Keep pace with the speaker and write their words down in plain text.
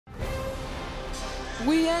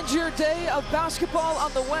We end your day of basketball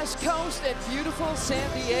on the West Coast in beautiful San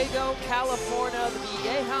Diego, California, the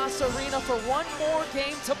Viejas Arena for one more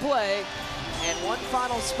game to play and one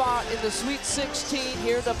final spot in the Sweet 16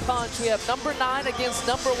 here to punch. We have number 9 against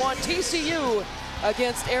number 1, TCU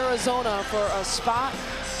against Arizona for a spot in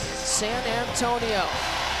San Antonio.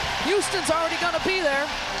 Houston's already going to be there,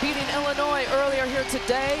 beating Illinois earlier here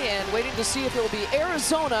today and waiting to see if it will be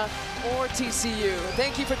Arizona or TCU.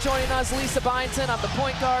 Thank you for joining us, Lisa Byington. I'm the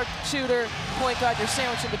point guard, shooter, point guard. You're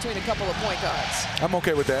sandwiched in between a couple of point guards. I'm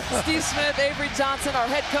okay with that. Steve Smith, Avery Johnson, our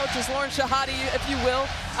head coach is Lauren Shahadi, if you will,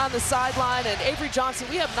 on the sideline. And Avery Johnson,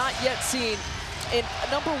 we have not yet seen a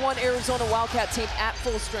number 1 Arizona Wildcat team at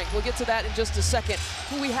full strength. We'll get to that in just a second.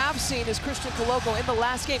 Who we have seen is Christian Coloco. In the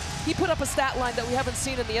last game, he put up a stat line that we haven't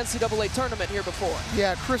seen in the NCAA tournament here before.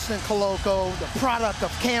 Yeah, Christian Coloco, the product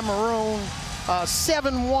of Cameroon,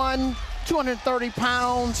 7'1", 230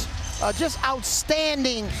 pounds, just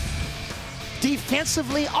outstanding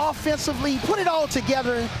defensively, offensively, put it all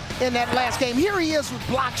together in that last game. Here he is with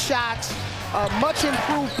block shots, much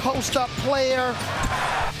improved post-up player,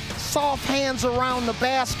 soft hands around the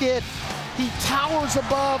basket. He towers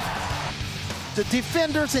above the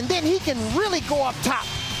defenders, and then he can really go up top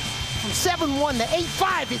from 7'1" to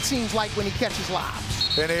 8'5", it seems like, when he catches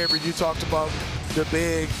lobs. And Avery, you talked about the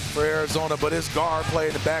big for Arizona, but his guard play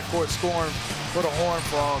in the backcourt scoring for the Horned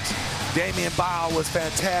Frogs. Damian Bile was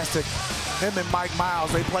fantastic. Him and Mike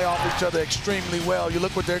Miles, they play off each other extremely well. You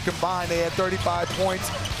look what they're combined. They had 35 points.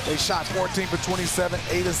 They shot 14 for 27,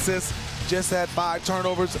 8 assists. Just had 5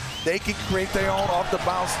 turnovers. They can create their own off the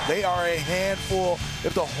bounce. They are a handful.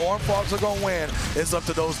 If the Horned Frogs are going to win, it's up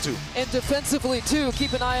to those two. And defensively, too,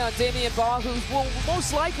 keep an eye on Damian Baugh, who will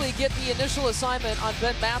most likely get the initial assignment on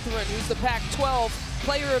Bennedict Mathurin, who's the Pac-12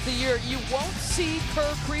 Player of the Year. You won't see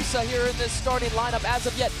Kerr Kriisa here in this starting lineup as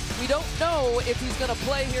of yet. We don't know if he's going to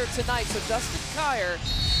play here tonight, so Justin Kier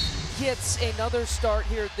gets another start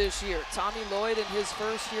here this year. Tommy Lloyd in his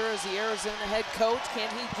first year as the Arizona head coach. Can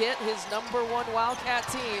he get his number 1 Wildcat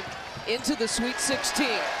team into the Sweet 16?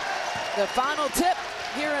 The final tip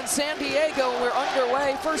here in San Diego. We're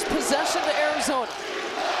underway. First possession to Arizona.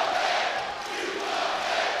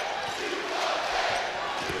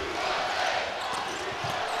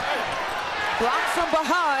 Blocked from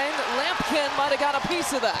behind. Lampkin might have got a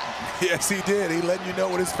piece of that. Yes, he did. He letting you know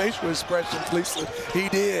with his facial expressions, Lisa. He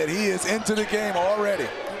did. He is into the game already.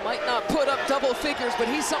 He might not put up double figures, but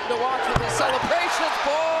he's something to watch with his celebrations.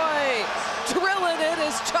 Boy, drilling it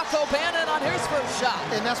is Chuck O'Bannon on his first shot.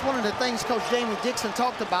 And that's one of the things Coach Jamie Dixon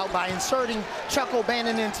talked about by inserting Chuck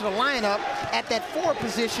O'Bannon into the lineup at that 4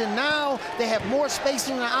 position. Now they have more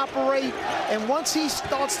spacing to operate, and once he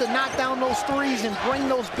starts to knock down those threes and bring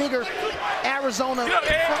those bigger Arizona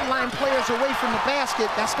frontline players away from the basket,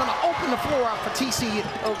 that's going to open the floor out for TCU.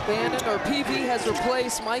 O'Bannon, or PV, has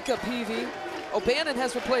replaced Micah Peavy. O'Bannon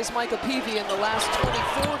has replaced Micah Peavy in the last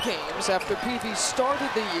 24 games after Peavy started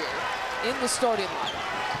the year in the starting lineup.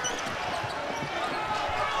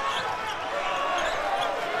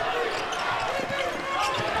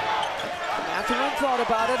 Mathurin thought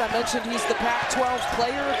about it. I mentioned he's the Pac-12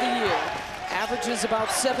 Player of the Year. Averages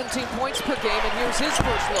about 17 points per game, and here's his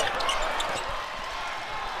first look.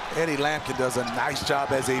 Eddie Lampkin does a nice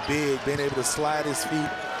job as a big, being able to slide his feet,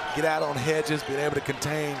 get out on hedges, being able to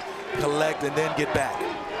contain, collect, and then get back.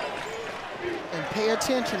 And pay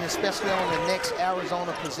attention, especially on the next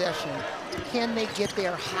Arizona possession. Can they get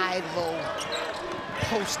their high-low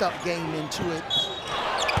post-up game into it?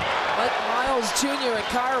 But Miles Jr. and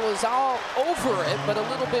Kier was all over it, but a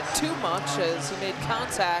little bit too much as he made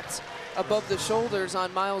contact above the shoulders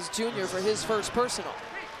on Miles Jr. for his first personal.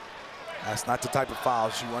 That's not the type of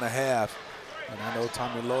fouls you want to have. And I know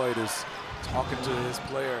Tommy Lloyd is talking to his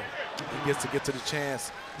player. He gets to get to the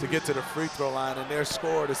chance to get to the free throw line and their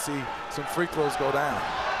score to see some free throws go down.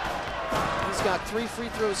 He's got 3 free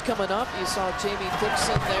throws coming up. You saw Jamie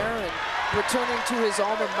Dixon there, and returning to his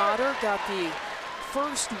alma mater, got the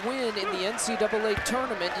first win in the NCAA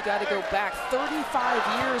tournament. You got to go back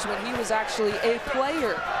 35 years when he was actually a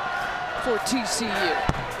player for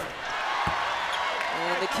TCU.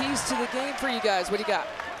 And the keys to the game for you guys, what do you got?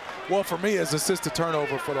 Well, for me, it's assisted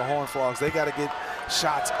turnover for the Horned Frogs. They got to get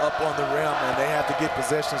shots up on the rim, and they have to get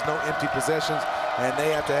possessions, no empty possessions, and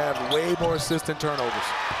they have to have way more assisted turnovers.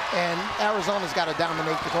 And Arizona's got to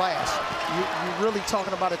dominate the glass. You're really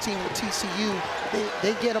talking about a team with TCU.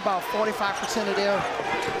 They get about 45% of their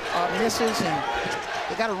misses, and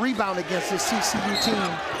they got to rebound against this TCU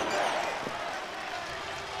team.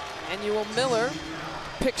 Manuel Miller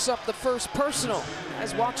picks up the first personal.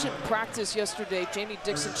 As watching practice yesterday, Jamie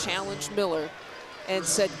Dixon challenged Miller and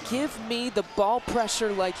said, give me the ball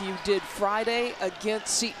pressure like you did Friday against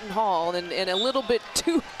Seton Hall, and a little bit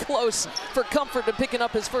too close for comfort to picking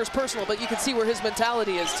up his first personal, but you can see where his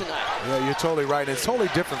mentality is tonight. Yeah, you're totally right. It's totally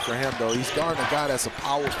different for him, though. He's guarding a guy that's a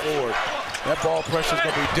power forward. That ball pressure is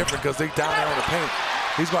going to be different because they're down there on the paint.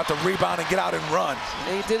 He's going to have to rebound and get out and run.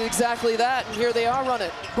 And he did exactly that, and here they are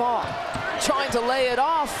running. Ball trying to lay it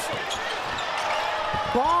off.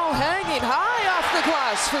 Ball hanging high off the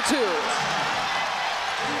glass for two.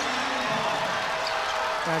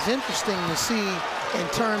 Now, it's interesting to see in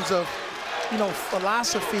terms of, you know,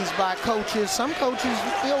 philosophies by coaches. Some coaches,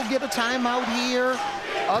 they'll get a timeout here.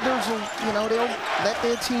 Others will, you know, they'll let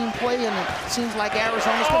their team play, and it seems like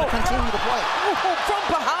Arizona's going to continue to play. From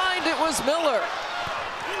behind, it was Miller.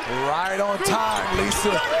 Right on time,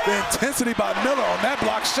 Lisa. The intensity by Miller on that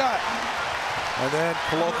block shot. And then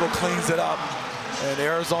Koloko cleans it up, and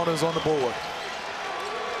Arizona's on the board.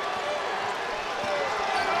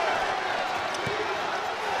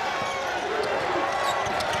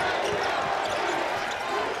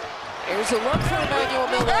 Here's a look for Emmanuel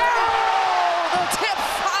Miller. Oh, the tip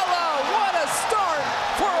follow. What a start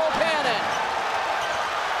for O'Bannon.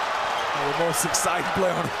 The most exciting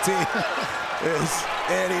player on the team is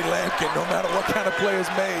Eddie Lampkin. No matter what kind of play is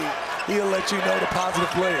made, he'll let you know the positive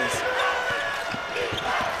plays.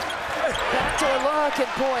 Backdoor look,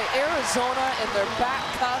 and boy, Arizona and their back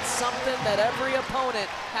cuts, something that every opponent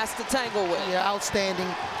has to tangle with. Yeah, outstanding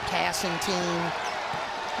passing team.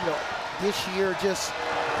 You know, this year just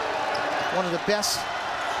one of the best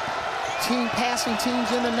passing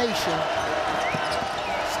teams in the nation,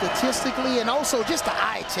 statistically, and also just the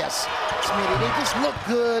eye test, Smitty. They just look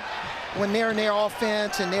good when they're in their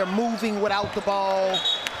offense and they're moving without the ball.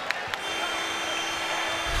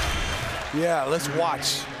 Yeah, let's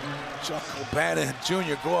watch Chuck O'Bannon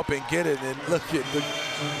Jr. go up and get it, and look at the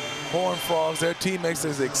Horned Frogs. Their teammates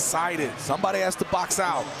is excited. Somebody has to box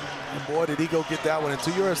out. And boy, did he go get that one. And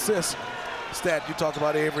to your assist stat you talked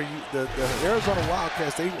about, Avery, the Arizona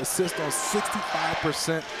Wildcats, they assist on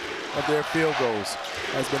 65% of their field goals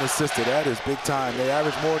has been assisted. That is big time. They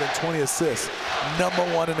average more than 20 assists.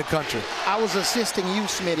 #1 in the country. I was assisting you,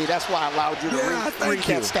 Smitty. That's why I allowed you to read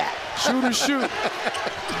that stat. Shoot or shoot.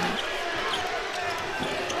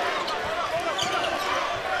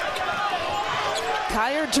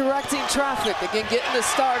 Kyer directing traffic, again getting the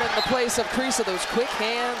start in the place of Creasa. Those quick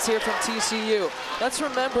hands here from TCU. Let's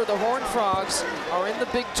remember the Horned Frogs are in the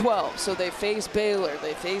Big 12, so they face Baylor,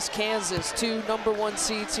 they face Kansas, 2 #1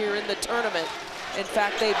 seeds here in the tournament. In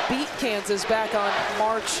fact, they beat Kansas back on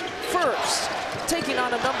March 1st. Taking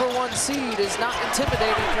on a #1 seed is not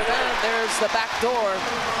intimidating for them. There's the back door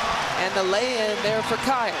and the lay-in there for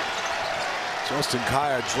Kyer. Justin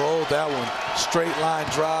Kyer drove that one, straight line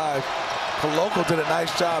drive. Koloko did a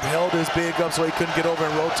nice job, held his big up so he couldn't get over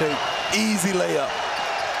and rotate. Easy layup.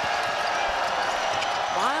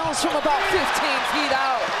 Miles from about 15 feet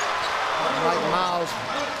out. Like Miles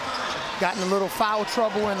got in a little foul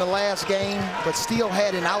trouble in the last game, but still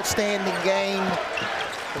had an outstanding game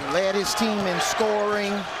and led his team in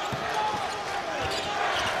scoring.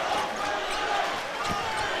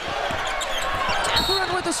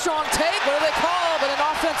 Mathurin with a strong take. What do they call? But an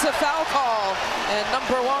offensive foul call. And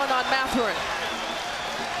 #1 on Mathurin.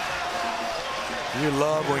 You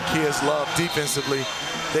love when kids love defensively.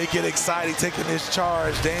 They get excited taking this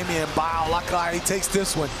charge. Damian Bile, look how he takes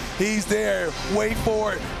this one. He's there, wait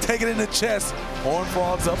for it, take it in the chest. Horned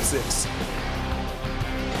Frogs up 6.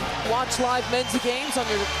 Watch live men's games on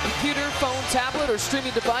your computer, phone, tablet, or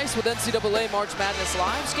streaming device with NCAA March Madness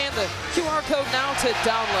Live. Scan the QR code now to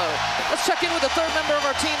download. Let's check in with the third member of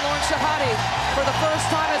our team, Lauren Shahadi. For the first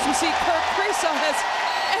time, as we see Kirk Creasa has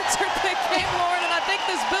entered the game, Lauren, and I think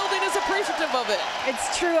this building is appreciative of it.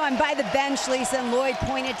 It's true. I'm by the bench, Lisa, and Lloyd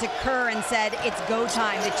pointed to Kerr and said, it's go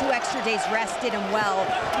time. The 2 extra days rest did him well,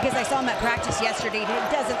 because I saw him at practice yesterday. He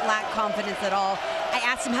doesn't lack confidence at all. I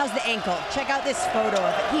asked him, how's the ankle? Check out this photo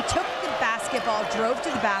of it. He took the basketball, drove to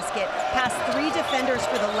the basket, passed 3 defenders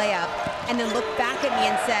for the layup, and then looked back at me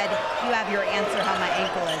and said, you have your answer how my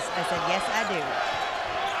ankle is. I said, yes, I do.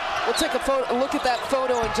 We'll take a look at that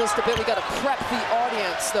photo in just a bit. We got to prep the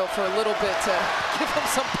audience, though, for a little bit to give them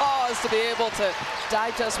some pause to be able to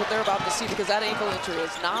digest what they're about to see, because that ankle injury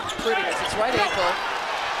is not pretty. It's his right ankle.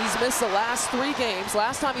 He's missed the last 3 games.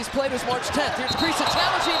 Last time he's played was March 10th. Here's Creasa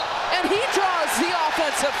challenging, and he draws the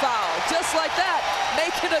offensive foul. Just like that,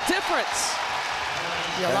 making a difference.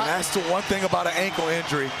 And that's the one thing about an ankle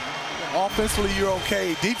injury. Offensively, you're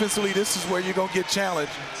okay. Defensively, this is where you're going to get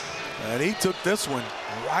challenged. And he took this one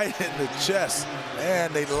right in the chest,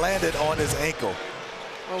 and they landed on his ankle.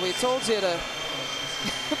 Well, we told you to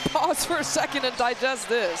pause for a second and digest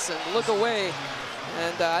this and look away.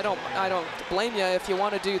 And I don't blame you if you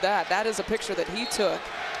want to do that. That is a picture that he took.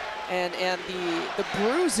 And the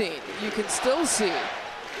bruising you can still see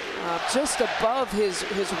just above his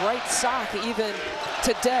right sock even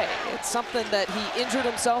today. It's something that he injured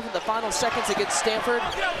himself in the final seconds against Stanford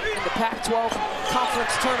in the Pac-12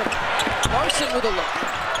 conference tournament. Larson with a look.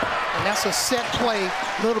 And that's a set play,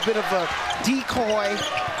 a little bit of a decoy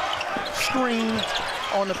screen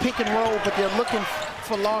on the pick and roll, but they're looking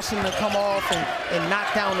for Larson to come off and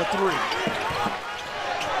knock down the three.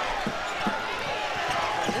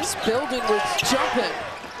 This building was jumping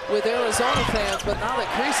with Arizona fans, but now that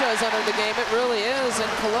Kriisa has entered the game, it really is. And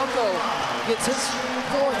Koloko gets his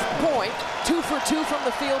 4th point, 2 for 2 from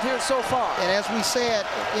the field here so far. And as we said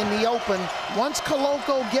in the open, once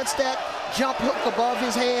Koloko gets that jump hook above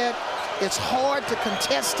his head, it's hard to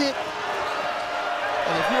contest it.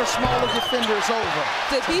 And if you're a smaller defender, it's over.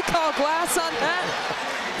 Did he call glass on that?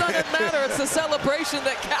 Doesn't matter. It's the celebration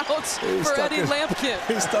that counts for Eddie Lampkin.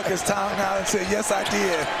 He stuck his tongue out and said, yes, I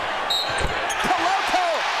did.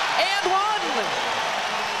 Koloko and one.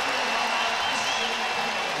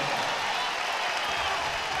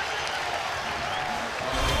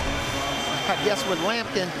 I guess with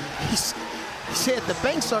Lampkin, he said the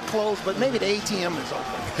banks are closed, but maybe the ATM is open.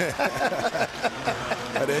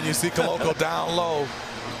 And then you see Koloko down low.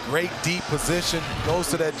 Great deep position, goes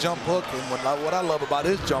to that jump hook. And what I love about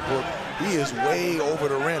his jump hook, he is way over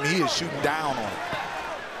the rim. He is shooting down on it.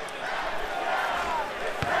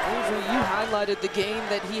 Avery, you highlighted the game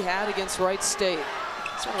that he had against Wright State. I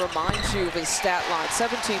just want to remind you of his stat line.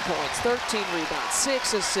 17 points, 13 rebounds,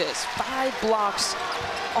 6 assists, 5 blocks,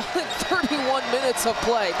 all in 31 minutes of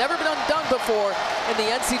play. Never been done before in the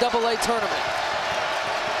NCAA tournament.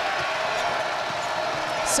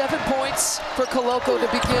 7 points for Koloko to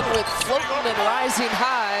begin with, floating and rising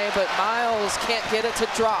high, but Miles can't get it to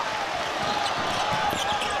drop.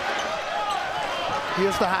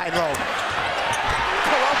 Here's the high low.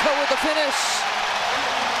 Koloko with the finish.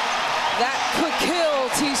 That could kill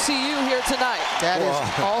TCU here tonight. That is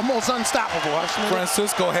almost unstoppable.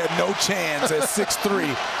 Francisco had no chance at 6'3"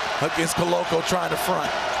 against Koloko trying to front.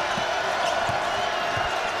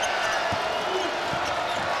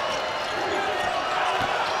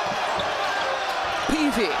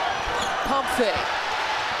 Pump fake.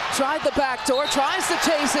 Tried the back door, tries to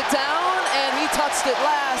chase it down, and he touched it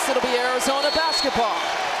last. It'll be Arizona basketball.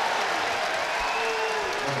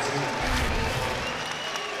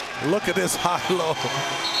 Look at this high-low.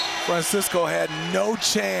 Francisco had no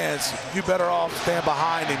chance. You better off stand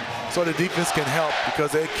behind him so the defense can help,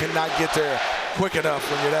 because they cannot get there quick enough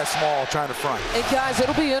when you're that small trying to front. And guys,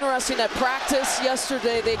 it'll be interesting at practice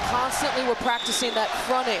yesterday. They constantly were practicing that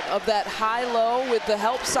fronting of that high-low with the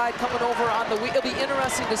help side coming over on the weak. It'll be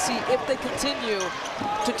interesting to see if they continue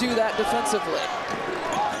to do that defensively.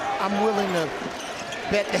 I'm willing to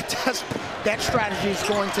bet that strategy is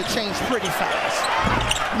going to change pretty fast.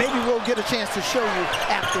 Maybe we'll get a chance to show you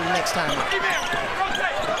after the next time.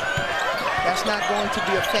 That's not going to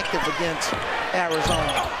be effective against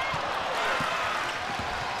Arizona.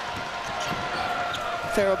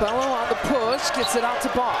 Farabello on the push, gets it out to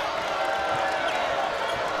Ball.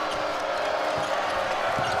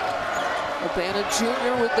 Urbana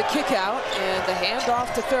Jr. with the kick out and the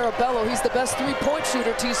handoff to Farabello. He's the best three-point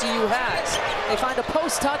shooter TCU has. They find a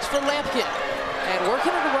post touch for Lampkin. And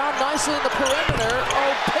working it around nicely in the perimeter.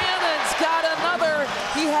 O'Bannon's got another.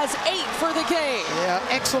 He has 8 for the game. Yeah,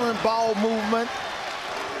 excellent ball movement.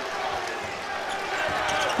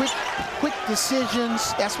 Quick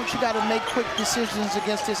decisions. That's what you got to make, quick decisions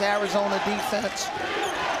against this Arizona defense.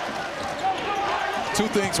 2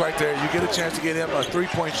 things right there. You get a chance to get him a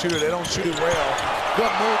three-point shooter. They don't shoot it well.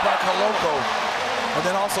 Good move by Koloko. And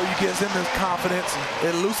then also you get him his confidence.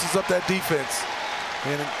 It loosens up that defense.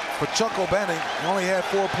 And for Chuck O'Bannon, he only had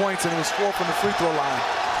 4 points, and it was 4 from the free throw line.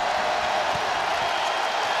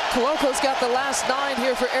 Koloko's got the last 9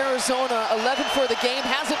 here for Arizona. 11 for the game.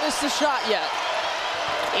 Hasn't missed a shot yet.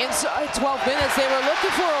 Inside 12 minutes, they were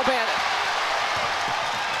looking for O'Bannon.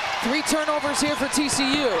 3 turnovers here for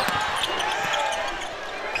TCU.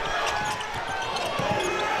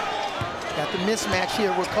 Got the mismatch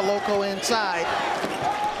here with Koloko inside.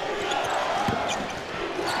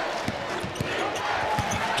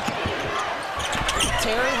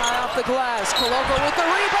 Terry high off the glass. Koloko with the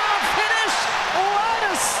rebound. Finish. What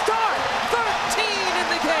a start. 13 in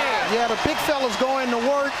the game. Yeah, the big fella's going to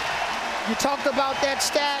work. You talked about that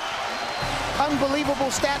stat.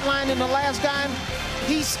 Unbelievable stat line in the last game.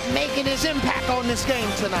 He's making his impact on this game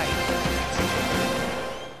tonight.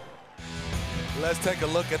 Let's take a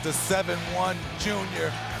look at the 7'1"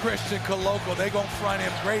 junior, Christian Coloco. They're going to front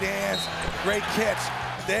him. Great hands, great catch.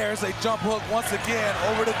 There's a jump hook once again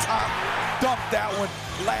over the top. Dump that one.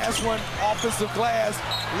 Last one, offensive glass.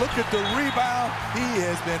 Look at the rebound. He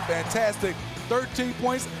has been fantastic. 13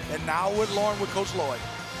 points, and now with Lauren with Coach Lloyd.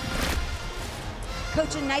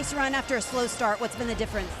 Coach, a nice run after a slow start. What's been the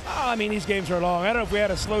difference? Oh, I mean, these games are long. I don't know if we had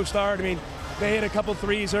a slow start. I mean, they hit a couple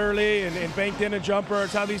threes early and banked in a jumper.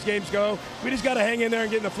 It's how these games go. We just got to hang in there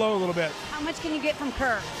and get in the flow a little bit. How much can you get from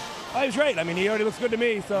Kerr? Oh, he was great. I mean, he already looks good to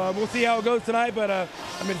me, so we'll see how it goes tonight, but, I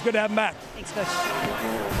mean, it's good to have him back. Thanks, Coach.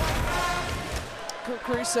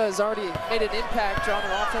 Carissa has already made an impact, drawn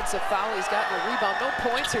an offensive foul. He's gotten a rebound. No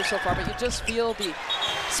points here so far, but you just feel the,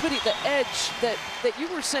 Smitty, the edge that you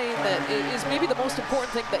were saying that is maybe the most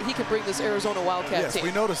important thing that he can bring this Arizona Wildcat team. Yes,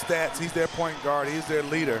 we know the stats. He's their point guard. He's their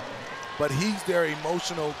leader, but he's their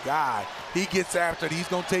emotional guy. He gets after it. He's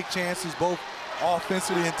going to take chances both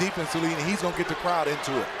offensively and defensively, and he's going to get the crowd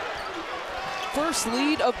into it. First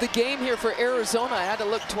lead of the game here for Arizona. I had to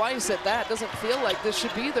look twice at that. Doesn't feel like this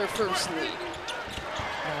should be their first lead.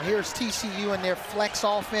 Now here's TCU in their flex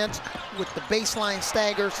offense with the baseline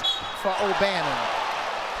staggers for O'Bannon.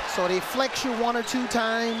 So they flex you 1 or 2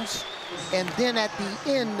 times, and then at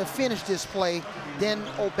the end to finish this play, then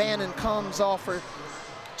O'Bannon comes off for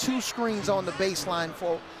 2 screens on the baseline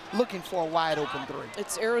for looking for a wide open 3.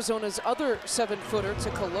 It's Arizona's other 7-footer to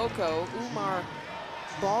Coloco, Umar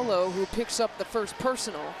Ballo, who picks up the first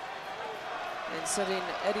personal and sending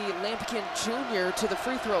Eddie Lampkin Jr. to the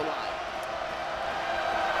free throw line.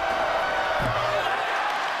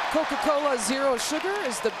 Coca-Cola Zero Sugar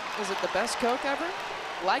is it the best Coke ever?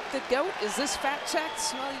 Like the GOAT, is this fact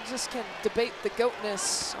checked? Well, you just can debate the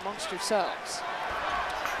GOATness amongst yourselves.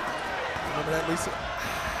 Remember that, Lisa?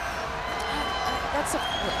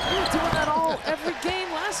 We were doing that every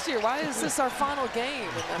game last year. Why is this our final game?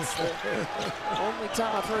 And that's the only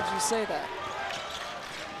time I've heard you say that.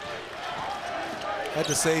 Had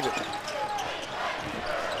to save it.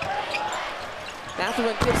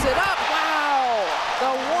 Mathurin gives it up. Wow! The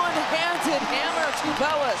one-handed hammer to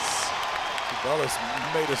Bellis. Bellis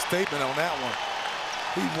made a statement on that one.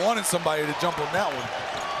 He wanted somebody to jump on that one.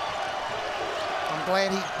 I'm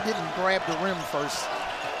glad he didn't grab the rim first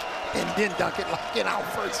and then dunk it like in our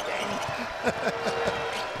first game.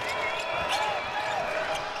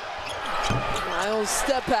 Miles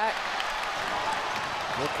step back.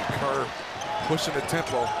 Look at Kerr pushing the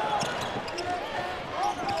tempo.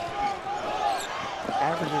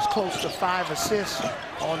 Averages close to 5 assists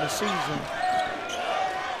on the season.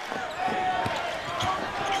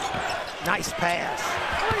 Nice pass.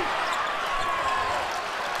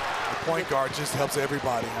 The point guard just helps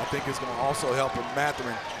everybody. I think it's going to also help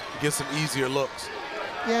Mathurin get some easier looks.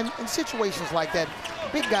 Yeah, in situations like that,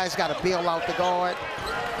 big guys got to bail out the guard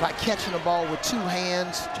by catching the ball with 2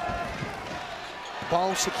 hands.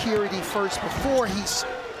 Ball security first before he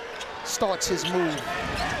starts his move.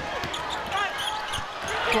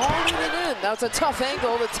 Rolling it in. That's a tough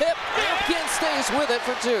angle. The tip. Lampkin stays with it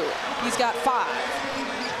for 2. He's got 5.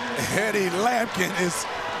 Eddie Lampkin is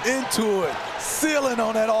into it, sealing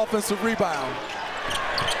on that offensive rebound.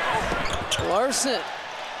 Larson.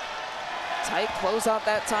 Tight closeout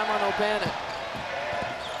that time on O'Bannon.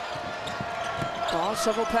 Ball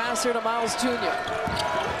shovel pass here to Miles Jr.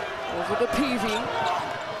 Over to Peavy.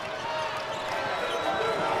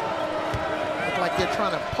 Look like they're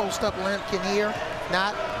trying to post up Lampkin here.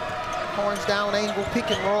 Not. Horns down, angle,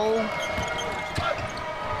 pick and roll.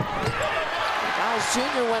 Miles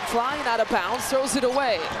Jr. went flying out of bounds, throws it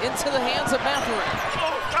away into the hands of Mathurin.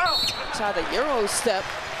 Try the Euro step.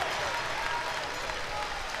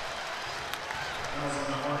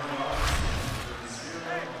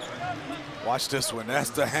 Watch this one. That's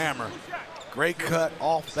the hammer. Great cut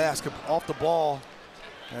off the ball,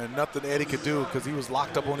 and nothing Eddie could do because he was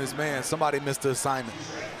locked up on his man. Somebody missed the assignment.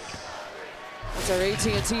 That's our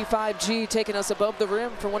AT&T 5G taking us above the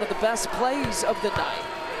rim for one of the best plays of the night.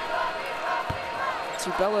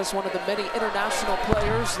 Bellis, one of the many international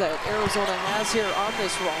players that Arizona has here on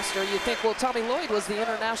this roster. You think, well, Tommy Lloyd was the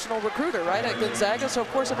international recruiter, right, at Gonzaga? So, of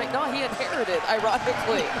course, I think, no, he inherited,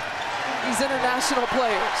 ironically, these international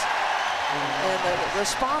players. And the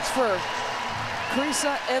response for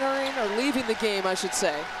Carissa entering, or leaving the game, I should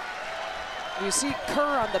say. You see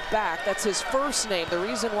Kerr on the back. That's his first name. The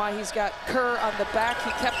reason why he's got Kerr on the back, he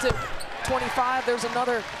kept it 25. There's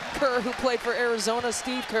another Kerr who played for Arizona,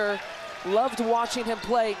 Steve Kerr. Loved watching him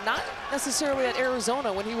play, not necessarily at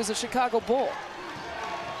Arizona when he was a Chicago Bull.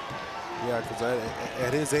 Yeah, because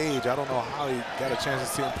at his age, I don't know how he got a chance to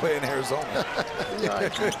see him play in Arizona.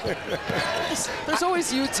 There's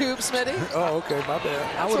always YouTube, Smitty. Oh, okay, my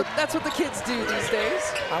bad. That's what the kids do these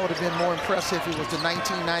days. I would have been more impressed if he was the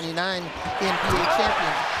 1999 NBA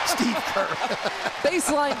champion, Steve Kerr.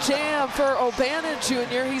 Baseline jam for O'Bannon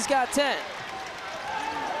Jr. He's got 10.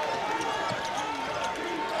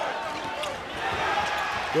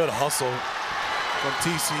 Good hustle from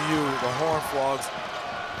TCU, the Horned Frogs.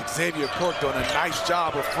 Xavier Cork doing a nice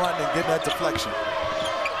job of fronting and getting that deflection.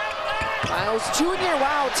 Miles Jr.,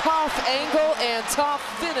 wow, tough angle and tough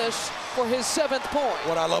finish for his 7th point.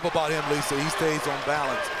 What I love about him, Lisa, he stays on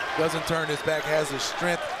balance, doesn't turn his back, has the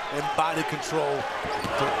strength and body control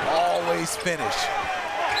to always finish.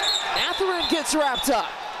 Mathurin gets wrapped up,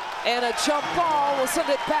 and a jump ball will send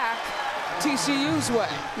it back TCU's way.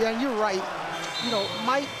 Yeah, you're right. You know,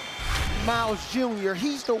 Miles Jr.,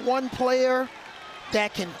 he's the one player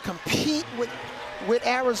that can compete with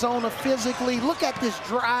Arizona physically. Look at this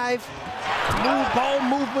drive. Ball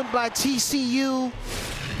movement by TCU.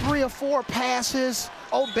 3 or 4 passes.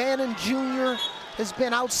 O'Bannon Jr. has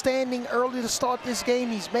been outstanding early to start this game.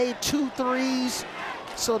 He's made 2 threes.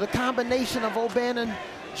 So the combination of O'Bannon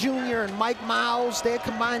Jr. and Mike Miles, they're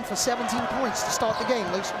combined for 17 points to start the game,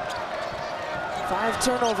 Lisa. 5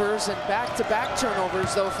 turnovers and back-to-back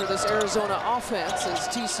turnovers, though, for this Arizona offense as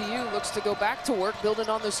TCU looks to go back to work, building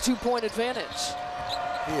on this 2-point advantage.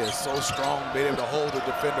 He is so strong, being able to hold the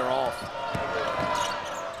defender off.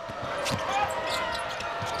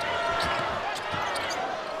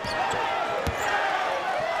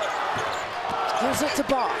 Gives it to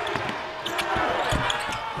Baugh.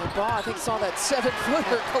 And Baugh, I think, saw that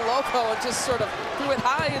 7-footer Coloco and just sort of threw it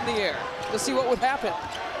high in the air to see what would happen.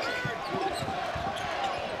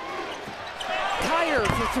 Kyer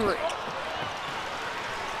for 3.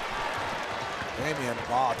 Damian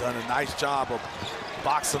Baugh done a nice job of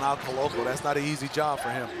boxing out Coloco. That's not an easy job for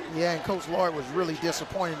him. Yeah, and Coach Lloyd was really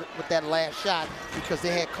disappointed with that last shot because they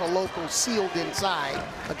had Coloco sealed inside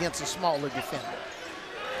against a smaller defender.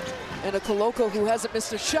 And a Coloco who hasn't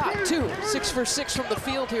missed a shot, too. 6 for 6 from the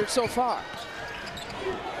field here so far.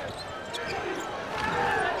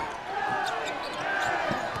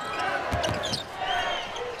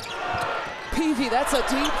 Peavy, that's a deep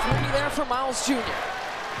 3 there for Miles Jr.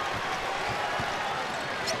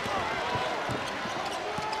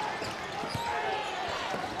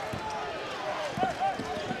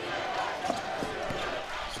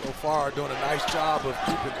 So far, doing a nice job of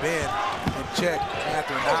keeping Ben in check.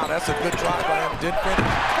 Mathurin now, that's a good drive by him. Didn't finish.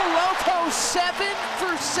 Coloco 7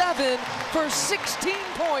 for 7 for 16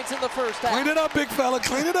 points in the first half. Clean it up, big fella,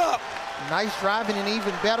 clean it up. Nice driving and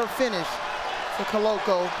even better finish for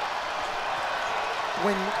Coloco.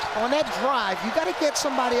 When on that drive, you got to get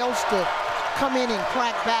somebody else to come in and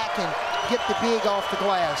crack back and get the big off the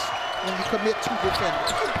glass when you commit 2 defenders.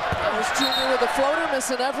 Miles Jr. with a floater,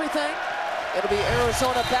 missing everything. It'll be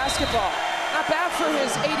Arizona basketball. Not bad for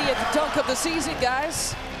his 80th dunk of the season,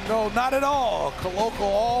 guys. No, not at all. Coloco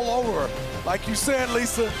all over. Like you said,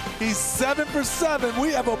 Lisa, he's 7 for 7. We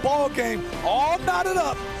have a ball game all knotted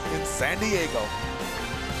up in San Diego.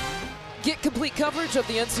 Get complete coverage of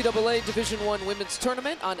the NCAA Division I Women's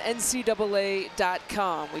Tournament on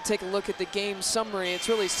NCAA.com. We take a look at the game summary. It's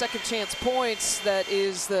really second chance points that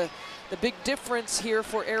is the big difference here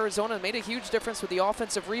for Arizona. It made a huge difference with the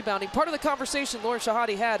offensive rebounding. Part of the conversation Lauren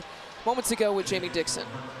Shahadi had moments ago with Jamie Dixon.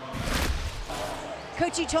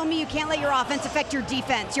 Coach, you told me you can't let your offense affect your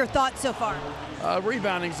defense. Your thoughts so far?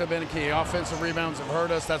 Reboundings have been a key. Offensive rebounds have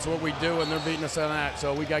hurt us. That's what we do, and they're beating us on that.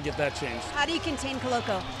 So we got to get that changed. How do you contain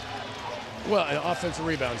Coloco? Well, offensive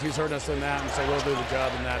rebounds. He's hurt us in that, and so we'll do the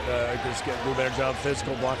job in that. Just do a better job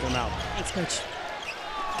physical, blocking them out. Thanks, Coach.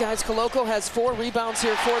 Guys, Coloco has 4 rebounds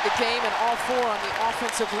here for the game, and all 4 on the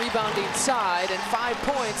offensive rebounding side, and 5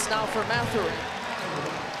 points now for Mathurin.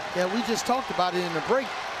 Yeah, we just talked about it in the break.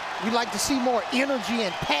 We'd like to see more energy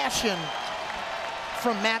and passion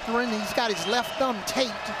from Mathurin. He's got his left thumb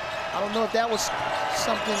taped. I don't know if that was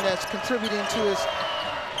something that's contributing to his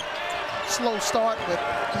slow start, but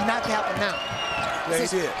he knocked out the now. Yeah, he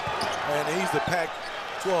did. And he's the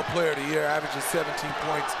Pac-12 Player of the Year, averaging 17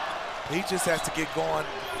 points. He just has to get going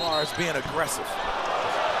as far as being aggressive.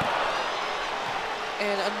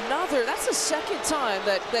 And another, that's the second time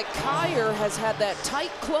that Kyer has had that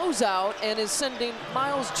tight closeout and is sending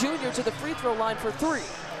Miles Jr. to the free throw line for 3.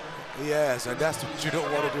 He has, and that's what you don't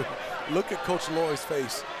want to do. Look at Coach Lloyd's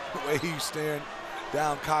face, the way he's staring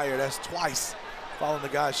down Kyer. That's twice following the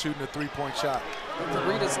guy shooting a 3-point shot. To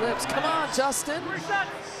read his lips. Come on, Justin.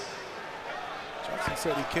 Justin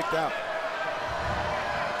said he kicked out.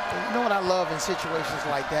 You know what I love in situations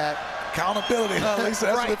like that? Accountability, huh, Lisa?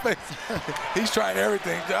 That's Right. what it makes. He's trying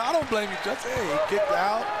everything. I don't blame you, just hey, he kicked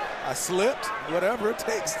out, I slipped, whatever it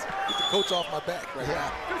takes. Get the coach off my back right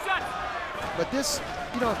now. But this,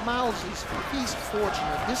 you know, if Miles is, if he's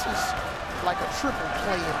fortunate, this is like a triple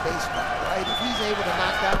play in baseball, right? If he's able to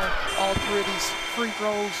knock down all 3 of these free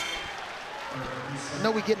throws, I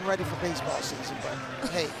know we're getting ready for baseball season, but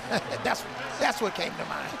hey, that's what came to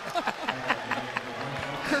mind.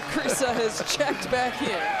 Kirk Krisa has checked back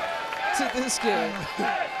in to this game.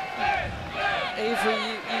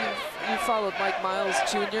 Avery, you followed Mike Miles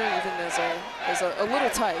Jr. even as a little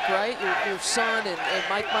tyke, right? Your son and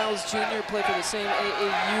Mike Miles Jr. play for the same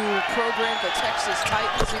AAU program, the Texas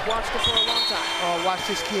Titans. You've watched it for a long time. Oh, watch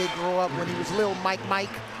this kid grow up when he was little Mike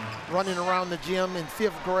running around the gym in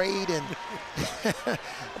 5th grade, and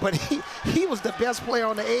but he was the best player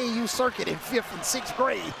on the AAU circuit in 5th and 6th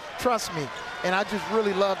grade, trust me. And I just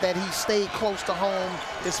really love that he stayed close to home.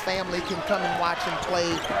 His family can come and watch him play,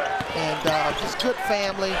 and just good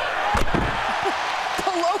family.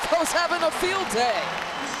 Coloco's having a field day.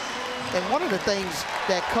 And one of the things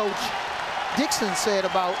that Coach Dixon said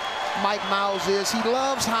about Mike Miles is he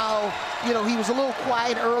loves how, you know, he was a little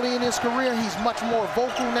quiet early in his career. He's much more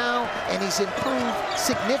vocal now, and he's improved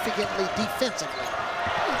significantly defensively.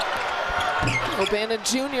 O'Bannon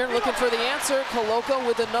Jr. looking for the answer. Coloco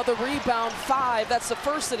with another rebound, 5. That's the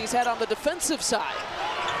first that he's had on the defensive side.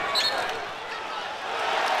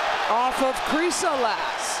 Off of Krisa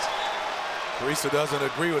last. Krisa doesn't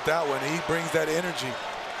agree with that one. He brings that energy,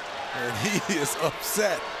 and he is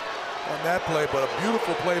upset on that play, but a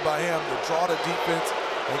beautiful play by him to draw the defense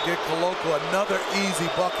and get Coloco another easy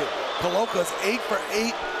bucket. Coloco's 8 for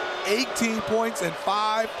 8, 18 points and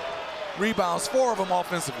 5 rebounds, 4 of them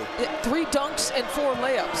offensively. 3 dunks and 4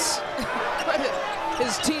 layups. Credit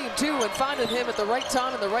his team too, and finding him at the right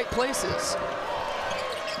time in the right places.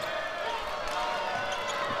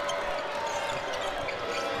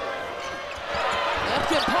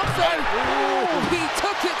 Napkin pump fake. Ooh, he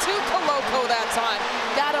took it to Coloco that time.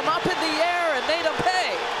 Got him up in the air and made him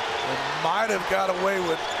pay. And might have got away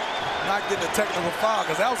with not getting a technical foul,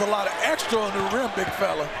 because that was a lot of extra on the rim, big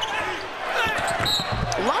fella.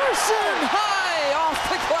 Larson high off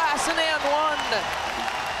the glass and one.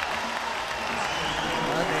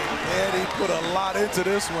 I mean, Eddie put a lot into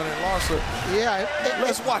this one, and Larson. Yeah.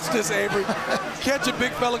 Let's watch this, Avery. Catch a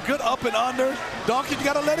big fella, good up and under. Donkey, you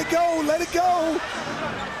gotta let it go, let it go.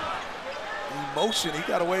 Emotion, he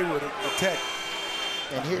got away with it, the tech.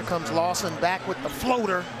 And here comes Lawson back with the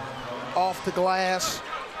floater off the glass.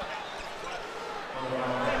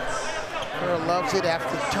 Earl loves it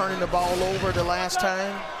after turning the ball over the last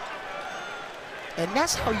time. And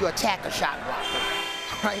that's how you attack a shot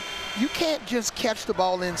blocker, right? You can't just catch the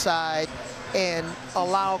ball inside and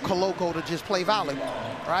allow Coloco to just play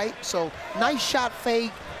volleyball, right? So nice shot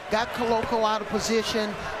fake, got Coloco out of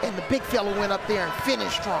position, and the big fella went up there and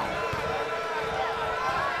finished strong.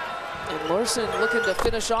 And Larson looking to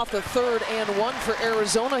finish off the 3rd and 1 for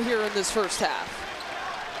Arizona here in this first half.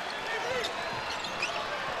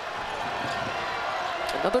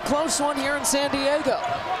 Another close one here in San Diego.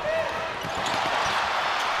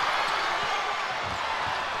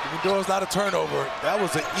 Even though it's not a turnover, that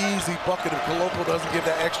was an easy bucket if Coloco doesn't give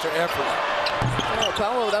that extra effort. Oh,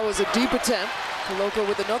 Paolo, that was a deep attempt. Coloco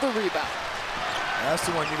with another rebound. That's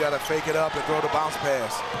the one you got to fake it up and throw the bounce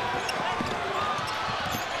pass.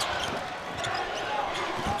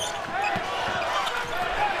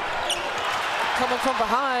 Coming from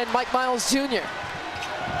behind, Mike Miles Jr.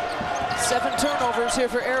 7 turnovers here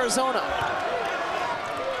for Arizona.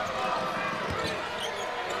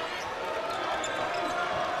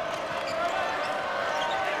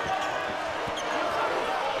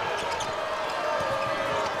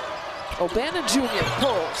 O'Bannon Jr.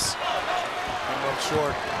 pulls. Came up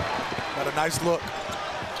short. Got a nice look.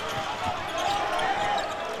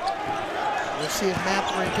 We'll see if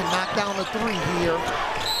Mathurin can knock down a 3 here.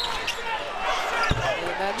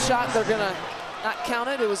 And that shot, they're gonna not count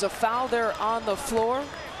it. It was a foul there on the floor.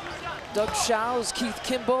 Doug Shows, Keith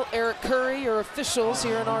Kimball, Eric Curry are officials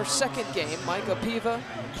here in our second game. Micah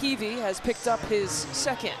Peavy has picked up his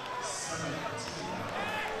second.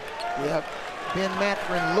 Yep. Ben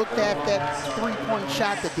Mathurin looked at that 3-point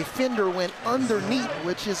shot. The defender went underneath,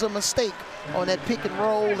 which is a mistake on that pick and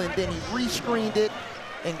roll, and then he re-screened it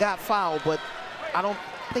and got fouled. But I don't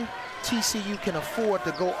think TCU can afford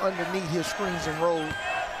to go underneath his screens and roll,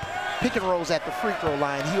 pick and rolls at the free throw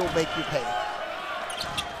line. He'll make you pay.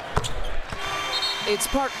 It's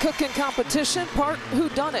part cooking competition, part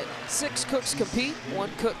whodunit. 6 cooks compete. 1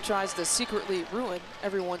 cook tries to secretly ruin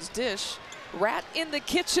everyone's dish. Rat in the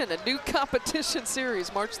Kitchen, a new competition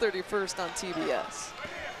series, March 31st on TBS.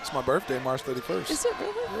 It's my birthday, March 31st. Is it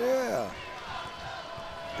really? Yeah.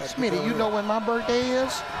 Smitty, you know when my birthday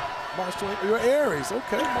is? March 20th. You're Aries.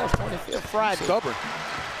 Okay. March 25th, Friday. Stubborn.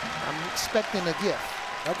 I'm expecting a gift.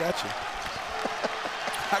 I got you.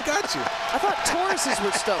 I got you. I thought Tauruses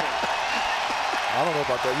were stubborn. I don't know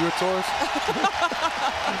about that. You a Taurus?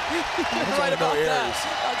 You're right about that.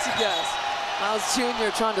 That's a guess. Miles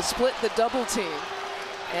Jr. trying to split the double team.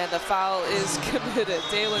 And the foul is committed.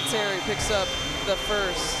 Dalen Terry picks up the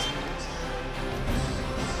first.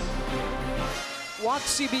 Watch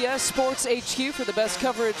CBS Sports HQ for the best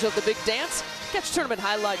coverage of the big dance. Catch tournament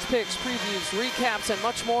highlights, picks, previews, recaps, and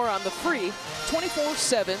much more on the free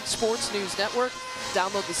 24/7 Sports News Network.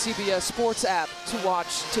 Download the CBS Sports app to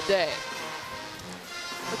watch today.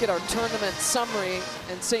 Look at our tournament summary,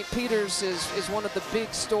 and St. Peter's is one of the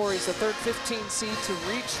big stories, the third 15 seed to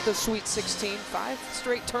reach the Sweet 16, 5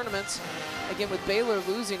 straight tournaments. Again, with Baylor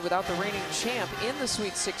losing without the reigning champ in the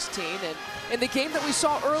Sweet 16. And in the game that we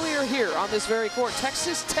saw earlier here on this very court,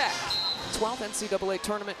 Texas Tech, 12 NCAA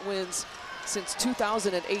tournament wins since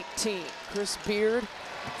 2018. Chris Beard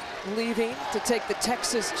leaving to take the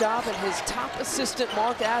Texas job, and his top assistant,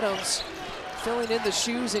 Mark Adams, filling in the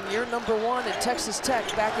shoes in year number 1 in Texas Tech,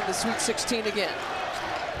 back in the Sweet 16 again.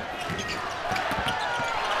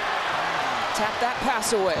 Tap that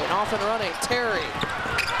pass away, and off and running, Terry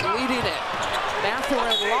leading it.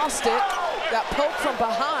 Mathurin lost it, got poked from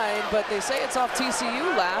behind, but they say it's off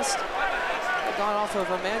TCU last. It got off of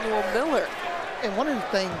Emmanuel Miller. And one of the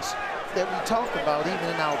things that we talked about, even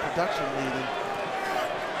in our production meeting,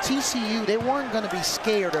 TCU, they weren't going to be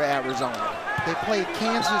scared of Arizona. They played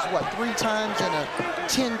Kansas, what, 3 times in a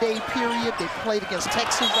 10-day period. They played against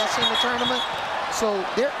Texas, that's in the tournament. So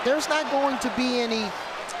there's not going to be any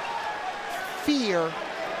fear.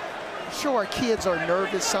 Sure, kids are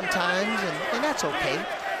nervous sometimes, and that's okay.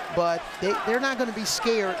 But they're not going to be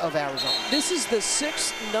scared of Arizona. This is the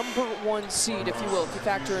 6th number 1 seed, if you will, if you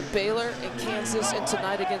factor in Baylor and Kansas and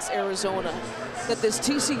tonight against Arizona, that this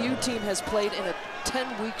TCU team has played in a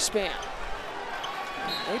 10-week span.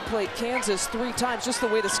 They played Kansas 3 times, just the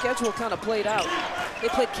way the schedule kind of played out. They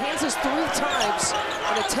played Kansas 3 times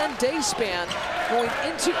in a 10-day span going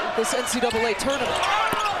into this NCAA tournament.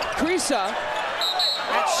 Krisa,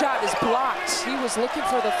 that shot is blocked. He was looking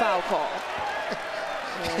for the foul call.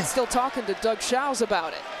 And still talking to Doug Shows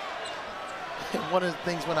about it. And one of the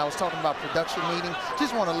things when I was talking about production meeting,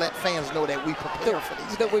 just want to let fans know that we prepare for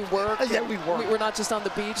these That games. we work. Yeah, we work. We're not just on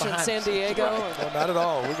the beach in San Diego. Right. No, not at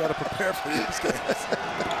all. We got to prepare for these games.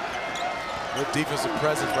 Good defensive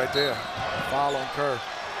presence right there. Foul on Kerr.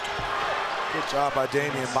 Good job by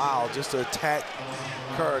Damian Miles just to attack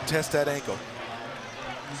Kerr, test that ankle.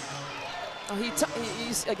 Oh,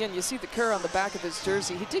 again, you see the Kerr on the back of his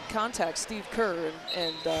jersey. He did contact Steve Kerr,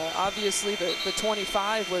 and obviously the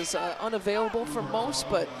 25 was unavailable for most,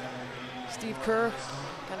 but Steve Kerr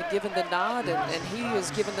kind of given the nod, and he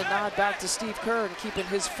is giving the nod back to Steve Kerr and keeping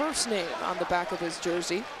his first name on the back of his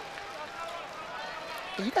jersey.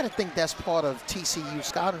 You got to think that's part of TCU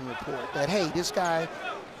scouting report, that, hey, this guy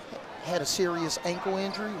had a serious ankle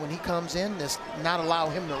injury. When he comes in, let's not allow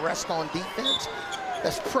him to rest on defense.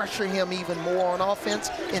 Let's pressure him even more on offense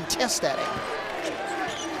and test that ankle.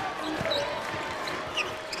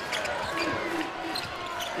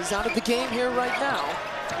 He's out of the game here right now.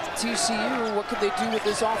 TCU, what could they do with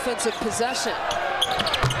this offensive possession?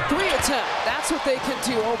 3 attempt, that's what they can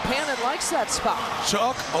do. O'Bannon likes that spot.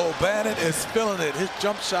 Chuck O'Bannon is feeling it. His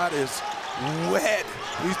jump shot is wet.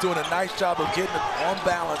 He's doing a nice job of getting it on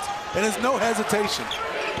balance, and there's no hesitation.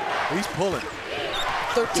 He's pulling.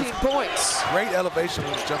 13 points. Great elevation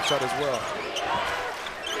with his jump shot as well.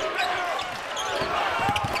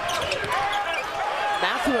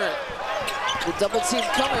 Mathurin, the double team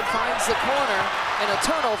coming, finds the corner, and a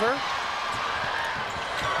turnover.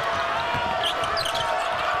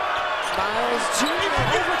 Miles Jr.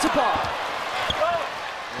 over to ball.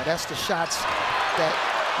 Well, that's the shots that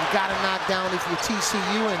you got to knock down if you're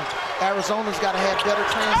TCU, and Arizona's got to have better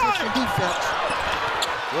transition defense.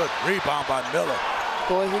 Good rebound by Miller.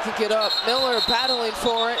 Boy, he can get up. Miller battling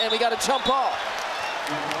for it, and we got a jump ball.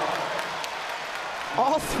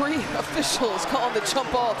 All 3 officials calling the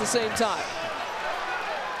jump ball at the same time.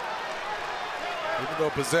 Even though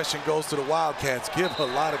possession goes to the Wildcats, give a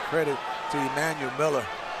lot of credit to Emmanuel Miller.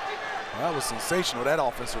 That was sensational, that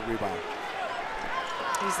offensive rebound.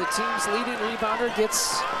 He's the team's leading rebounder,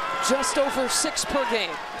 gets just over 6 per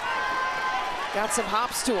game. Got some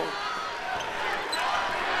hops to him.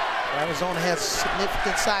 Arizona has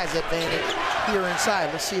significant size advantage here inside.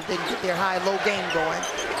 Let's see if they can get their high-low game going.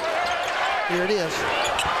 Here it is.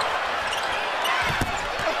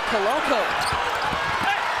 Koloko.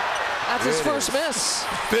 That's his first miss.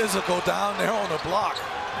 Physical down there on the block.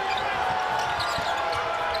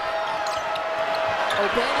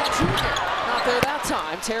 O'Bannon Jr. not there that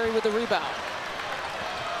time. Terry with the rebound.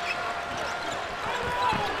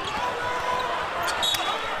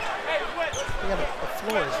 Yeah, the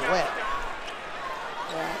floor is wet.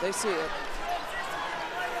 Yeah, they see it.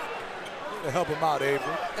 To help him out,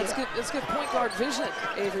 Avery. That's good. That's good point guard vision,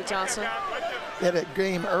 Avery Johnson. Had a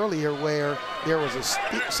game earlier where there was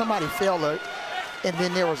somebody fell, and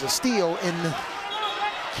then there was a steal, and the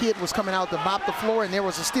kid was coming out to mop the floor, and there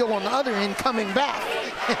was a steal on the other end coming back,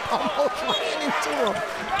 and almost ran into him.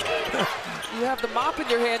 You have the mop in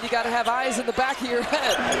your hand, you got to have eyes in the back of your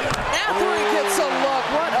head. Mathurin gets a look.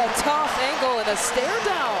 What a tough angle and a stare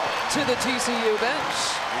down to the TCU bench.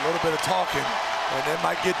 A little bit of talking, and that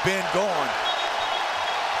might get Ben going.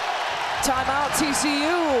 Timeout,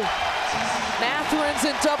 TCU. Mathurin's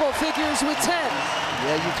in double figures with 10.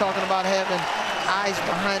 Yeah, you're talking about having eyes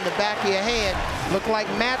behind the back of your head. Looked like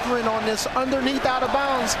Mathurin on this underneath out of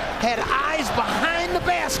bounds had eyes behind the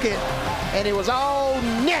basket, and it was all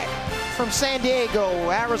net from San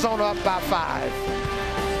Diego. Arizona up by 5.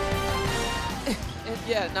 And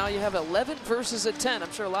yeah, now you have 11 versus a 10.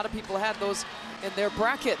 I'm sure a lot of people had those in their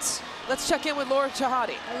brackets. Let's check in with Laura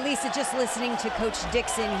Chahadi. Lisa, just listening to Coach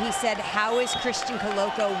Dixon, he said, how is Christian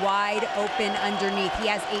Koloko wide open underneath? He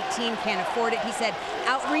has 18, can't afford it. He said,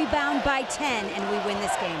 out rebound by 10, and we win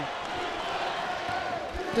this game.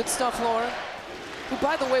 Good stuff, Laura. Who,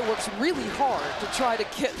 by the way, works really hard to try to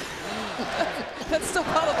get that stuff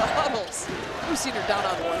out of the huddles. We've seen her down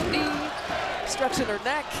on one knee, stretching her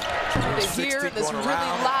neck, trying to hear in this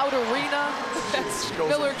really loud arena.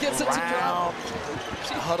 Miller gets it to drop.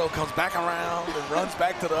 The huddle comes back around and runs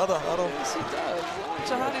back to the other huddle. Yes, she does.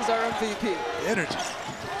 Chahadi's our MVP. Energy.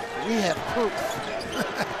 We have proof.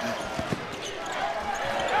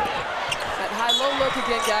 That high-low look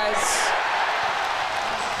again, guys.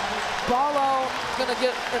 Ballo gonna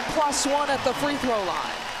get a +1 at the free throw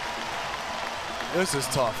line. This is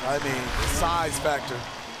tough. I mean, the size factor,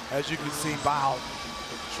 as you can see, Bow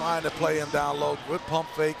trying to play him down low. Good pump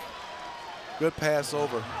fake, good pass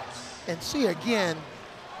over. And see again,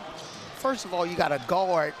 first of all, you got a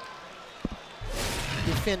guard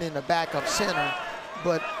defending the backup center,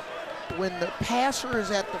 but when the passer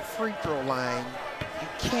is at the free throw line, you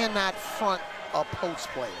cannot front a post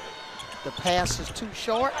player. The pass is too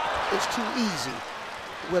short, it's too easy.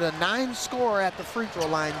 With a 9 scorer at the free throw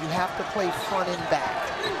line, you have to play front and back.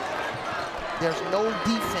 There's no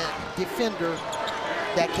defender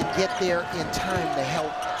that can get there in time to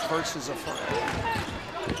help versus a front.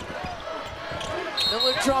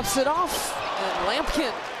 Miller drops it off, and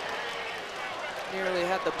Lampkin nearly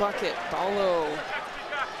had the bucket. Ballo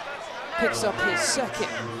picks up his second.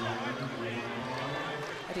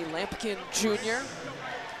 Eddie Lampkin Jr.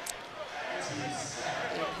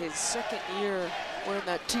 in his second year wearing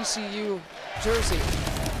that TCU jersey.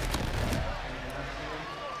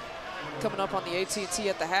 Coming up on the AT&T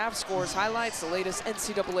at the half, scores, highlights, the latest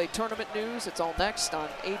NCAA tournament news. It's all next on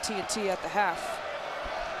AT&T at the half.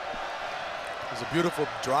 It was a beautiful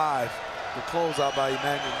drive. The closeout by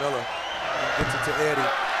Emmanuel Miller. And gets it to Eddie.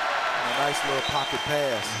 And a nice little pocket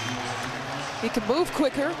pass. He can move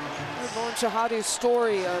quicker. Lauren Chahadi's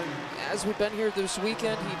story, as we've been here this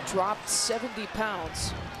weekend, he dropped 70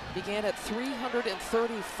 pounds. Began at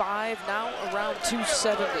 335, now around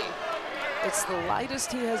 270. It's the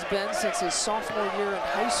lightest he has been since his sophomore year in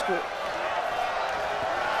high school.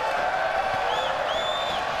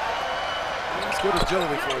 He's good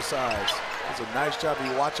agility for his size. It's a nice job.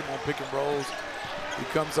 You watch him on pick and rolls. He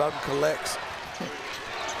comes out and collects.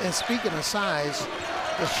 And speaking of size,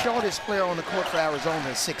 the shortest player on the court for Arizona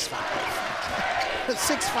is 6'5".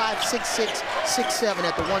 6'5", 6'6", 6'7"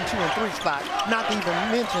 at the 1, 2, and 3 spot. Not to even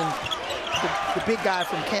mention the big guy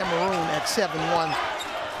from Cameroon at 7'1".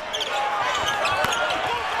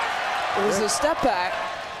 It was a step back.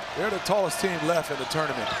 They're the tallest team left in the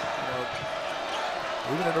tournament.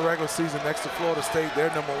 Even in the regular season next to Florida State, they're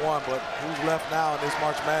 #1, but who's left now in this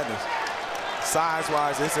March Madness?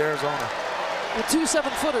 Size-wise, it's Arizona. The 2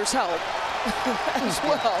 7-footers help as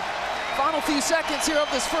well. Final few seconds here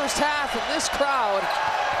of this first half, and this crowd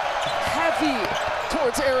heavy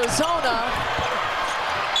towards Arizona.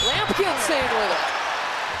 Lampkin staying with it.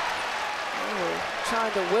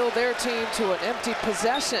 Trying to will their team to an empty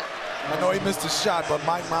possession. I know he missed a shot, but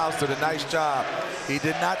Mike Miles did a nice job. He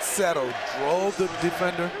did not settle, drove the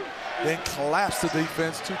defender, then collapsed the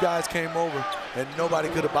defense. 2 guys came over, and nobody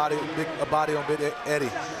could have body on Big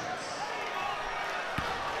Eddie.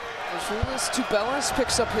 Julius Tubelis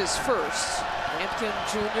picks up his first. Lampkin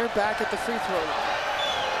Jr. back at the free throw line.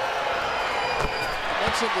 I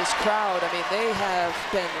mentioned this crowd. I mean, they have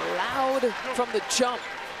been loud from the jump.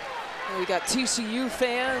 And we got TCU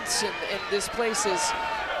fans, and this place is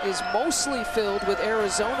mostly filled with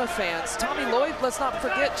Arizona fans. Tommy Lloyd, let's not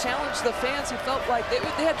forget, challenged the fans. He felt like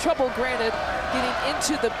they had trouble, granted, getting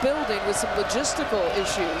into the building with some logistical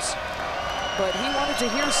issues. But he wanted to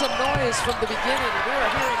hear some noise from the beginning. We are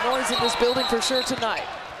hearing noise in this building for sure tonight.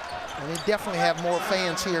 And they definitely have more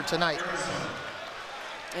fans here tonight.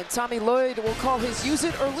 And Tommy Lloyd will call his use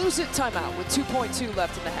it or lose it timeout with 2.2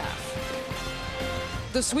 left in the half.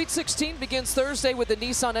 The Sweet 16 begins Thursday with the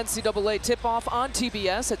Nissan NCAA tip-off on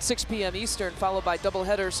TBS at 6 p.m. Eastern, followed by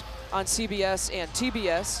doubleheaders on CBS and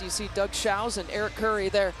TBS. You see Doug Shows and Eric Curry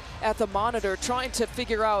there at the monitor trying to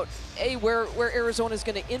figure out, A, where Arizona is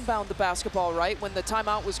going to inbound the basketball, right, when the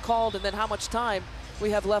timeout was called, and then how much time we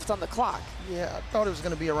have left on the clock. Yeah, I thought it was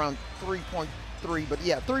going to be around 3.3, but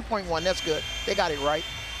yeah, 3.1, that's good. They got it right.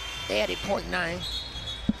 They added 0.9.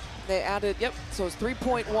 They added, yep, so it's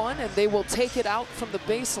 3.1, and they will take it out from the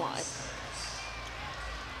baseline.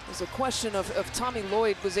 There's a question of Tommy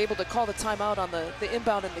Lloyd was able to call the timeout on the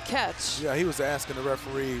inbound and the catch. Yeah, he was asking the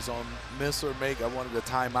referees on miss or make. I wanted a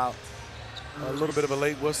timeout. A little bit of a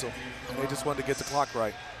late whistle, and they just wanted to get the clock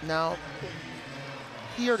right. Now,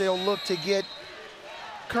 here they'll look to get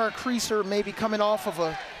Kerr Creaser maybe coming off of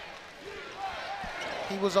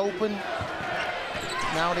he was open.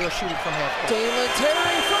 Now they'll shoot it from half court. Dalen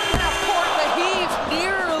Terry from half court, the heave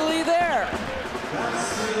nearly there.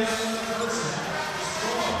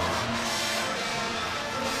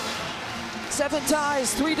 Seven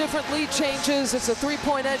ties, 3 different lead changes. It's a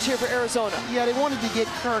 3-point edge here for Arizona. Yeah, they wanted to get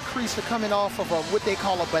Kerr Creaser coming off of what they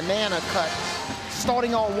call a banana cut,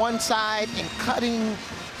 starting on one side and cutting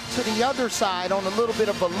to the other side on a little bit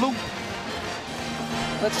of a loop.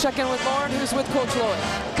 Let's check in with Lauren, who's with Coach Lloyd.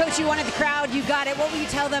 Coach, you wanted the crowd. You got it. What will you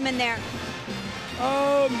tell them in there?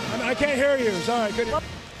 I can't hear you. Sorry. Hey,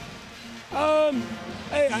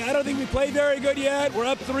 I don't think we played very good yet. We're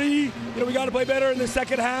up 3. We got to play better in the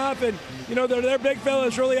second half. And, they're big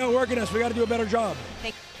fellas really outworking us. We got to do a better job.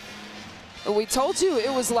 We told you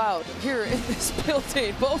it was loud here in this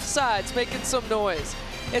building. Both sides making some noise.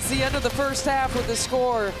 It's the end of the first half with the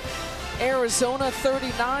score. Arizona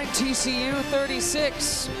 39, TCU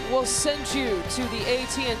 36. We'll send you to the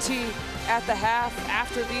AT&T at the half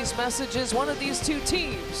after these messages. One of these two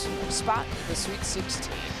teams spot in the Sweet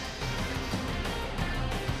 16.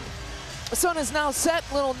 The sun is now set.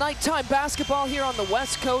 Little nighttime basketball here on the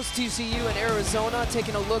West Coast. TCU and Arizona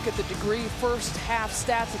taking a look at the degree first half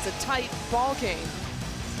stats. It's a tight ball game,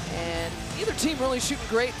 and neither team really shooting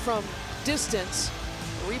great from distance.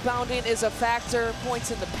 Rebounding is a factor,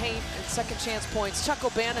 points in the paint, and second chance points. Chuck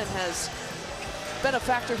O'Bannon has been a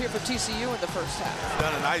factor here for TCU in the first half.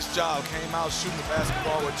 Done a nice job, came out shooting the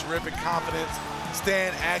basketball with terrific confidence,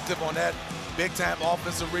 staying active on that big-time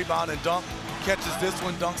offensive rebound and dunk. Catches this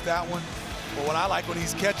one, dunks that one. But what I like when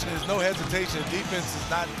he's catching is no hesitation. Defense is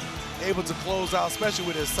not able to close out, especially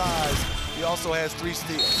with his size. He also has 3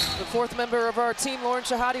 steals. The 4th member of our team, Lauren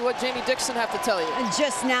Shahadi, what Jamie Dixon have to tell you? And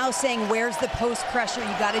just now saying, where's the post pressure?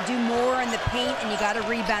 You got to do more in the paint, and you got to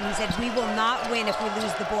rebound. He said, we will not win if we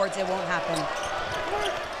lose the boards. It won't happen.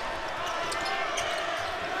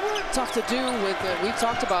 Tough to do with, we've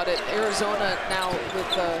talked about it, Arizona now with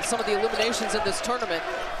some of the eliminations in this tournament,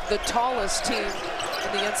 the tallest team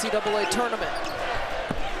in the NCAA tournament.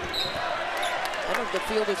 And of the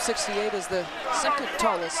field of 68 is the 2nd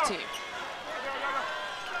tallest team.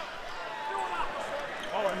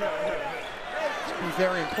 It's going to be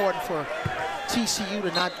very important for TCU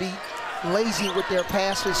to not be lazy with their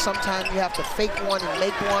passes. Sometimes you have to fake one and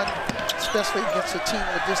make one, especially against a team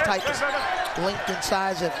with this type of length and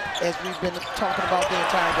size as we've been talking about the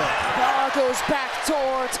entire game. Ball goes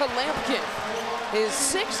backdoor to Lampkin. His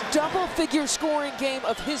 6th double-figure scoring game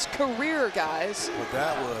of his career, guys. Well,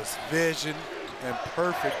 that was vision and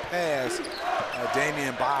perfect pass.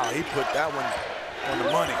 Damian Bile, he put that one on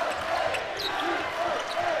the money.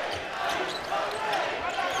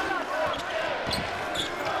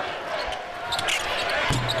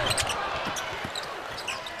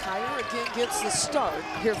 Again gets the start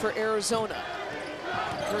here for Arizona.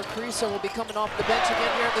 Kerr Creaser will be coming off the bench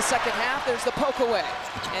again here in the second half. There's the poke away.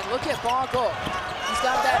 And look at Ball go. He's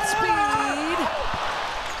got that speed.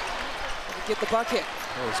 And get the bucket.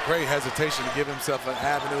 It was great hesitation to give himself an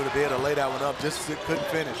avenue to be able to lay that one up, just as it couldn't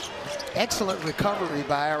finish. Excellent recovery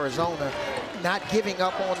by Arizona. Not giving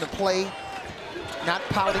up on the play. Not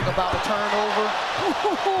pouting about a turnover.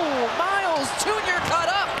 Ooh, Miles Jr. cut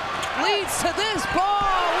up. Leads to this. Ball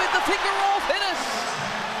with with the finger roll finish.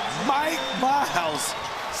 Mike Miles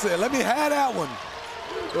said, let me have that one.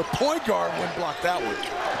 The point guard wouldn't block that one.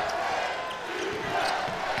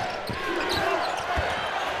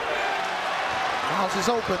 Miles is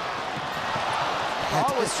open.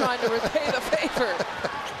 Paul was trying to repay the favor.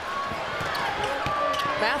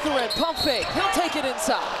 Mathurin, pump fake. He'll take it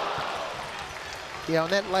inside. Yeah, on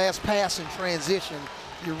that last pass in transition,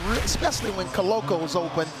 especially when Coloco's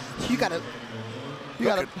open, you gotta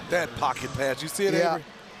Look at that pocket pass. You see it, yeah, Avery?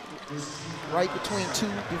 right between two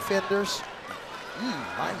defenders.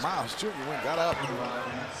 Mike Miles Jr. went, got up. And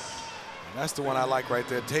that's the one I like right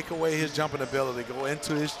there. Take away his jumping ability, go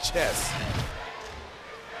into his chest.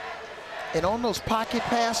 And on those pocket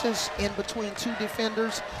passes in between two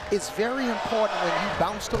defenders, it's very important when you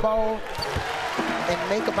bounce the ball and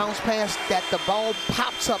make a bounce pass that the ball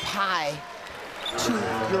pops up high to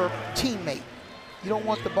your teammate. You don't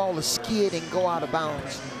want the ball to skid and go out of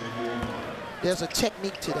bounds. There's a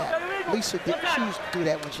technique to that. Lisa didn't choose to do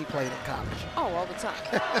that when she played in college. Oh, all the time.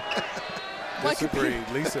 Disagreed.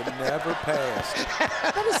 Lisa never passed.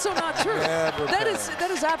 That is so not true. Never That passed.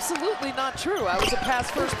 is absolutely not true. I was a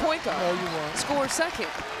pass first point guard. No, you weren't. Score second.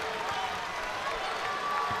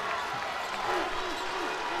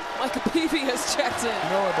 Michael Peavy has checked in. You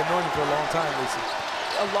know, I've been knowing you for a long time, Lisa.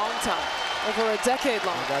 A long time. Over a decade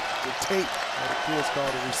long. I got the tape, what the kids call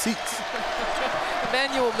the receipts.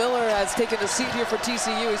 Emmanuel Miller has taken a seat here for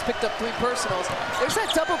TCU. He's picked up 3 personals. There's that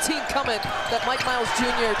double team coming that Mike Miles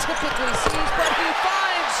Jr. typically sees, but he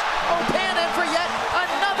finds O'Bannon for yet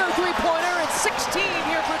another 3-pointer and 16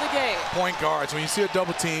 here for the game. Point guards, when you see a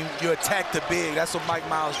double team, you attack the big. That's what Mike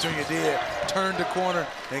Miles Jr. did. Turned the corner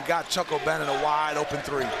and got Chuck O'Bannon a wide open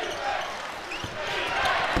 3.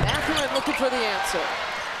 Mathurin looking for the answer.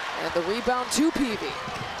 And the rebound to Peavy.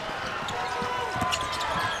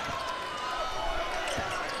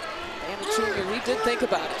 Jr., he did think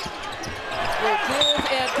about it. Will give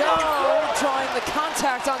and go, drawing the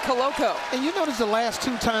contact on Coloco. And you notice the last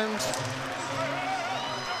 2 times,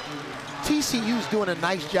 TCU's doing a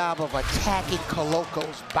nice job of attacking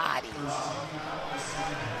Coloco's body.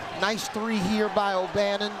 Nice 3 here by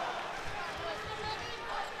O'Bannon.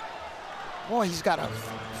 Boy, he's got a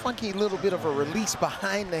funky little bit of a release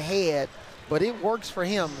behind the head, but it works for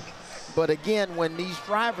him. But again, when these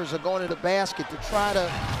drivers are going to the basket to try to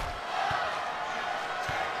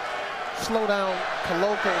slow down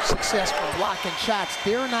Coloco's success from blocking shots,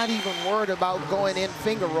 they're not even worried about going in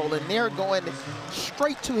finger rolling. They're going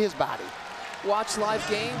straight to his body. Watch live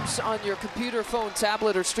games on your computer, phone,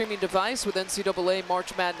 tablet, or streaming device with NCAA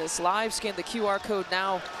March Madness Live. Scan the QR code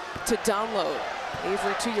now to download.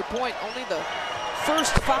 Avery, to your point, only the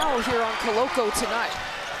first foul here on Coloco tonight.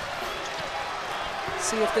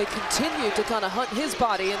 See if they continue to kind of hunt his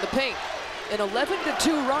body in the paint. An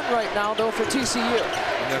 11-2 run right now, though, for TCU.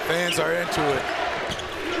 And the fans are into it.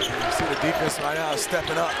 You see the defense right now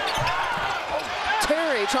stepping up.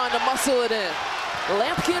 Terry trying to muscle it in.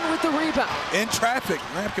 Lampkin with the rebound. In traffic,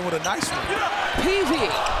 Lampkin with a nice one. Peavy.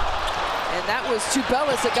 And that was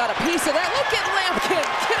Tubelis that got a piece of that. Look at Lampkin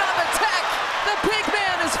get on the attack. The big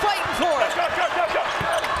man is fighting for it.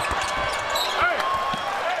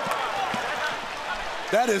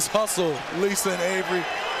 That is hustle, Lisa and Avery.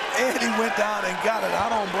 Eddie went down and got it.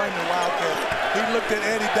 I don't blame the Wildcats. He looked at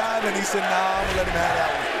Eddie diving. He said, nah, I'm going to let him have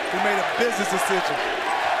that one. He made a business decision.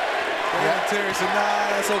 And Terry said,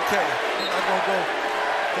 nah, that's okay. I'm not going to go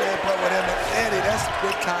ahead and play with him. And Eddie, that's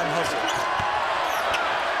big time hustle.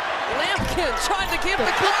 Lampkin trying to give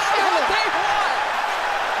the crowd what they want.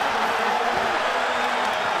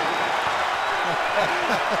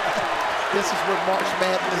 This is what March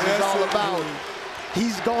Madness is all about.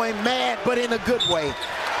 He's going mad, but in a good way.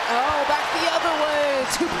 Oh, back the other way.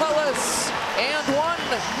 Tubelis and 1.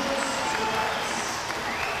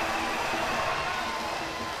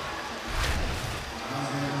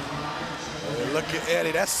 Look at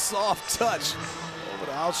Eddie, that's soft touch. Over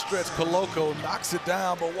the outstretched Coloco, knocks it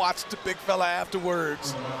down, but watch the big fella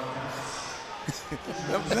afterwards.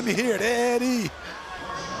 Let me hear it, Eddie.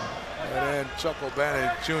 And then Chuck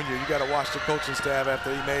O'Bannon Jr., you got to watch the coaching staff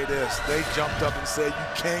after he made this. They jumped up and said, you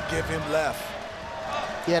can't give him left.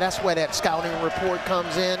 Yeah, that's where that scouting report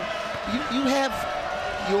comes in. You have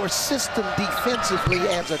your system defensively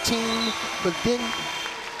as a team, but then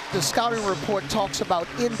the scouting report talks about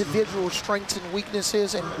individual strengths and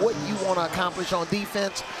weaknesses and what you want to accomplish on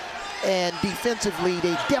defense. And defensively,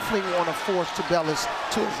 they definitely want to force Tubelis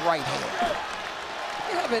to his right hand.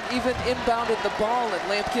 They haven't even inbounded the ball, and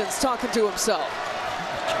Lampkin's talking to himself.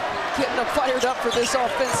 Getting them fired up for this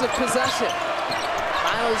offensive possession.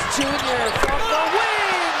 Miles Jr. from the wing.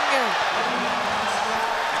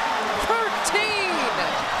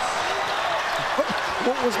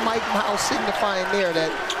 What was Mike Miles signifying there? That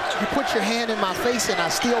you put your hand in my face and I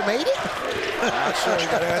still made it? I'm sure you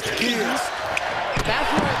gotta ask the kids.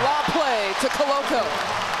 Mathurin lob play to Koloko.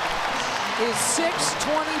 His 6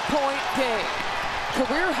 20-point game.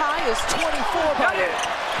 Career high is 24 by him.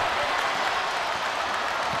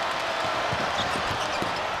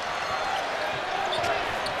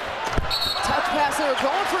 Touch pass there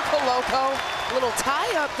going for Koloko. Little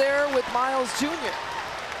tie up there with Miles Jr.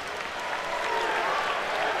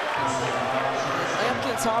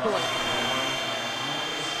 Lampkin's hobbling.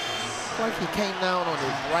 Like he came down on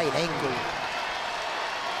his right ankle.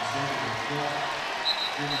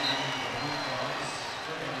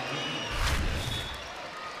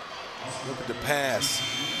 Look at the pass.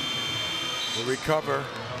 The recover.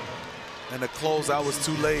 And the closeout was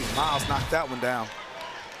too late. Miles knocked that one down.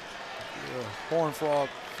 Yeah, Horned Frog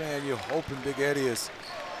fan, you're hoping Big Eddie is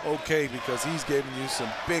okay because he's giving you some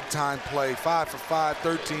big-time play. 5 for 5,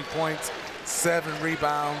 13 points, 7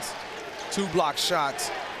 rebounds, 2 block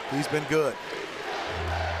shots. He's been good.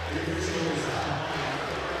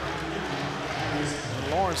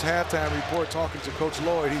 Lawrence halftime report talking to Coach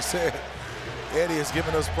Lloyd, he said, Eddie is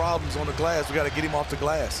giving us problems on the glass. We got to get him off the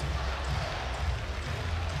glass.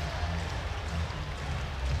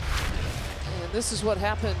 And this is what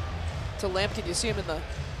happened to Lampkin. You see him in the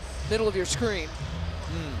middle of your screen.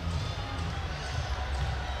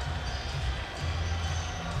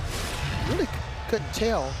 Really couldn't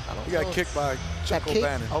tell. He got kicked by Chuck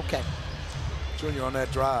O'Bannon. Okay. Junior on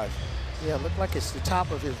that drive. Yeah, it looked like it's the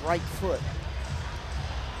top of his right foot.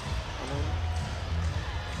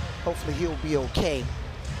 Hopefully he'll be okay.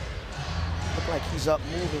 Look like he's up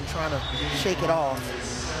moving, trying to shake it off.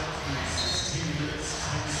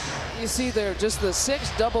 You see there just the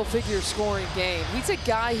 6 double-figure scoring game. He's a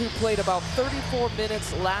guy who played about 34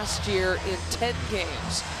 minutes last year in 10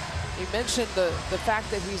 games. You mentioned the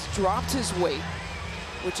fact that he's dropped his weight,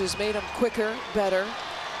 which has made him quicker, better.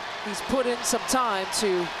 He's put in some time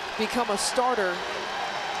to become a starter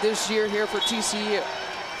this year here for TCU.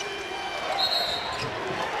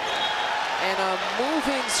 And a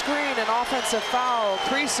moving screen, an offensive foul.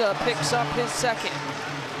 Krisa picks up his second.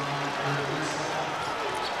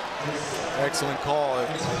 Excellent call. Like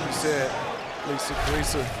you said, Lisa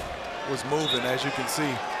Krisa was moving, as you can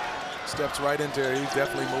see. Steps right into her. He's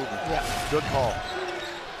definitely moving. Yeah. Good call.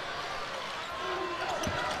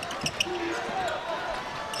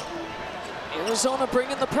 Arizona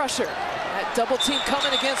bringing the pressure. That double team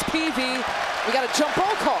coming against Peavy. We got a jump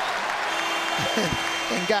ball call.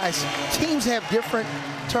 And guys, teams have different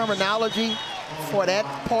terminology for that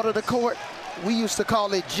part of the court. We used to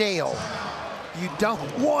call it jail. You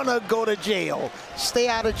don't want to go to jail. Stay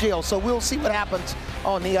out of jail. So we'll see what happens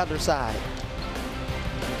on the other side.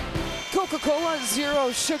 Coca-Cola,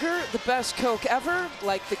 zero sugar, the best Coke ever.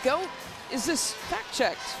 Like the GOAT. Is this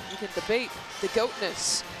fact-checked? You can debate the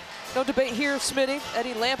GOATness. No debate here, Smitty.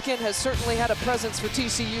 Eddie Lampkin has certainly had a presence for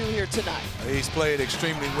TCU here tonight. He's played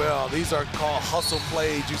extremely well. These are called hustle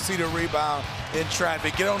plays. You see the rebound in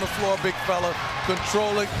traffic. Get on the floor, big fella.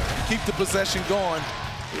 Control it. Keep the possession going.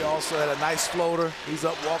 He also had a nice floater. He's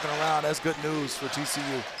up walking around. That's good news for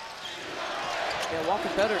TCU. Yeah,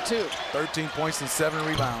 walking better, too. 13 points and 7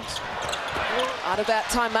 rebounds. Out of that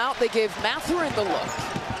timeout, they gave Mathurin the look.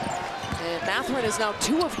 And Mathurin is now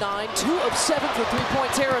 2 of 9, 2 of 7 for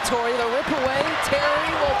 3-point territory. The rip away,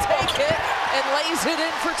 Terry will take it and lays it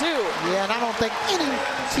in for 2. Yeah, and I don't think any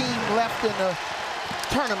team left in the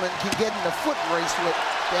tournament can get in the foot race with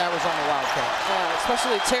the Arizona Wildcats. Yeah,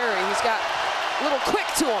 especially Terry. He's got a little quick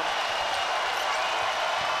to him.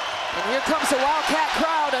 And here comes the Wildcat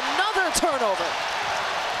crowd, another turnover.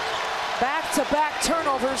 Back-to-back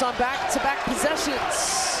turnovers on back-to-back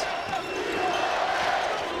possessions.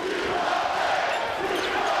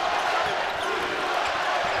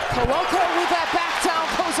 Koloko with that back down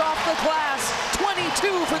goes off the glass.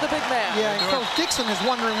 22 for the big man. Yeah, and Coach Dixon is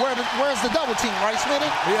wondering where's the double team, right,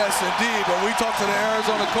 Smitty? Yes, indeed. When we talk to the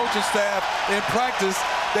Arizona coaching staff in practice,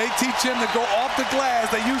 they teach him to go off the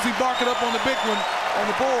glass. They usually bark it up on the big one on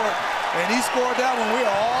the board, and he scored that one. We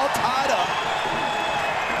are all tied up.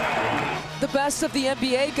 The best of the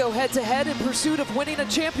NBA go head-to-head in pursuit of winning a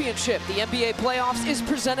championship. The NBA playoffs is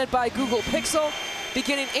presented by Google Pixel,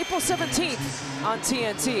 beginning April 17th on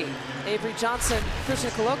TNT. Avery Johnson, Christian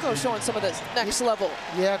Koloko showing some of this next level.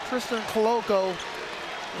 Yeah, Christian Koloko,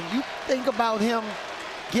 when you think about him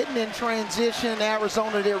getting in transition,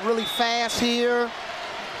 Arizona, they're really fast here.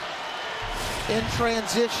 In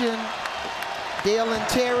transition, Dale and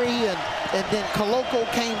Terry, and then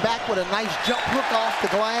Koloko came back with a nice jump hook off the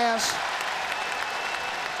glass.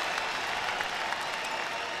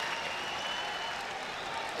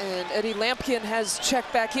 And Eddie Lampkin has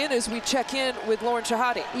checked back in as we check in with Lauren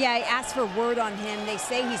Shahadi. Yeah, I asked for word on him. They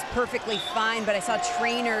say he's perfectly fine, but I saw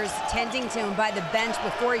trainers tending to him by the bench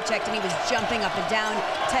before he checked, and he was jumping up and down,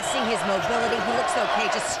 testing his mobility. He looks okay,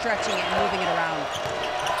 just stretching it and moving it around.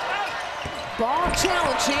 Ball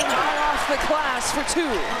challenging, high off the glass for 2.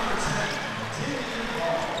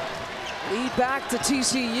 Lead back to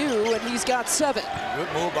TCU, and he's got 7. Good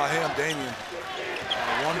move by him, Damian.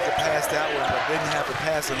 Wanted to pass that one, but didn't have the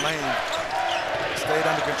passing lane. Stayed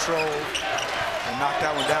under control and knocked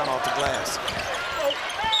that one down off the glass.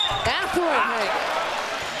 Mathurin.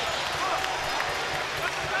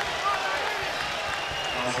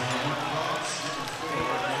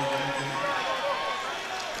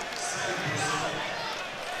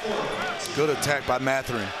 Good attack by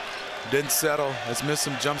Mathurin. Didn't settle. Has missed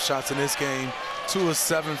some jump shots in this game. 2 of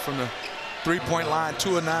 7 from the 3-point line,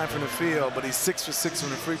 2 of 9 from the field, but he's 6 for 6 from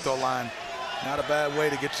the free throw line. Not a bad way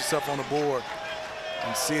to get yourself on the board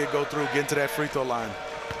and see it go through, get into that free throw line.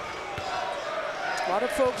 A lot of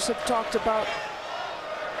folks have talked about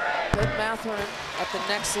Ben Mathurin at the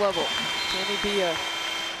next level. Can he be a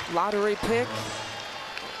lottery pick?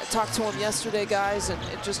 I talked to him yesterday, guys, and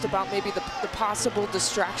just about maybe the possible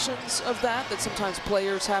distractions of that sometimes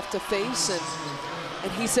players have to face.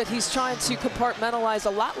 And he said he's trying to compartmentalize a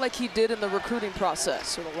lot like he did in the recruiting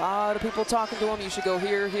process. With a lot of people talking to him, you should go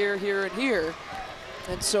here, here, here, and here.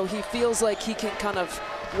 And so he feels like he can kind of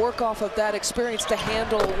work off of that experience to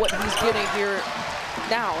handle what he's getting here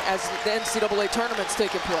now as the NCAA tournament's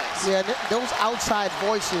taking place. Yeah, those outside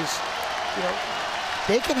voices, you know,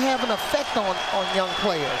 they can have an effect on young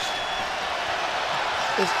players.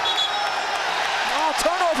 Oh,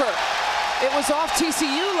 turnover. It was off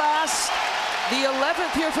TCU last. The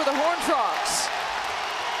 11th here for the Horned Frogs.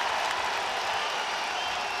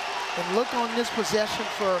 And look on this possession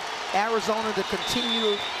for Arizona to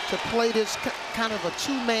continue to play this kind of a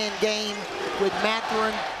 2-man game with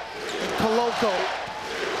Mathurin and Koloko.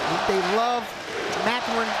 They love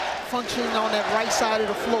Mathurin functioning on that right side of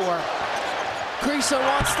the floor. Creaser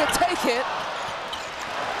wants to take it.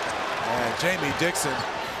 And Jamie Dixon,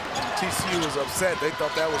 TCU was upset. They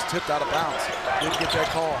thought that was tipped out of bounds. Didn't get that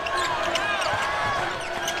call.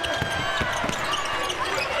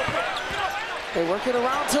 They work it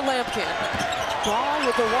around to Lampkin. Ball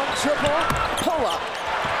with the 1-triple pull-up.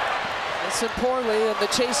 Listen poorly, and the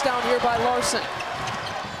chase down here by Larson.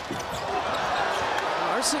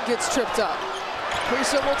 Larson gets tripped up.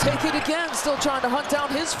 Creaser will take it again, still trying to hunt down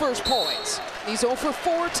his first points. He's 0 for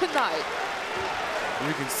 4 tonight.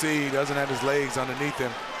 You can see he doesn't have his legs underneath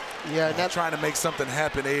him. Yeah, that's trying to make something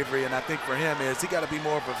happen, Avery, and I think for him is he got to be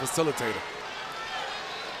more of a facilitator.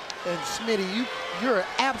 And Smitty, you're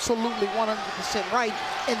absolutely 100% right.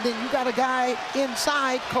 And then you got a guy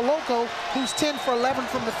inside, Koloko, who's 10 for 11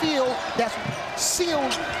 from the field, that's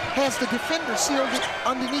sealed, has the defender sealed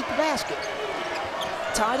underneath the basket.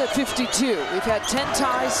 Tied at 52. We've had 10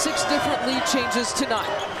 ties, 6 different lead changes tonight.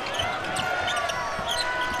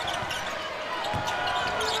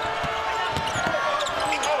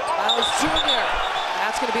 Miles Jr.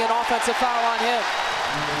 That's going to be an offensive foul on him.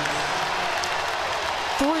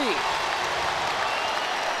 3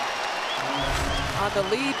 on the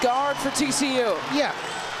lead guard for TCU. Yeah,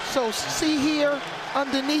 so see here,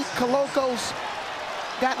 underneath Koloko's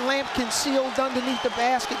got Lampkin sealed underneath the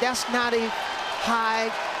basket. That's not a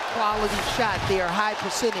high quality shot there, high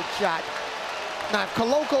percentage shot. Now, if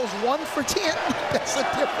Koloko's 1 for 10, that's a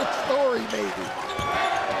different story maybe.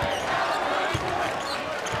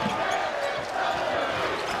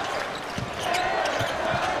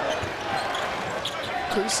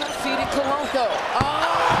 Creaser feeding Koloko. Oh!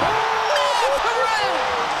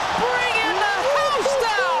 Bringing the house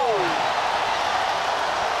down!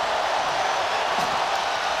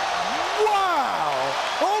 Wow!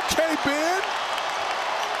 Okay, Ben.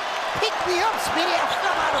 Pick me up, Smitty. I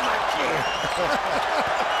fell out of my chair.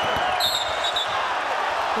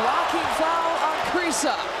 Blocking foul on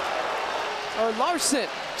Creaser. Or Larson.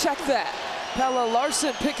 Check that. Pelle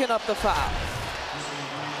Larson picking up the foul.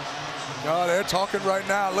 Oh, they're talking right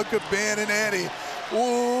now. Look at Ben and Eddie.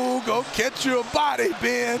 Ooh, go catch your body,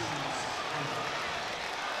 Ben.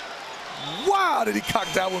 Wow, did he cock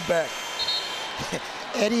that one back.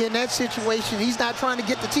 Eddie, in that situation, he's not trying to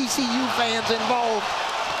get the TCU fans involved.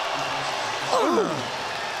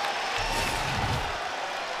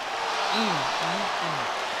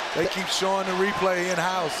 They keep showing the replay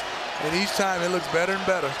in-house, and each time it looks better and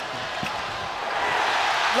better.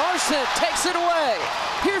 Larson takes it away.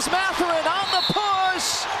 Here's Mathurin on the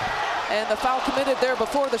push. And the foul committed there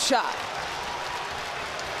before the shot.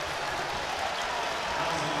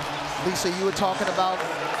 Lisa, you were talking about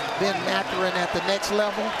Ben Mathurin at the next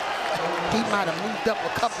level. He might have moved up a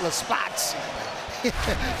couple of spots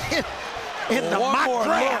in the mock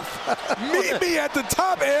draft. Meet me at the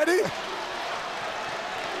top, Eddie.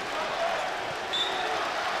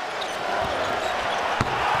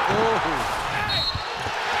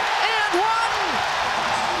 And one.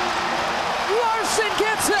 Larson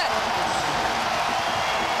gets it.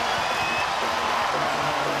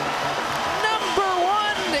 Number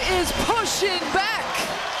one is pushing back.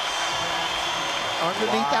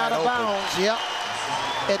 Underneath, out of bounds, yep.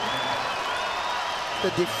 And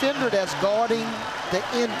the defender that's guarding the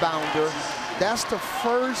inbounder, that's the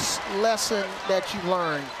first lesson that you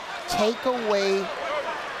learn. Take away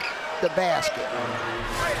the basket.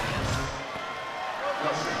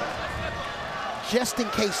 Just in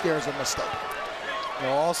case there's a mistake.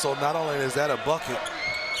 Well, also, not only is that a bucket,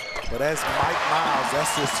 but that's Mike Miles.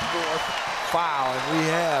 That's his 4th foul, and we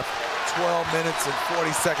have 12 minutes and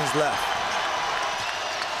 40 seconds left.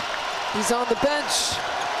 He's on the bench.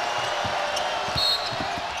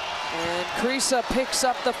 And Kriisa picks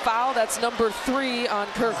up the foul. That's number 3 on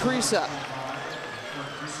Kerr Kriisa.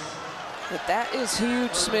 But that is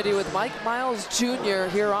huge, Smitty, with Mike Miles Jr.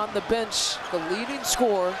 here on the bench, the leading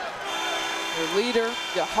scorer, your leader,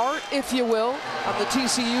 your heart, if you will, on the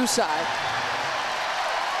TCU side.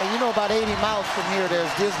 And you know, about 80 miles from here,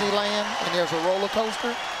 there's Disneyland and there's a roller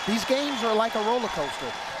coaster. These games are like a roller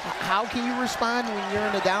coaster. How can you respond when you're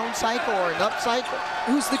in a down cycle or an up cycle?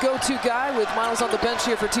 Who's the go-to guy with Miles on the bench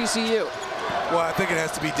here for TCU? Well, I think it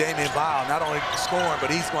has to be Damian Bile, not only scoring, but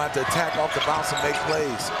he's going to have to attack off the bounce and make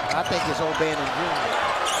plays. I think it's O'Bannon Jr.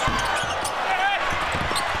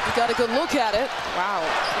 You got a good look at it. Wow.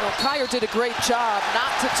 You know, Kyer did a great job not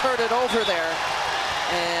to turn it over there.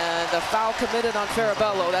 And the foul committed on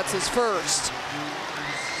Farabello. That's his first.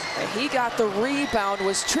 And he got the rebound,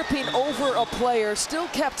 was tripping over a player, still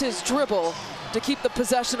kept his dribble to keep the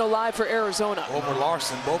possession alive for Arizona. Over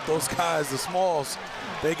Larson, both those guys, the smalls,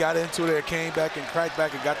 they got into there, came back and cracked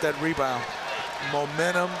back and got that rebound.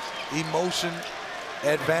 Momentum, emotion,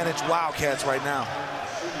 advantage Wildcats right now.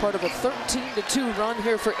 Part of a 13-2 run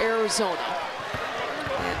here for Arizona.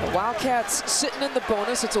 And the Wildcats sitting in the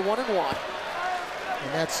bonus. It's a 1-1.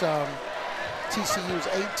 And that's TCU's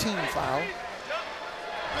 18th foul.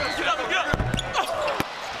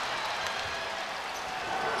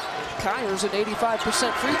 Kyer's an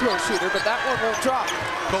 85% free throw shooter, but that one won't drop.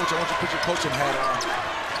 Coach, I want you to put your coaching hat on.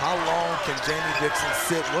 How long can Jamie Dixon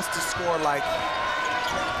sit? What's the score like?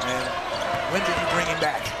 And when do you bring him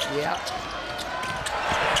back? Yeah.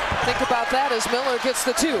 Think about that as Miller gets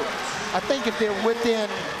the 2. I think if they're within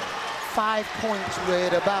 5 points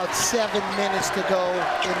with about 7 minutes to go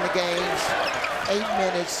in the games, 8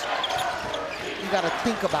 minutes, you got to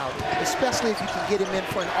think about it, especially if you can get him in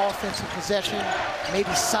for an offensive possession, maybe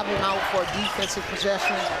sub him out for a defensive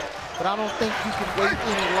possession, but I don't think you can wait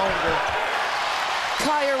any longer.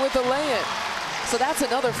 Kyer with the lay-in. So that's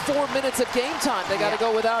another 4 minutes of game time. They got to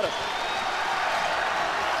go without him.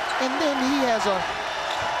 And then he has a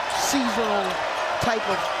seasonal type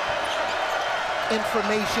of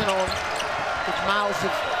information on if Miles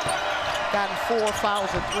has gotten 4 fouls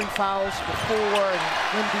or 3 fouls before, and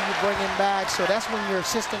when do you bring him back? So that's when your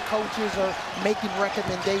assistant coaches are making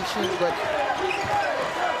recommendations. But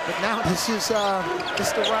now this is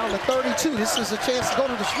the round of 32. This is a chance to go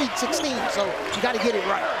to the Sweet 16. So you got to get it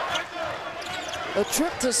right. A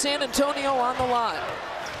trip to San Antonio on the line.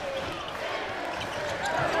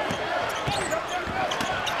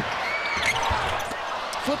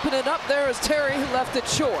 Flipping it up there is Terry, who left it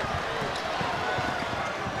short.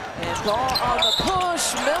 And ball on the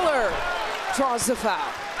push. Miller draws the foul.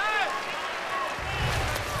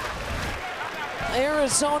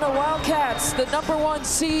 Arizona Wildcats, the #1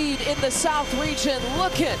 seed in the South region,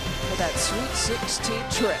 looking for that Sweet 16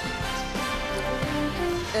 trip.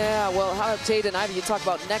 Yeah, well, how about Jaden Ivey? You talk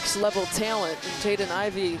about next level talent. And Jaden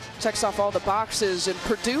Ivey checks off all the boxes. And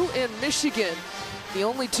Purdue and Michigan, the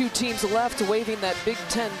only 2 teams left waving that Big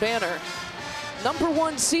Ten banner.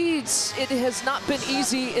 #1 seeds, it has not been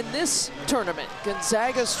easy in this tournament.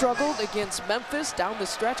 Gonzaga struggled against Memphis down the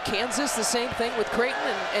stretch. Kansas, the same thing with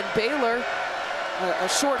Creighton, and Baylor, a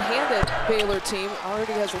short-handed Baylor team,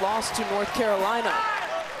 already has lost to North Carolina.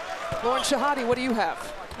 Lauren Shahadi, what do you have?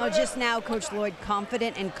 Oh, just now, Coach Lloyd,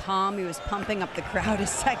 confident and calm. He was pumping up the crowd a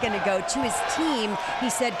second ago. To his team, he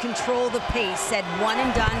said, control the pace, said 1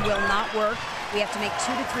 and done will not work. We have to make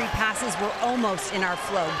 2 to 3 passes. We're almost in our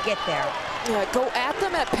flow. Get there. Yeah, go at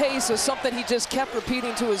them at pace is something he just kept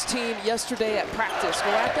repeating to his team yesterday at practice. Go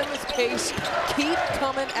at them with pace. Keep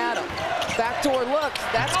coming at them. Backdoor look.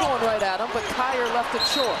 That's going right at him, but Kyer left it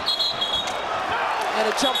short.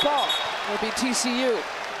 And a jump ball will be TCU.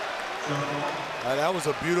 That was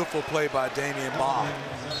a beautiful play by Damian Baugh.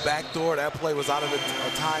 Backdoor, that play was out of a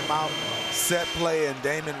timeout. Set play, and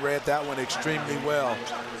Damon read that one extremely well.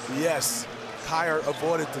 Yes, Kyer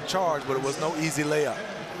avoided the charge, but it was no easy layup.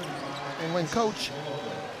 And when Coach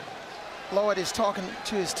Lloyd is talking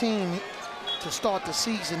to his team to start the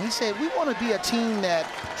season, he said, we want to be a team that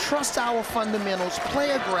trusts our fundamentals, play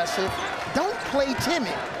aggressive, don't play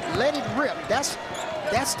timid, let it rip. That's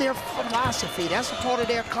their philosophy. That's a part of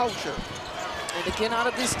their culture. And again, out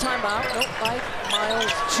of this timeout, Mike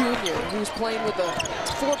Miles Jr., who's playing with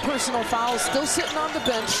 4 personal fouls, still sitting on the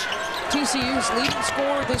bench. TCU's leading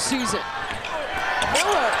scorer this season.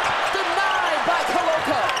 Miller denied by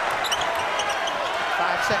Koloko.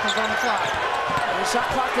 5 seconds on the clock. And the shot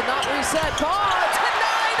clock did not reset. Baugh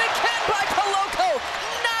denied again by Koloko.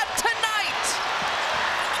 Not tonight.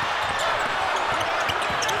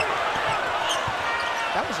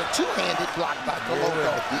 That was a two-handed block by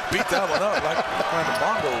Koloko. Beat that one up like playing the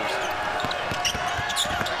bongos.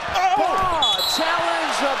 Baugh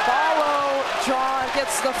challenge, the Ballo draw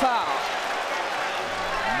gets the foul.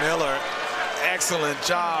 Miller, excellent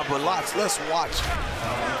job, but let's watch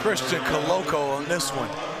Christian Koloko on this one.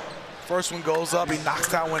 First one goes up, he knocks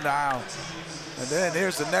that one down. And then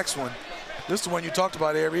here's the next one. This is the one you talked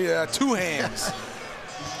about, Avery. He had 2 hands.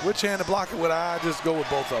 Which hand to block it with? I just go with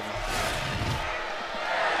both of them.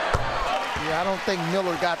 Yeah, I don't think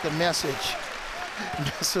Miller got the message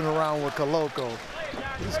messing around with Koloko.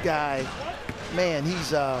 This guy, man,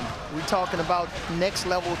 he's, we're talking about next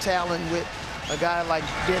level talent with a guy like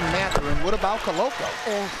Bennedict Mathurin. What about Koloko?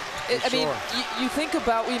 I mean, you think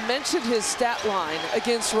about, we mentioned his stat line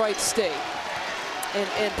against Wright State.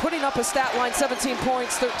 And putting up a stat line, 17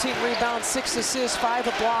 points, 13 rebounds, 6 assists, 5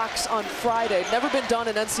 blocks on Friday. Never been done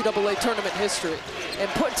in NCAA tournament history. And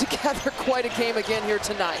put together quite a game again here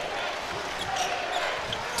tonight.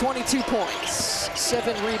 22 points,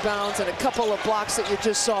 7 rebounds, and a couple of blocks that you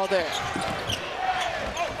just saw there.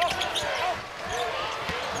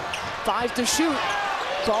 5 to shoot.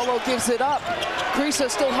 Ballo gives it up. Krisa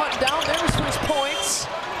still hunting down. There's his points.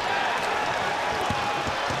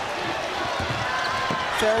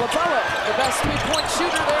 Farabella, the best 3-point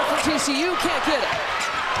shooter there for TCU, can't get it.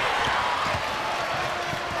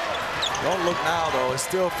 Don't look now, though. It's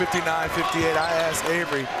still 59-58. I asked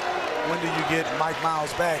Avery, when do you get Mike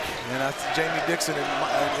Miles back? And that's Jamie Dixon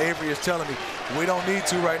and Avery is telling me, we don't need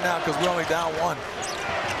to right now because we're only down 1.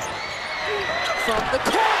 From the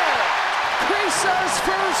corner, Krisa's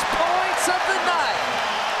first points of the night.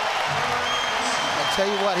 I'll tell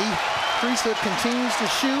you what, Krisa continues to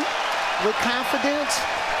shoot with confidence,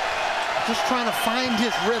 just trying to find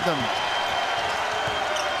his rhythm.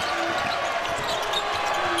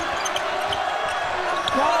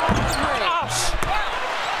 Long range.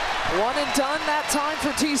 1 and done that time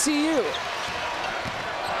for TCU.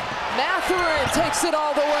 Mathurin takes it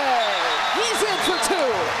all the way. He's in for 2.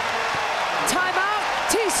 Timeout,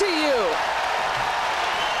 TCU.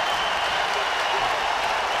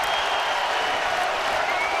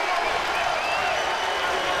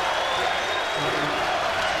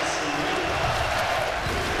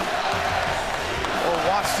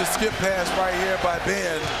 The skip pass right here by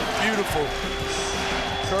Ben. Beautiful.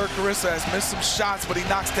 Kerr Kriisa has missed some shots, but he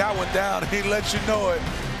knocks that one down. He lets you know it.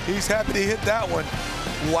 He's happy to hit that one.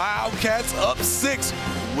 Wildcats up 6.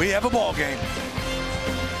 We have a ball game.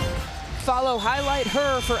 Follow Highlight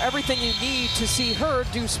Her for everything you need to see her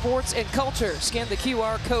do sports and culture. Scan the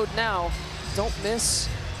QR code now. Don't miss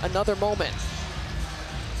another moment.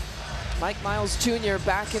 Mike Miles Jr.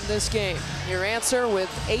 back in this game. Your answer with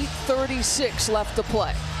 8:36 left to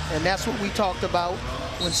play. And that's what we talked about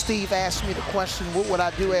when Steve asked me the question, what would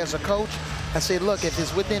I do as a coach? I said, look, if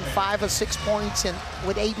it's within 5 or 6 points and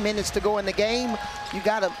with 8 minutes to go in the game, you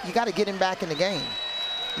gotta get him back in the game.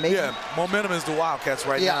 Maybe. Yeah, momentum is the Wildcats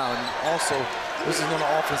right now. And also, this is on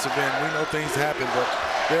the offensive end. We know things happen, but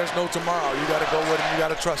there's no tomorrow. You gotta go with him, you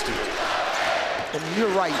gotta trust him. And you're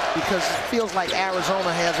right, because it feels like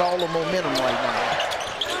Arizona has all the momentum right now.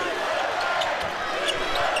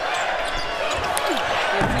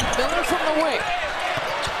 Miller from the wing.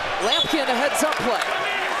 Lampkin a heads-up play.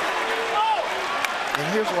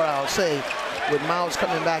 And here's what I'll say, with Miles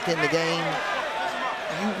coming back in the game,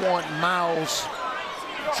 you want Miles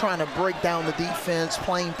trying to break down the defense,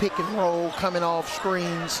 playing pick and roll, coming off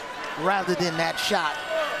screens, rather than that shot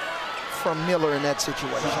from Miller in that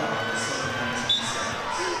situation.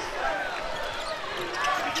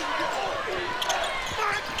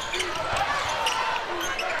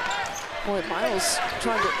 Boy, Miles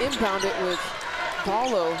trying to inbound it with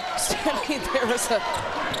Ballo standing there as a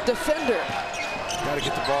defender. Got to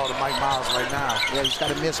get the ball to Mike Miles right now. Yeah, he's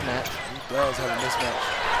got a mismatch. He does have a mismatch.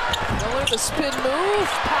 Miller, the spin move,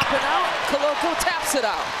 popping out. Koloko taps it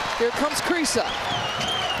out. Here comes Krisa.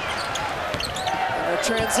 And a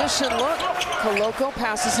transition look. Koloko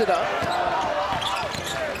passes it up.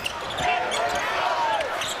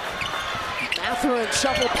 Mathurin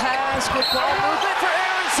shuffle pass, good ball movement for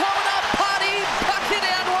Arizona. Potty, bucket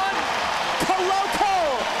and one.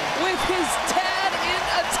 Koloko, with his dad in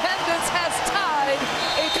attendance, has tied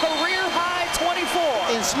a career-high 24.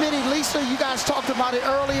 And Smitty, Lisa, you guys talked about it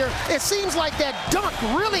earlier. It seems like that dunk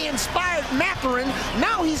really inspired Mathurin.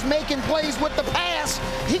 Now he's making plays with the pass.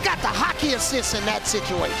 He got the hockey assist in that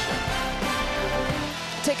situation.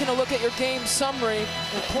 Taking a look at your game summary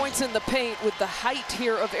and points in the paint with the height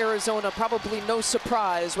here of Arizona, probably no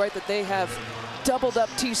surprise, right, that they have doubled up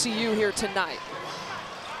TCU here tonight.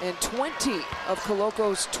 And 20 of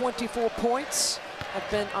Koloko's 24 points have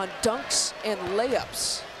been on dunks and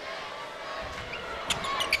layups.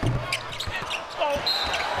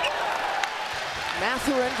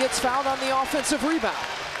 Mathurin gets fouled on the offensive rebound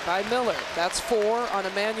by Miller. That's 4 on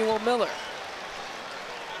Emmanuel Miller.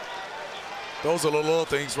 Those are the little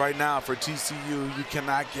things right now for TCU. You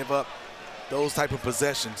cannot give up those type of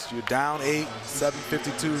possessions. You're down 8,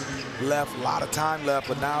 7:52 left, a lot of time left,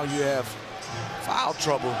 but now you have foul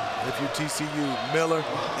trouble if you're TCU. Miller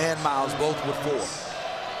and Miles both with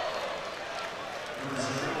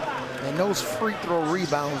 4. And those free throw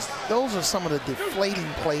rebounds, those are some of the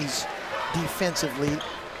deflating plays defensively. You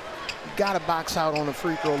got to box out on the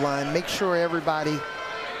free throw line. Make sure everybody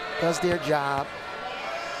does their job.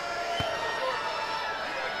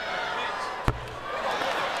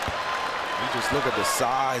 Just look at the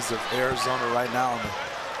size of Arizona right now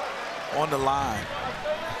on the line.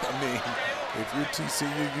 I mean, if you're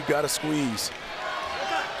TCU, you got to squeeze.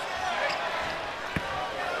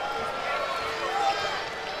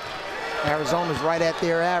 Arizona's right at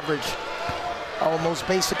their average, almost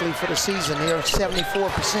basically for the season. They're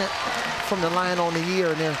 74% from the line on the year,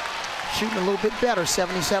 and they're shooting a little bit better,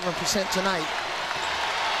 77% tonight.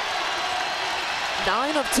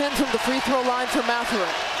 9 of 10 from the free throw line for Mathurin.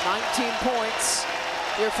 19 points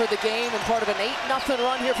here for the game and part of an 8-0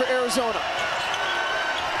 run here for Arizona.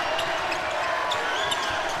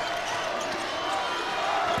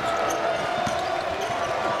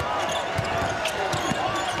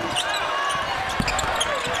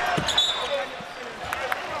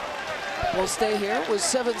 We'll stay here with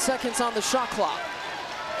 7 seconds on the shot clock.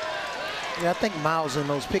 Yeah, I think Miles in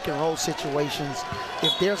those pick and roll situations,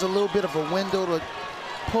 if there's a little bit of a window to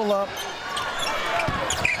pull up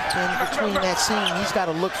in between that seam, he's got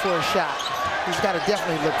to look for a shot. He's got to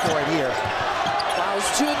definitely look for it here. Miles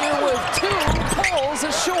Jr. with 2 pulls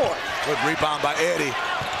ashore. Good rebound by Eddie,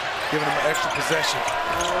 giving him an extra possession.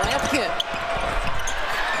 Lampkin.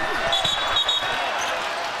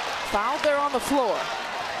 Fouled there on the floor.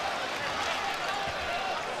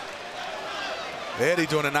 Eddie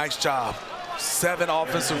doing a nice job. 7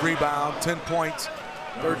 offensive rebound, 10 points,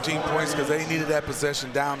 13 points because they needed that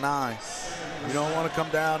possession down 9. You don't want to come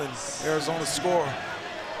down and Arizona score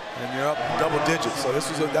and you're up double digits. So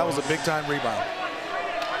that was a big time rebound.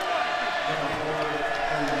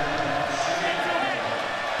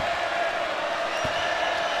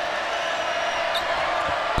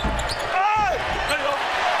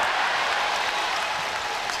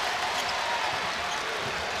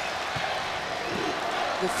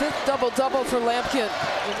 The 5th double-double for Lampkin.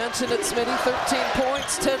 You mentioned it, Smitty, 13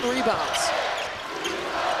 points, 10 rebounds.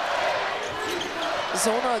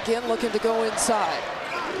 Zona again looking to go inside.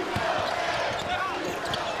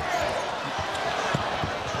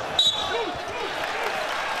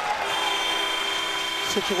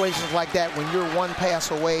 Situations like that, when you're 1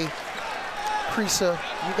 pass away, Krisa,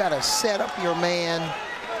 you got to set up your man,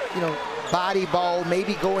 you know, body ball,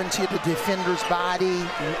 maybe go into the defender's body,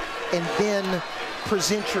 and then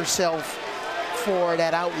present yourself for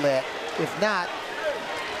that outlet. If not,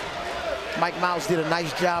 Mike Miles did a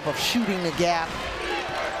nice job of shooting the gap,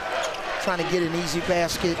 trying to get an easy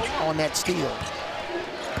basket on that steal.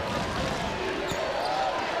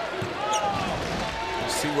 We'll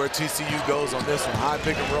see where TCU goes on this one. High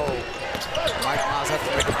pick and roll. Mike Miles has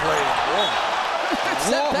to make a play. Whoa.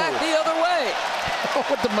 Set back the other way.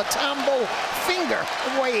 With the Matambo finger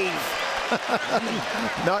wave.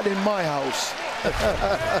 Not in my house.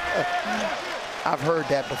 I've heard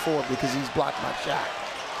that before because he's blocked my shot.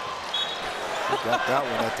 He got that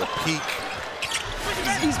one at the peak.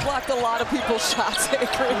 He's blocked a lot of people's shots, I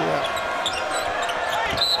agree. Yeah.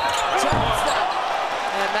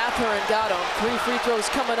 And Mathurin got him. 3 free throws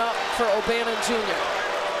coming up for O'Bannon Jr.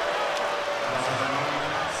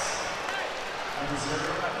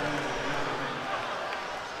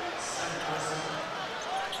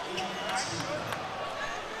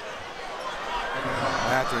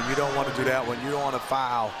 Mathurin, you don't want to do that when you don't want to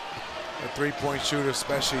foul a three-point shooter,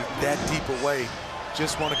 especially that deep away.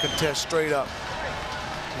 Just want to contest straight up.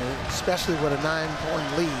 Especially with a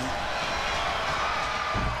 9-point lead.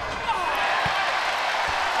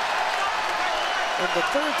 And the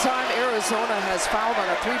third time Arizona has fouled on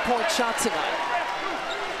a three-point shot tonight.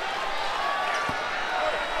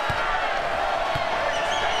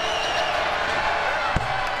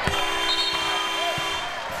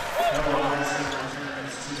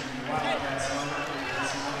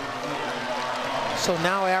 So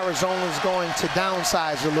now Arizona's going to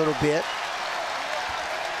downsize a little bit.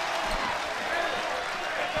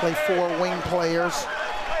 Play 4 wing players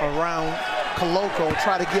around Koloko.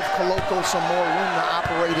 Try to give Koloko some more room to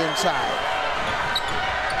operate inside.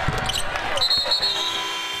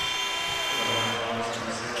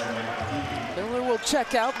 Miller will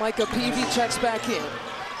check out. Micah Peavy checks back in.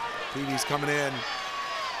 Peavy's coming in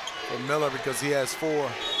for Miller because he has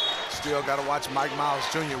 4. Still got to watch Mike Miles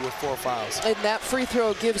Jr. with 4 fouls. And that free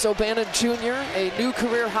throw gives O'Bannon Jr. a new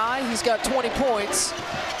career high. He's got 20 points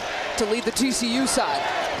to lead the TCU side.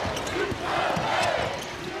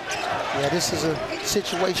 Yeah, this is a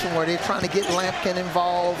situation where they're trying to get Lampkin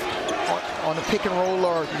involved on the pick and roll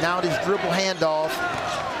or now this dribble handoff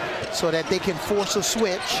so that they can force a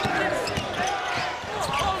switch.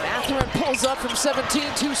 Mathurin pulls up from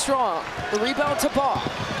 17, too strong. The rebound to Ball.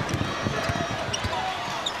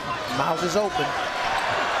 Miles is open.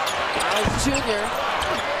 Miles Jr.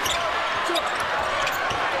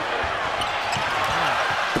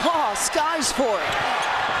 Ball skies for it.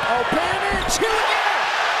 O'Bannon Jr.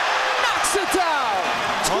 knocks it down.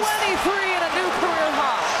 23 and a new career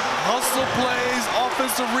high. Hustle plays,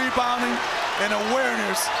 offensive rebounding, and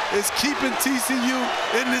awareness is keeping TCU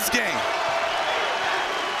in this game.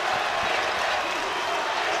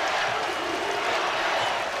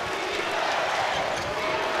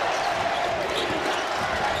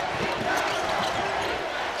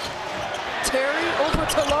 Over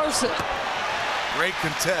to Larson. Great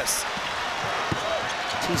contest.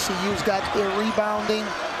 TCU's got their rebounding,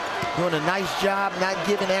 doing a nice job not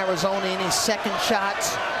giving Arizona any second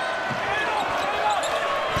shots.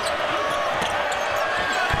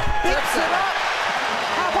 Picks it up.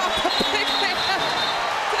 How about the big man?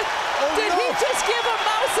 Did he just give a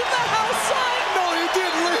mouse in the house sign? No, he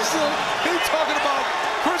didn't, Lisa. He's talking about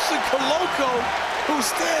Christian Koloko, who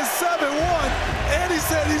stands 7'1", and he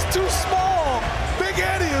said he's too small. Big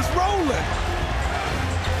Eddie is rolling.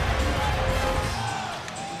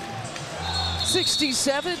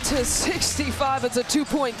 67-65. It's a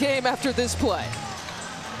 2-point game after this play.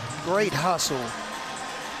 Great hustle.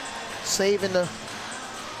 Saving the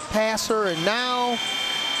passer, and now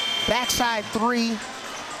backside 3.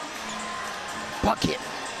 Bucket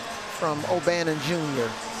from O'Bannon Jr.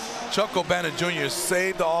 Chuck O'Bannon Jr.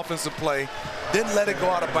 saved the offensive play, didn't let it go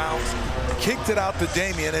out of bounds, kicked it out to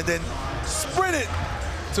Damian, and then sprinted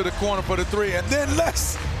to the corner for the 3. And then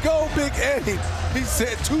let's go, Big Eddie. He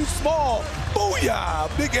said too small. Booyah!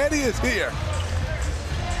 Big Eddie is here.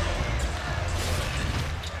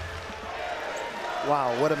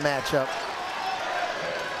 Wow, what a matchup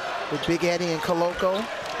with Big Eddie and Koloko.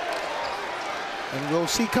 And we'll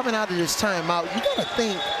see coming out of this timeout, you got to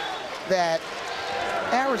think that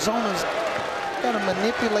Arizona's got to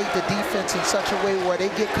manipulate the defense in such a way where they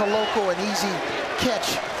get Koloko an easy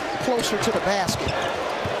catch closer to the basket.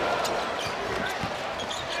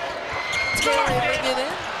 Terry bringing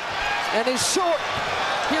in, and is short.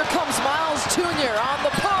 Here comes Miles Jr. on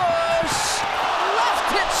the push.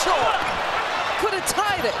 Left it short. Could have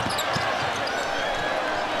tied it.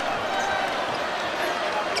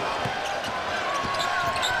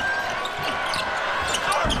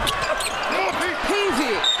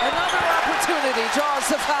 Peavy, another opportunity, draws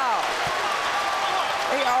the foul.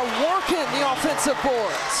 They are working the offensive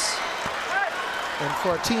boards. And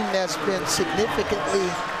for a team that's been significantly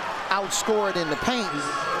outscored in the paint,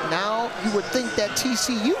 now you would think that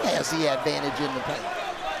TCU has the advantage in the paint.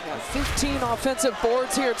 Yeah, 15 offensive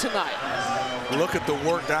boards here tonight. Look at the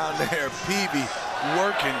work down there. Peavy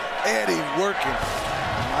working, Eddie working.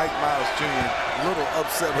 Mike Miles Jr. a little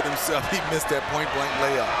upset with himself. He missed that point-blank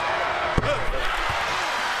layup.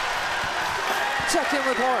 Check in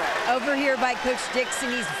with Lauren. Over here by Coach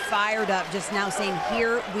Dixon, he's fired up just now, saying,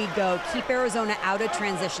 here we go. Keep Arizona out of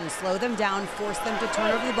transition, slow them down, force them to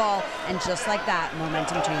turn over the ball, and just like that,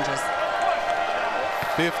 momentum changes.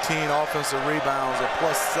 15 offensive rebounds, a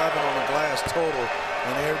 +7 on the glass total,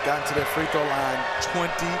 and they've gotten to their free throw line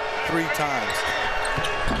 23 times.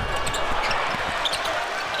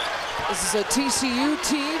 This is a TCU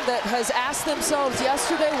team that has asked themselves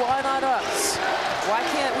yesterday, why not us? Why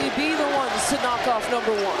can't we be the ones to knock off #1?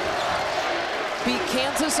 Beat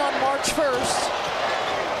Kansas on March 1st.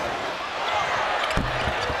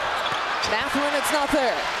 Mathurin, it's not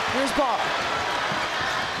there. Here's ball.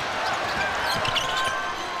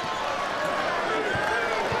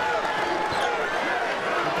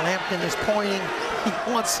 Lampkin is pointing.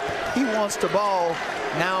 He wants the ball.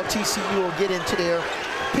 Now TCU will get into their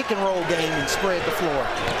pick and roll game and spread the floor.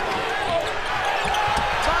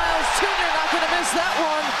 Miles Jr. not going to miss that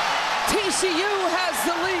one. TCU has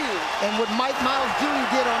the lead. And what Mike Miles Jr.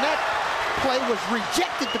 did on that play was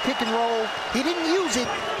rejected the pick and roll. He didn't use it.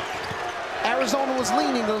 Arizona was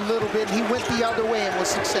leaning a little bit. He went the other way and was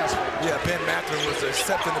successful. Yeah, Ben Mathurin was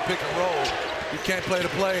accepting the pick and roll. You can't play the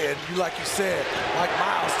play, and like you said, Mike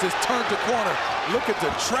Miles just turned the corner. Look at the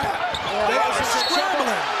trap. They are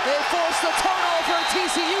scrambling. They forced the turnover in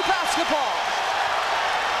TCU basketball.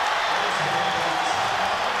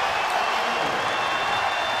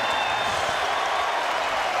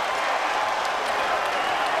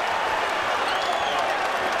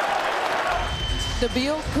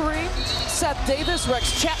 Nabil Kareem, Seth Davis,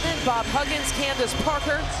 Rex Chapman, Bob Huggins, Candace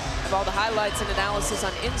Parker. Have all the highlights and analysis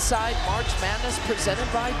on Inside March Madness presented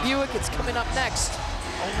by Buick. It's coming up next,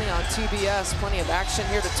 only on TBS. Plenty of action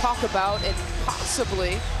here to talk about, and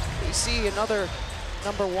possibly we see another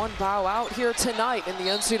 #1 bow out here tonight in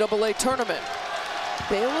the NCAA tournament.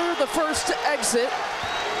 Baylor, the first to exit.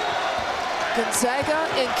 Gonzaga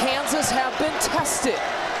and Kansas have been tested.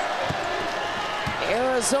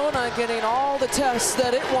 Arizona getting all the tests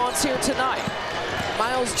that it wants here tonight.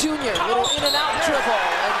 Miles Jr., little in and out dribble,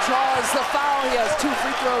 and draws the foul. He has 2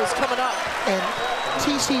 free throws coming up. And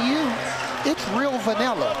TCU, it's real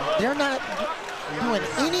vanilla. They're not doing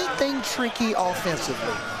anything tricky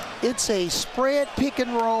offensively. It's a spread pick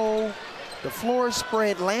and roll. The floor is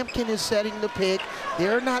spread. Lampkin is setting the pick.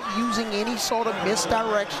 They're not using any sort of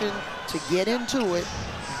misdirection to get into it.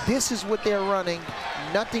 This is what they're running.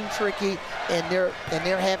 Nothing tricky, and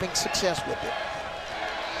they're having success with it.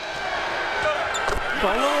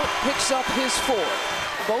 Bolo picks up his 4.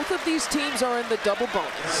 Both of these teams are in the double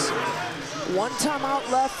bonus. 1 timeout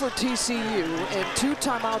left for TCU and 2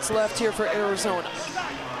 timeouts left here for Arizona.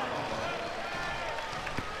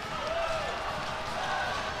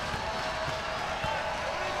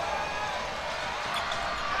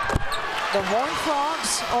 The Horned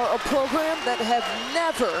Frogs are a program that have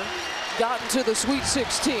never gotten to the Sweet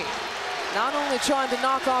 16. Not only trying to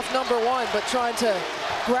knock off #1, but trying to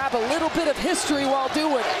grab a little bit of history while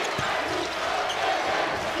doing it.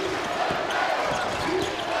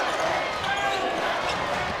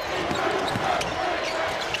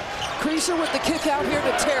 Creaser with the kick out here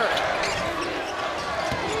to Terry.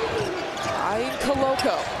 Ryan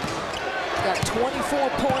Koloko got 24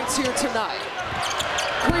 points here tonight.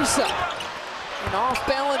 Creaser, an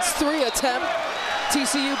off-balance 3 attempt.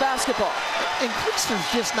 TCU basketball. And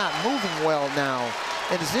Creaser's just not moving well now.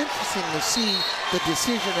 And it's interesting to see the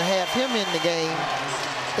decision to have him in the game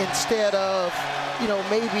instead of, you know,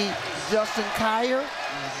 maybe Justin Kier.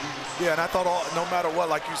 Yeah, and I thought no matter what,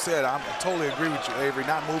 like you said, I totally agree with you, Avery,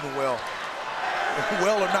 not moving well.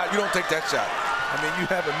 Well or not, you don't take that shot. I mean, you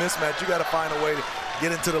have a mismatch. You got to find a way to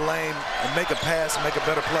get into the lane and make a pass and make a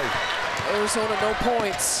better play. Arizona no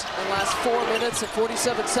points in the last 4 minutes and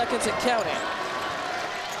 47 seconds and counting.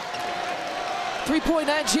 3-point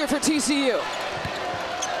edge here for TCU.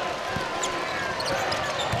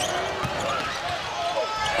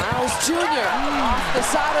 Miles Jr. off the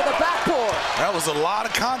side of the backboard. That was a lot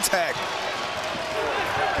of contact.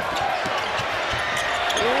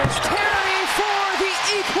 Here's Terry for the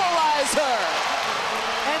equalizer.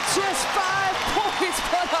 And just 5 points,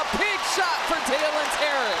 but a big shot for Dalen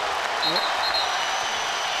Terry.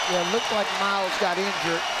 Yeah, it looked like Miles got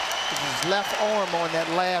injured with his left arm on that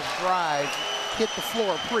last drive. Hit the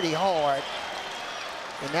floor pretty hard.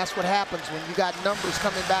 And that's what happens when you got numbers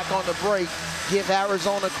coming back on the break. Give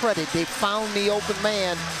Arizona credit. They found the open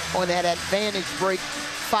man on that advantage break,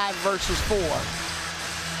 5 versus 4.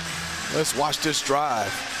 Let's watch this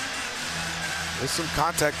drive. There's some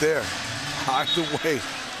contact there. Either way.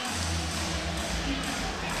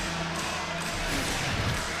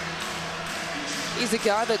 He's a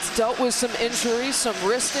guy that's dealt with some injuries, some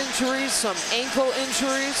wrist injuries, some ankle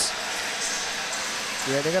injuries.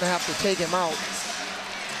 Yeah, they're going to have to take him out.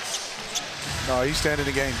 No, he's staying in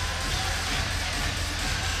the game.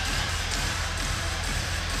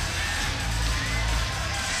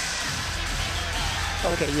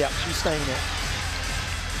 Okay, yeah, she's staying there.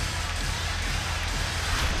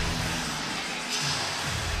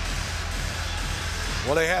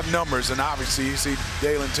 Well, they have numbers, and obviously you see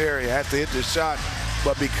Dalen Terry had to hit this shot,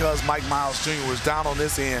 but because Mike Miles Jr. was down on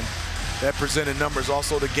this end, that presented numbers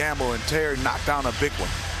also to gamble, and Terry knocked down a big one.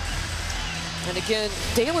 And again,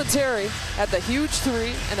 Dalen Terry had the huge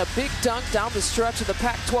three and a big dunk down the stretch of the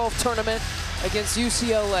Pac-12 tournament against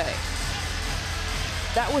UCLA.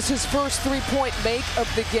 That was his first three-point make of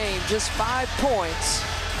the game, just 5 points.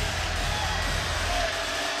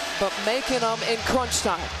 But making them in crunch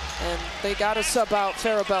time. And they got to sub out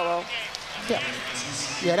Farabello.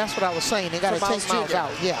 Yeah, that's what I was saying. They got to take Miles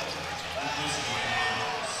out. Yeah.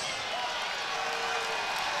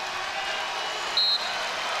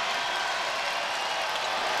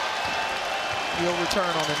 He'll return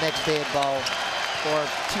on the next dead ball, or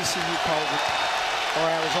TCU calls it, or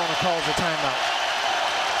Arizona calls a timeout.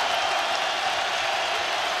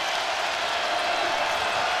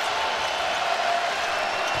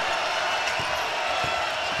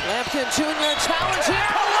 Lampkin Jr. challenging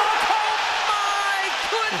Coloco. My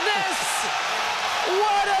goodness!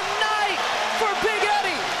 What a night for Big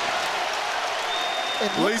Eddie.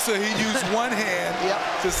 Lisa, he used one hand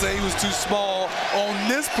to say he was too small. On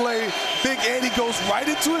this play, Big Eddie goes right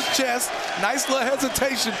into his chest. Nice little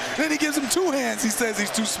hesitation. Then he gives him 2 hands. He says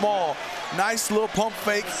he's too small. Nice little pump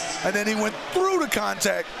fake. And then he went through the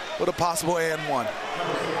contact with a possible and one.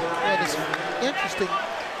 And it's interesting,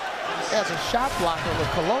 as a shot blocker with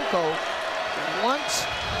Coloco, once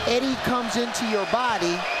Eddie comes into your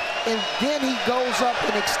body and then he goes up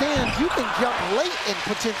and extends, you can jump late and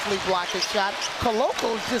potentially block his shot.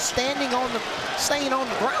 Coloco's just staying on the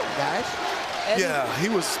ground, guys. Eddie, yeah, he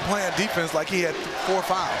was playing defense like he had 4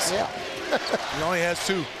 fouls. Yeah. He only has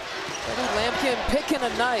 2. Eddie Lampkin picking a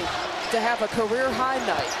night to have a career-high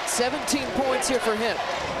night. 17 points here for him.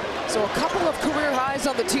 So a couple of career highs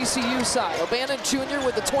on the TCU side. O'Bannon Jr.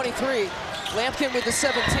 with the 23, Lampkin with the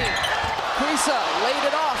 17. Krisa laid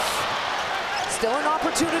it off. Still an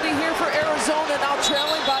opportunity here for Arizona, now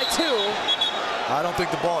trailing by 2. I don't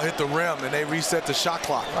think the ball hit the rim, and they reset the shot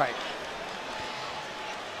clock. Right.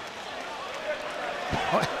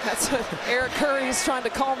 That's what Eric Curry is trying to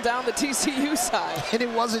calm down the TCU side. And it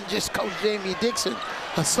wasn't just Coach Jamie Dixon,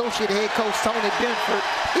 associate head coach Tony Benford.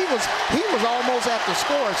 He was almost at the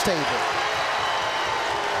scorer's table.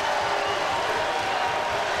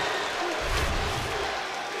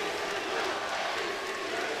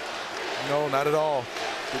 No, not at all.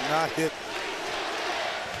 Did not hit.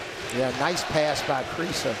 Yeah, nice pass by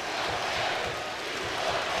Krisa.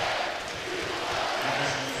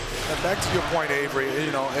 And back to your point, Avery,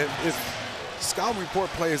 you know, if Scout Report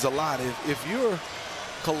plays a lot, if you're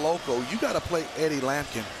Coloco, you got to play Eddie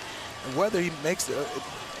Lampkin. And whether he makes it,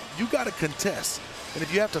 you got to contest. And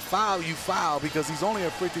if you have to foul, you foul, because he's only a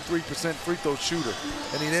 53% free throw shooter.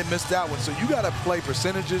 And he didn't miss that one. So you got to play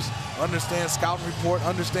percentages, understand Scouting Report,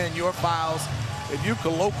 understand your fouls. If you're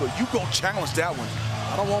Coloco, you go challenge that one.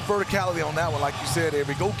 I don't want verticality on that one, like you said,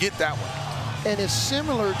 Avery. Go get that one. And it's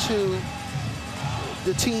similar to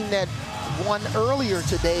the team that won earlier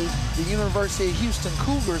today, the University of Houston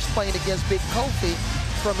Cougars, playing against Big Kofi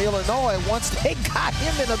from Illinois. Once they got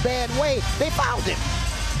him in a bad way, they fouled him.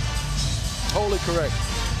 Totally correct.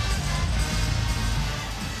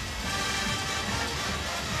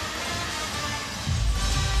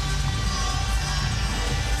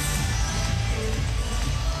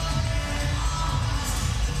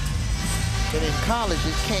 And in college,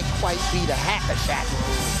 it can't quite be the hack-a-shack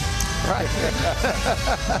rule. Right.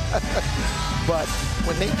 But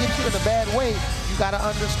when they get you in a bad way, you got to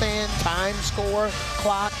understand time, score,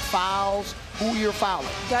 clock, fouls, who you're fouling.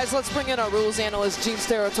 Guys, let's bring in our rules analyst, Gene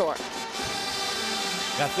Steratore.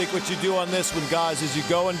 I think what you do on this one, guys, is you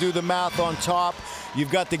go and do the math on top.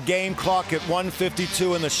 You've got the game clock at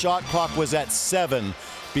 1:52 and the shot clock was at 7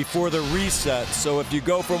 before the reset. So if you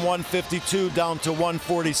go from 1:52 down to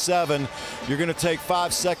 1:47, you're going to take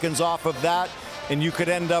 5 seconds off of that, and you could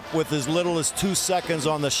end up with as little as 2 seconds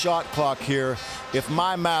on the shot clock here, if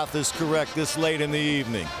my math is correct, this late in the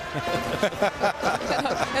evening.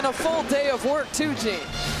 And a full day of work too, Gene.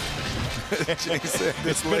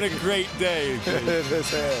 It's been a great day. It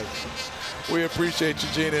has. We appreciate you,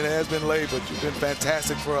 Gene. It has been late, but you've been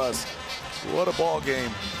fantastic for us. What a ball game.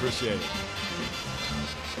 Appreciate it.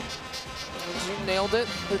 Gene nailed it.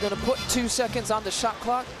 They're going to put 2 seconds on the shot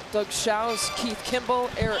clock. Doug Shows, Keith Kimball,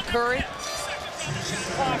 Eric Curry.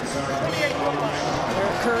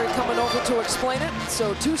 Eric Curry coming over to explain it.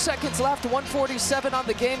 So 2 seconds left, 1:47 on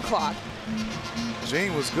the game clock.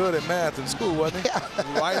 Gene was good at math in school, wasn't he? Yeah.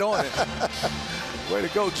 Right on it. Way to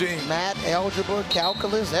go, Gene. Math, algebra,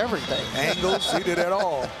 calculus, everything. Angles, he did it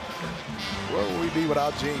all. Where would we be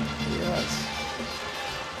without Gene? Yes.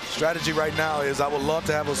 Strategy right now is I would love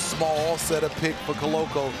to have a small setup pick for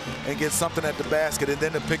Koloko and get something at the basket, and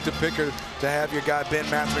then to pick the picker to have your guy Ben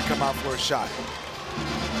Mathurin come out for a shot.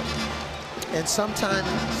 And sometimes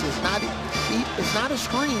it's not a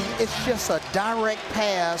screen, it's just a direct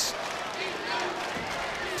pass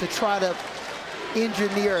to try to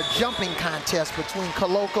engineer a jumping contest between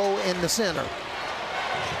Koloko and the center.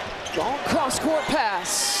 Long cross-court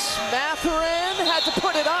pass. Mathurin had to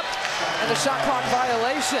put it up, and the shot clock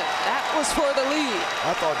violation. That was for the lead.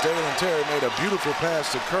 I thought Dalen Terry made a beautiful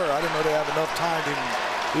pass to Kerr. I didn't know they have enough time to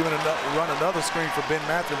even run another screen for Ben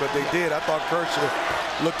Mathurin, but they did. I thought Kerr should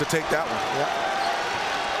have looked to take that one. Yep.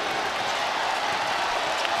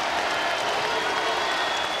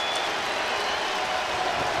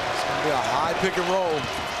 It's going to be a high pick and roll.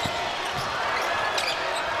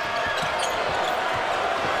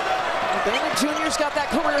 Bennedict Jr.'s got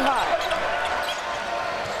that career high.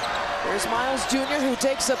 There's Miles Jr. who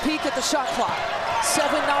takes a peek at the shot clock. 7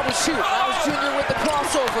 now to shoot. Miles Jr. with the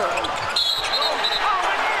crossover.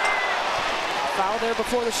 Foul there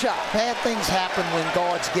before the shot. Bad things happen when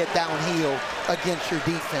guards get downhill against your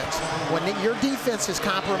defense. When your defense is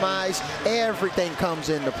compromised, everything comes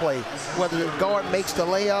into play. Whether the guard makes the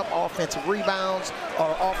layup, offensive rebounds,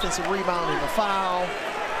 or offensive rebound in the foul.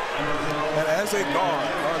 And as a guard,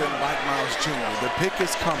 guarding Mike Miles Jr., the pick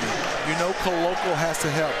is coming. You know Koloko has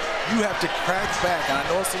to help. You have to crack back, and I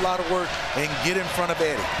know it's a lot of work, and get in front of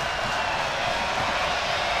Eddie.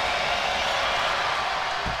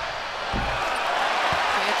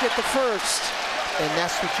 Can't get the first. And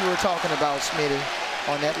that's what you were talking about, Smitty,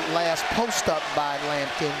 on that last post-up by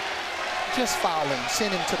Lampkin. Just foul him,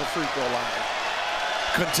 send him to the free throw line.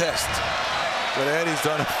 Contest. But Eddie's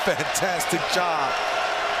done a fantastic job.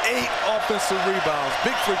 8 offensive rebounds.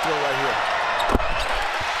 Big free throw right here.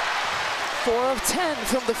 4 of 10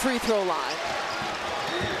 from the free throw line.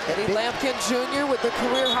 Eddie Lampkin Jr. with the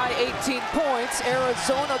career high 18 points.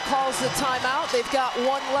 Arizona calls the timeout. They've got 1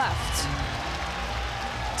 left.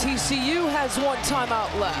 TCU has 1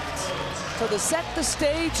 timeout left. So to set the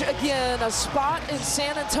stage again, a spot in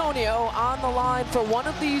San Antonio on the line for one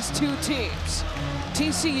of these 2 teams.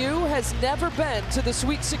 TCU has never been to the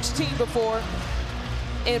Sweet 16 before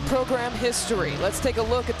in program history. Let's take a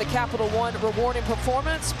look at the Capital One rewarding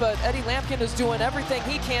performance, but Eddie Lampkin is doing everything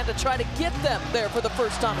he can to try to get them there for the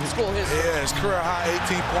first time in school history. Yeah, his career high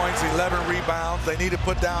 18 points, 11 rebounds. They need to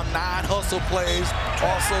put down 9 hustle plays,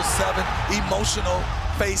 also 7 emotional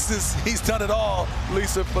faces. He's done it all,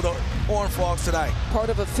 Lisa, for the Horned Frogs tonight. Part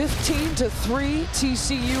of a 15-3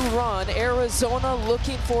 TCU run. Arizona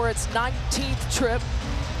looking for its 19th trip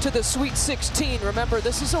to the Sweet 16. Remember,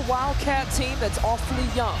 this is a Wildcat team that's awfully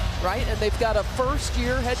young, right? And they've got a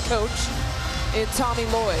first-year head coach in Tommy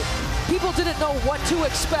Lloyd. People didn't know what to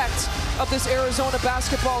expect of this Arizona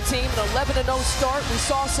basketball team. An 11-0 start. We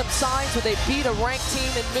saw some signs where they beat a ranked team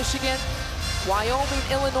in Michigan. Wyoming,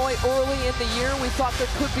 Illinois early in the year. We thought there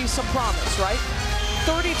could be some promise, right?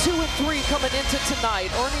 32-3 coming into tonight,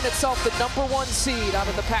 earning itself the #1 seed out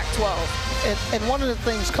of the Pac-12. And one of the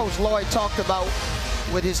things Coach Lloyd talked about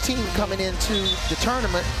with his team coming into the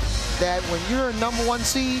tournament, that when you're a #1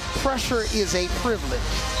 seed, pressure is a privilege.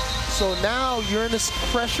 So now you're in a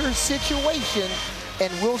pressure situation,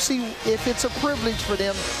 and we'll see if it's a privilege for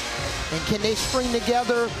them, and can they string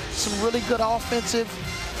together some really good offensive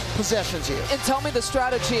possessions here. And tell me the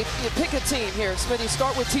strategy. You pick a team here. Smitty,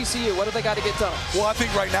 start with TCU. What do they got to get done? Well, I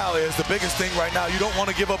think right now is the biggest thing right now. You don't want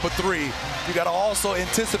to give up a 3. You got to also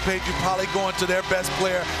anticipate you probably going to their best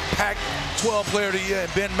player, Pac-12 player of the year,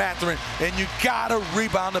 and Ben Mathurin. And you got to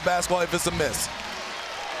rebound the basketball if it's a miss.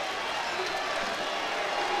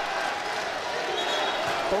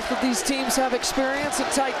 Both of these teams have experience in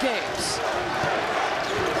tight games.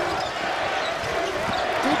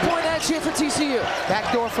 3-point edge here for TCU.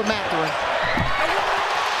 Backdoor for Mathurin.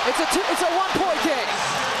 It's a 1-point game.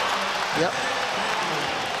 Yep.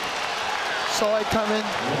 Saw it coming.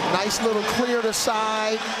 Nice little clear to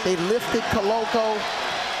side. They lifted Koloko.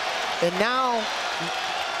 And now,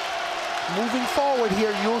 moving forward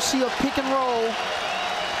here, you'll see a pick and roll.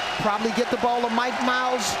 Probably get the ball to Mike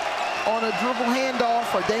Miles on a dribble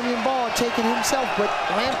handoff, or Damian Ball taking himself. But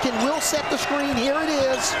Lampkin will set the screen. Here it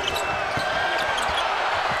is.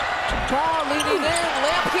 Ball leaning in.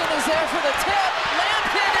 Lampkin is there for the tip.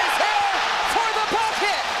 Lampkin is there for the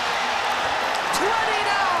bucket. 20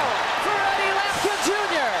 now for Eddie Lampkin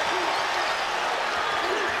Jr.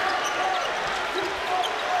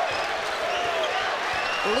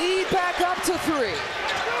 Lead back up to 3.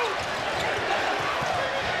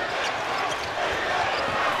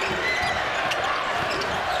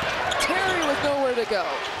 Terry with nowhere to go.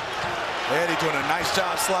 Eddie doing a nice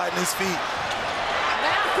job sliding his feet.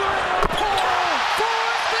 Mathurin pull for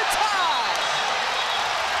the tie.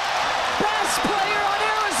 Best player on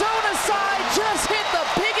Arizona's side just hit the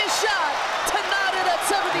biggest shot to knot it at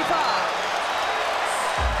 75.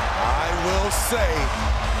 I will say,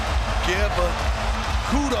 give a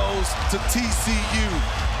kudos to TCU.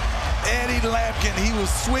 Eddie Lampkin, he was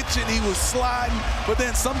switching, he was sliding, but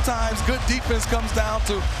then sometimes good defense comes down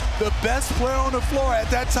to the best player on the floor at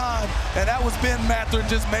that time, and that was Ben Mathurin,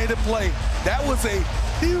 just made a play. That was a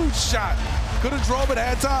huge shot. Could have drove it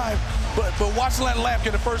at time, but watching that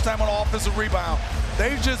Lampkin the first time on an offensive rebound,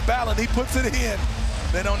 they just battled, he puts it in.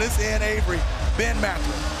 Then on this end, Avery, Ben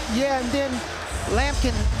Mathurin. Yeah, and then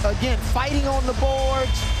Lampkin, again, fighting on the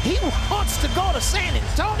boards. He wants to go to San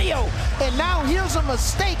Antonio. And now here's a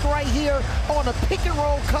mistake right here on a pick and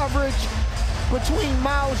roll coverage between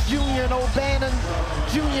Miles Jr. and O'Bannon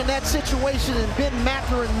Jr. in that situation, and Ben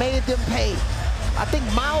Mathurin made them pay. I think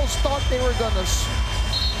Miles thought they were going to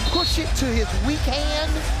push it to his weak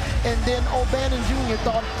hand, and then O'Bannon Jr.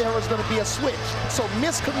 thought there was going to be a switch. So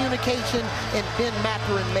miscommunication, and Ben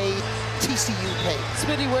Mathurin made TCU pay.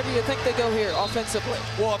 Smitty, where do you think they go here offensively?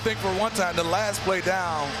 Well, I think for one time, the last play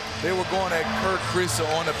down, they were going at Kurt Krisa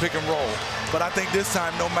on the pick and roll. But I think this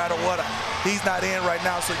time, no matter what, he's not in right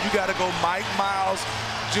now, so you got to go Mike Miles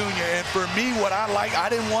Jr. And for me, what I like, I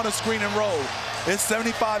didn't want to screen and roll. It's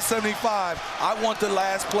 75-75. I want the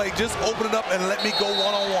last play. Just open it up and let me go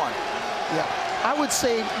one-on-one. Yeah, I would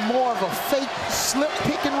say more of a fake slip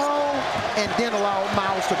pick and roll, and then allow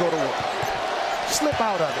Miles to go to work. Slip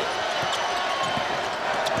out of it.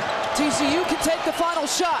 TCU can take the final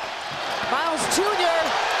shot. Miles Jr.,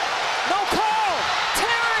 no call.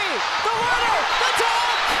 Terry, the runner, the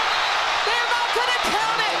dunk. They're not going to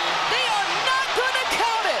count it. They are not going to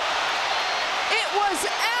count it. It was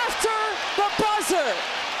after the buzzer,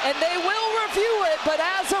 and they will review it, but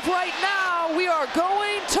as of right now, we are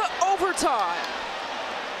going to overtime.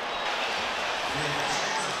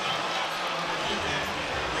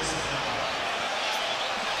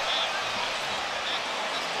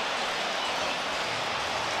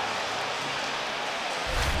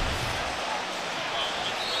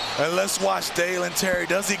 And let's watch Dalen Terry.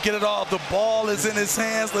 Does he get it off? The ball is in his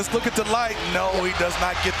hands. Let's look at the light. No, he does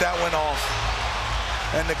not get that one off.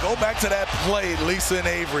 And to go back to that play, Lisa and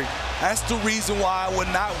Avery, that's the reason why I would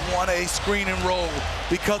not want a screen and roll,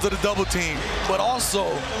 because of the double team. But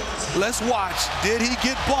also, let's watch. Did he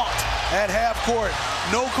get bumped at half court?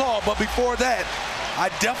 No call, but before that, I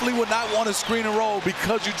definitely would not want to screen and roll,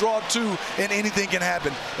 because you draw two and anything can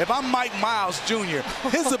happen. If I'm Mike Miles Jr.,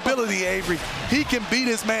 his ability, Avery, he can beat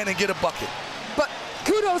his man and get a bucket. But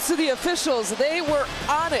kudos to the officials. They were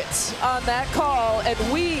on it on that call, and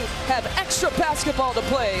we have extra basketball to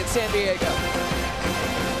play in San Diego.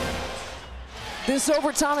 This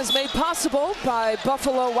overtime is made possible by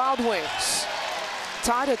Buffalo Wild Wings.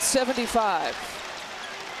 Tied at 75.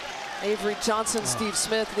 Avery Johnson, Steve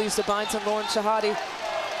Smith, Lisa Byington, Lauren Shahadi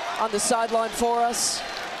on the sideline for us.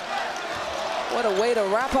 What a way to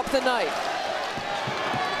wrap up the night.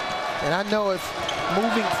 And I know if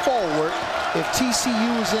moving forward, if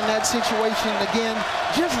TCU is in that situation again,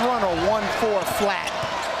 just run a 1-4 flat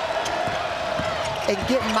and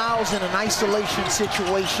get Miles in an isolation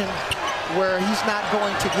situation where he's not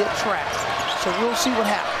going to get trapped. So we'll see what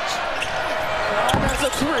happens. Well, there's a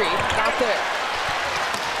three, not there.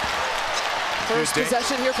 First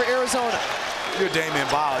possession here for Arizona. You're Damian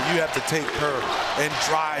Ball. You have to take her and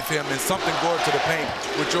drive him and something go to the paint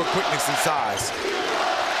with your quickness and size.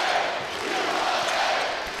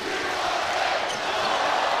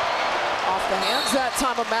 Off the hands that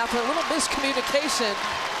time of Mathurin. A little miscommunication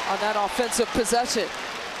on that offensive possession.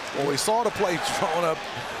 Well, we saw the play thrown up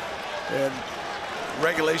in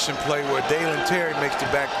regulation play where Dalen Terry makes the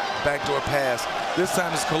backdoor pass. This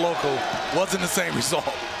time it's Coloco. Wasn't the same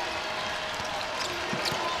result.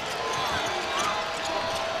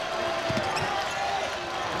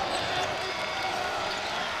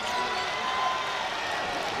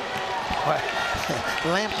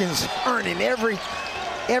 Lampkin's earning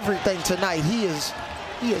everything tonight. He is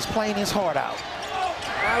playing his heart out.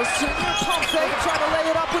 Miles Jr. pump fake, trying to lay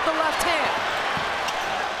it up with the left hand.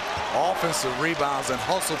 Offensive rebounds and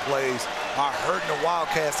hustle plays are hurting the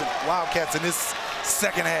Wildcats in this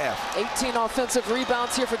second half. 18 offensive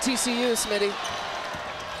rebounds here for TCU, Smitty.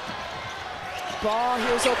 Ball,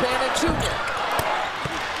 here's O'Bannon Jr.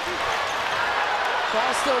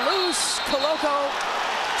 Ball still loose. Coloco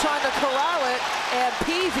trying to corral it, and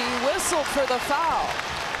Peavy whistled for the foul.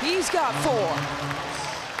 He's got 4.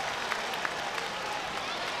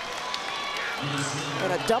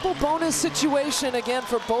 And a double bonus situation again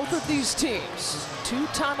for both of these teams. 2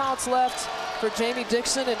 timeouts left for Jamie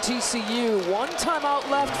Dixon and TCU. 1 timeout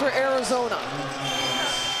left for Arizona.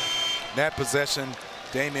 That possession,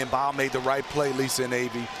 Damian Bile made the right play, Lisa and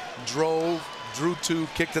Avy. Drove, drew 2,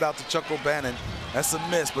 kicked it out to Chuck O'Bannon. That's a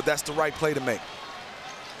miss, but that's the right play to make.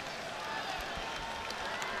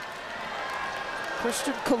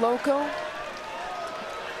 Christian Coloco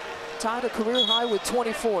tied a career high with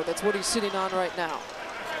 24. That's what he's sitting on right now.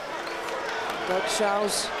 Doug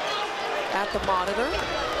Schau's at the monitor,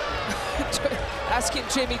 asking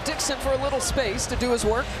Jamie Dixon for a little space to do his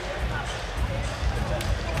work.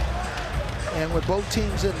 And with both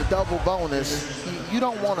teams in the double bonus, you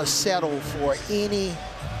don't want to settle for any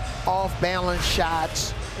off-balance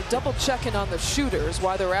shots. They're double checking on the shooters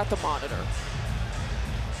while they're at the monitor.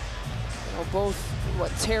 You know, both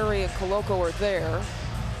Terry and Coloco are there.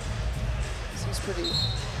 Seems pretty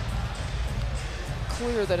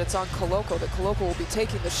clear that it's on Coloco, that Coloco will be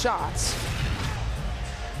taking the shots.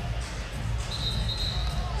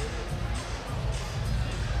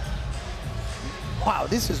 Wow,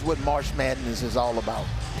 this is what March Madness is all about.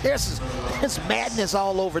 There's madness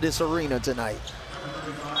all over this arena tonight.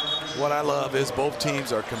 What I love is both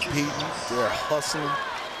teams are competing. They're hustling,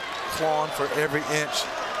 clawing for every inch.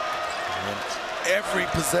 And every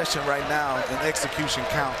possession right now in execution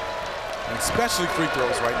count, and especially free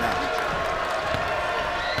throws right now.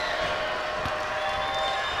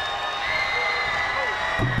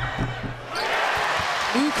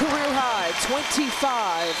 New career high,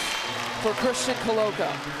 25 for Christian Coloco.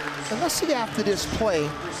 And let's see after this play,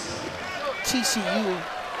 TCU,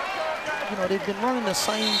 you know, they've been running the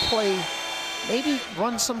same play, maybe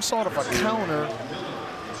run some sort of a counter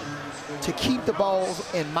to keep the ball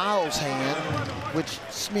in Miles' hand, which,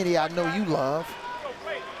 Smitty, I know you love,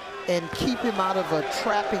 and keep him out of a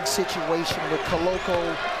trapping situation with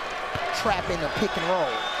Coloco trapping a pick and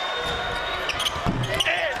roll.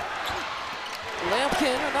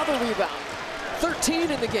 Lampkin, another rebound. 13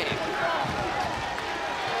 in the game.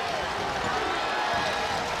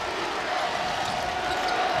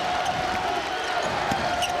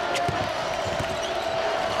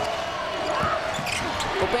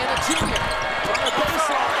 O'Bannon Jr. on the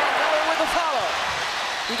baseline, and Miller with a follow.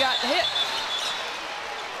 He got hit.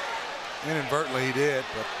 Inadvertently he did,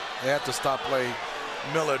 but they have to stop play.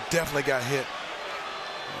 Miller definitely got hit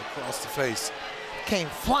across the face. Came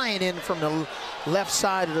flying in from the left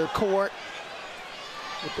side of the court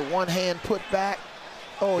with the one hand put back.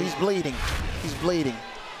 Oh, he's bleeding. He's bleeding.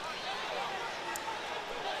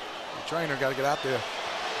 The trainer got to get out there.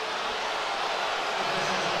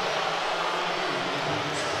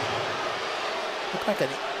 Looked like an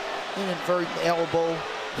inadvertent elbow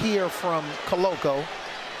here from Coloco.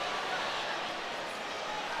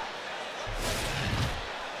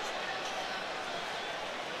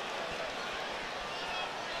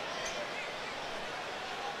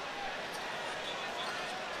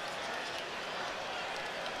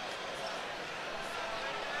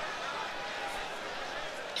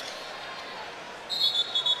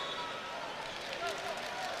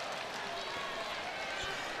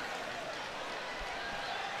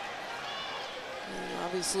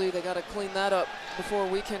 Obviously, they got to clean that up before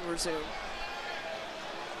we can resume.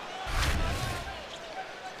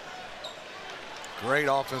 Great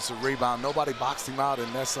offensive rebound. Nobody boxed him out in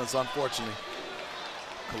essence, unfortunately.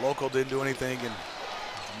 Coloco didn't do anything, and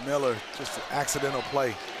Miller, just an accidental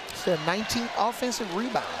play. It's their 19th offensive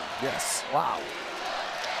rebound. Yes. Wow.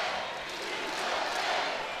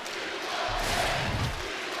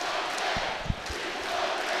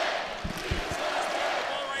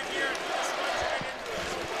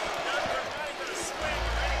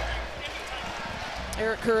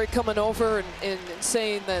 Eric Curry coming over and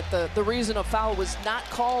saying that the reason a foul was not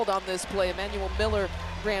called on this play. Emmanuel Miller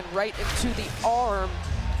ran right into the arm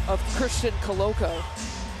of Christian Coloco.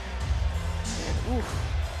 And,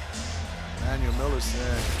 oof. Emmanuel Miller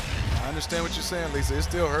said, I understand what you're saying, Lisa. It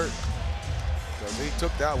still hurt because he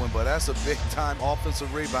took that one, but that's a big-time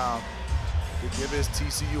offensive rebound to give his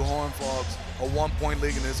TCU Horned Frogs a one-point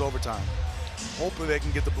lead in this overtime. Hopefully they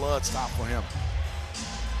can get the blood stopped for him.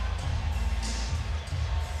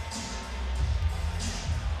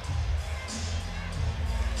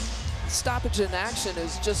 Stoppage in action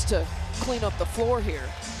is just to clean up the floor here.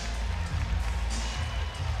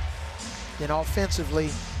 And offensively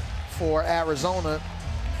for Arizona,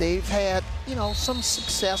 they've had, you know, some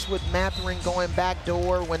success with Mathurin going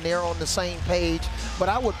backdoor when they're on the same page. But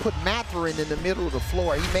I would put Mathurin in the middle of the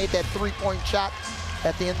floor. He made that three-point shot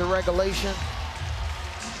at the end of regulation.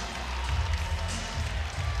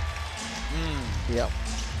 Yep.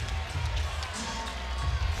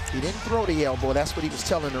 He didn't throw the elbow. That's what he was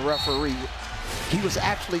telling the referee. He was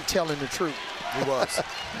actually telling the truth. He was.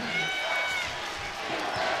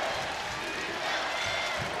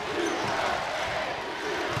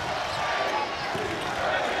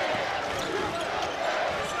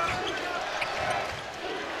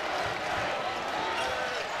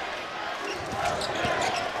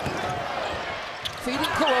 Feeding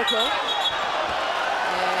Koloko.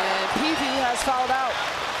 And Peavy has fouled out.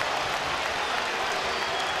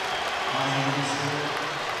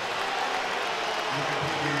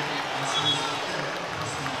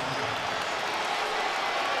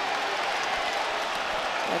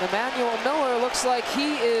 And Emmanuel Miller looks like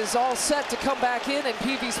he is all set to come back in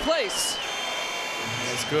Peavy's place.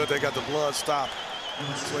 That's good. They got the blood stopped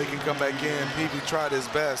so he can come back in. Peavy tried his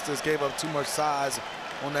best. Just gave up too much size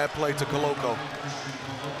on that play to Koloko.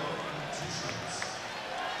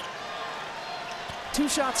 2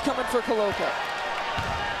 shots coming for Koloko.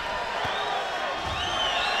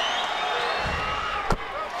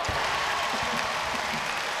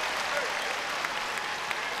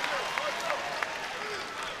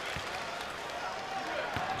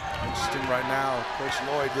 Interesting right now, Coach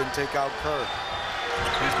Lloyd didn't take out Kerr.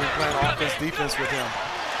 He's been playing offense, defense with him.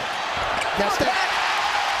 That's that.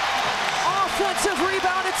 Offensive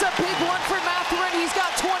rebound, it's a big one for Mathurin. He's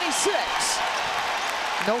got 26.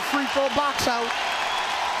 No free throw box out.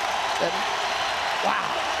 Wow.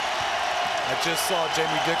 I just saw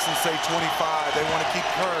Jamie Dixon say 25. They want to keep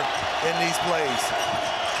Kerr in these plays.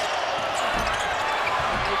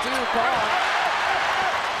 They do, Ball.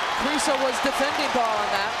 Creaso was defending Ball on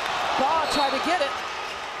that. Ball tried to get it.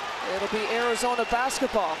 It'll be Arizona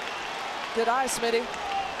basketball. Good eye, Smitty.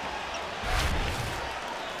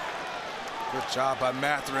 Good job by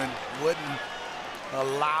Mathurin. Wouldn't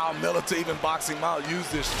allow Miller to even box him out, use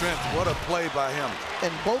his strength. What a play by him.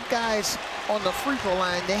 And both guys on the free throw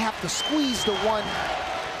line, they have to squeeze the one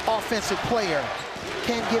offensive player.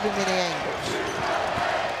 Can't give him any angles.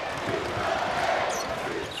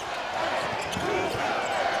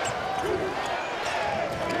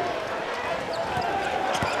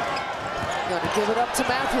 Going to give it up to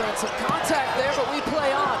Mathurin. Some contact there, but we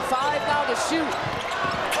play on. 5 now to shoot.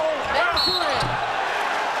 Mathurin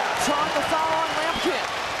trying to foul on Lampkin.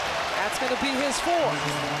 That's going to be his 4th.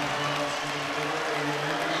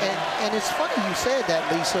 And it's funny you said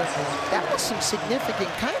that, Lisa. That was some significant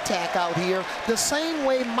contact out here. The same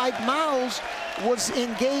way Mike Miles was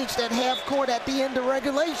engaged at half court at the end of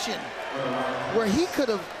regulation, where he could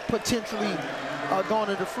have potentially gone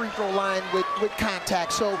to the free throw line with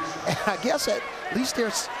contact. So I guess at least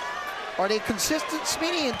are they consistent,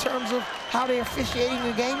 Smitty, in terms of how they're officiating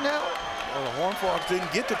the game now? Well, the Horned Frogs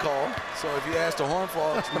didn't get the call. So if you ask the Horned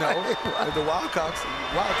Frogs, no. Right. The Wildcats,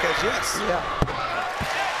 yes. Yeah.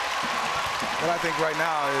 What I think right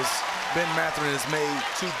now is Ben Mathurin has made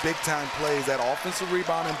 2 big-time plays, that offensive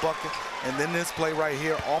rebound and bucket, and then this play right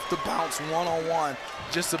here, off the bounce, one-on-one,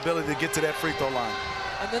 just ability to get to that free throw line.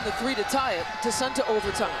 And then the 3 to tie it, to send to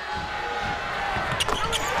overtime.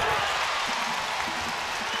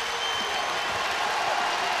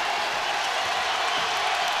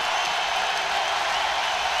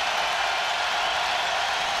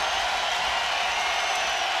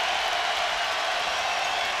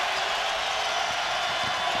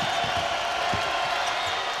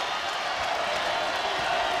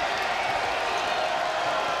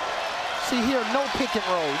 See here, no pick and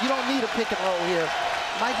roll. You don't need a pick and roll here.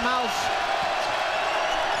 Mike Miles.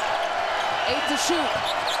 8 to shoot.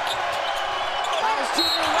 Miles Jr.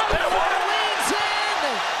 leans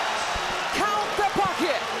in. Count the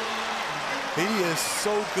bucket. He is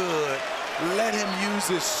so good. Let him use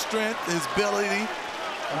his strength, his ability,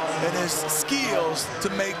 and his skills to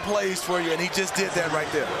make plays for you, and he just did that right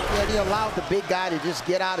there. Yeah, he allowed the big guy to just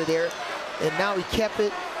get out of there, and now he kept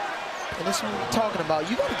it. And this is what we're talking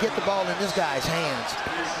about. You got to get the ball in this guy's hands.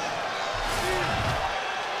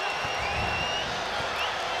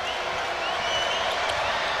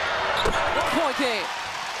 One-point game.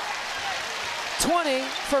 20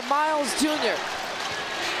 for Miles Jr.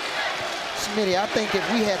 Smitty, I think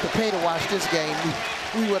if we had to pay to watch this game,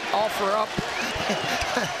 we would offer up.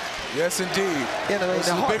 Yes, indeed. In a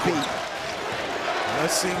heartbeat.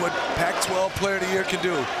 Let's see what Pac-12 Player of the Year can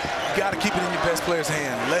do. You got to keep it in your best player's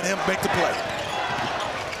hand. Let him make the play.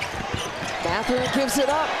 Mathurin gives it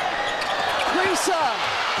up. Creaso.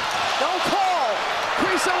 No call.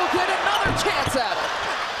 Creaso will get another chance at it.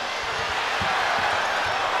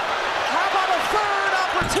 How about a third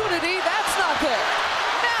opportunity? That's not there.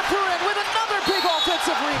 Mathurin with another big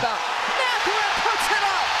offensive rebound. Mathurin puts it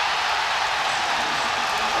up.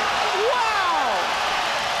 Wow.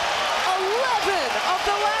 11 of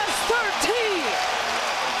the last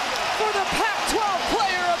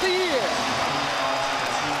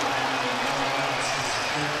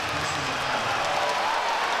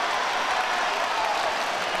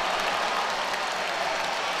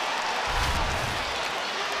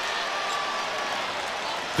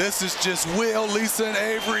This is just Will, Lisa, and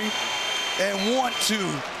Avery. And 1, 2,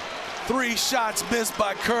 3 shots missed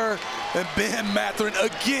by Kerr, and Ben Mathurin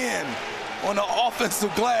again on the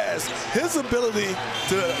offensive glass. His ability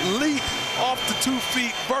to leap off the 2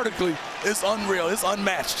 feet vertically is unreal. It's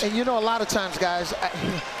unmatched. And you know, a lot of times, guys,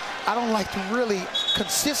 I don't like to really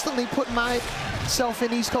consistently put myself in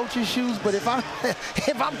these coaches' shoes, but if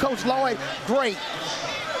I'm Coach Lloyd, great.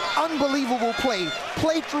 Unbelievable play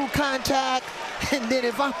through contact, and then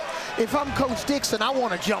if I'm Coach Dixon, I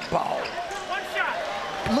want a jump ball.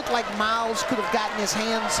 Looked like Miles could have gotten his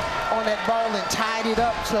hands on that ball and tied it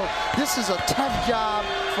up. So this is a tough job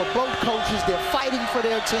for both coaches. They're fighting for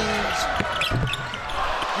their teams.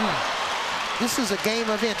 This is a game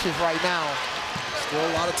of inches right now.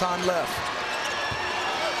 Still a lot of time left.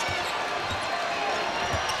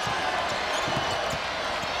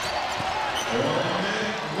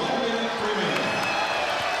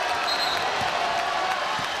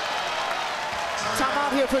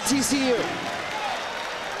 Timeout here for TCU.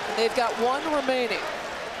 And they've got 1 remaining.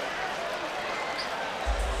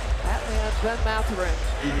 That man, Ben Mathurin,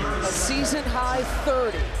 a season-high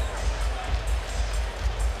 30.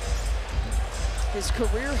 His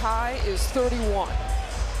career high is 31.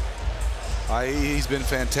 He's been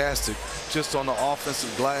fantastic just on the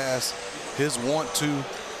offensive glass. His want to,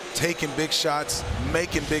 taking big shots,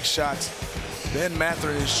 making big shots. Ben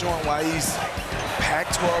Mathurin is showing why he's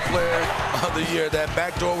Pac-12 player of the year. That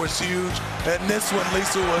backdoor was huge. And this one,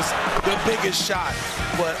 Lisa, was the biggest shot.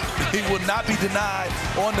 But he will not be denied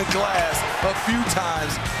on the glass a few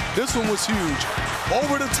times. This one was huge.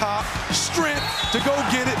 Over the top, strength to go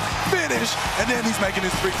get it, finish, and then he's making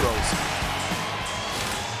his free throws.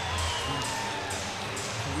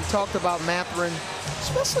 We talked about Mathurin,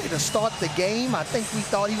 especially to start the game. I think we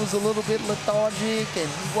thought he was a little bit lethargic and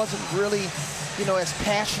he wasn't really, you know, as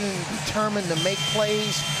passionate and determined to make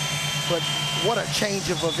plays. But what a change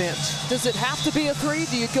of events. Does it have to be a 3?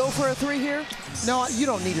 Do you go for a 3 here? No, you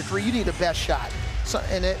don't need a 3. You need a best shot. So,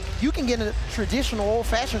 and you can get a traditional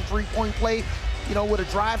old-fashioned 3-point play, you know, with a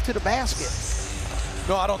drive to the basket.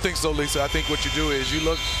 No, I don't think so, Lisa. I think what you do is you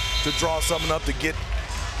look to draw something up to get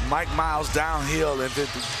Mike Miles downhill.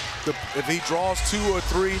 If he draws 2 or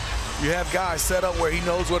 3, you have guys set up where he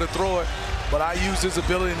knows where to throw it. But I use his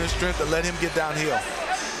ability and his strength to let him get downhill.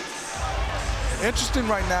 Interesting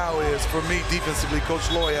right now is, for me, defensively, Coach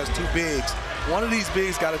Lloyd has 2 bigs. One of these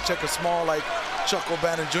bigs got to check a small like Chuck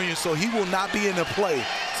O'Bannon Jr., so he will not be in the play.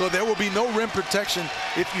 So there will be no rim protection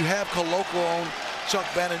if you have Koloko on Chuck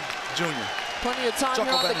Bannon Jr. Plenty of time here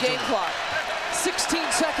on the game clock. 16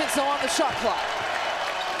 seconds though on the shot clock.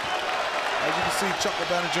 As you can see, Chuck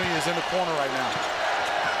O'Bannon Jr. is in the corner right now.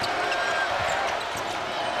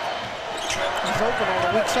 He's open on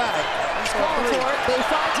the weak side. He's going for it. They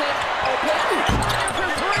find him. O'Bannon for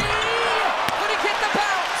 3. Could he get the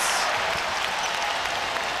bounce?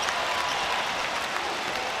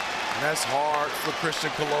 And that's hard for Christian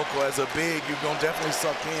Koloko. As a big, you're going to definitely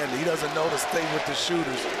suck in. He doesn't know to stay with the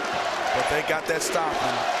shooters. But they got that stop.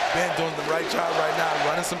 And Ben doing the right job right now,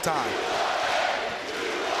 running some time.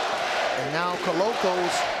 And now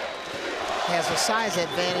Koloko's has a size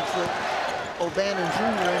advantage with O'Bannon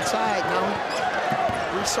Jr. inside. Now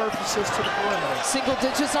resurfaces to the perimeter. Single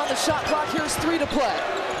digits on the shot clock. Here's 3 to play.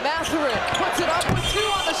 Mathurin puts it up with 2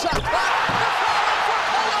 on the shot clock.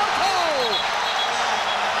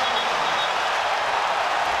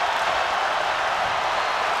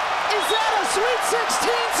 Is that a Sweet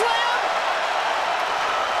 16 slam?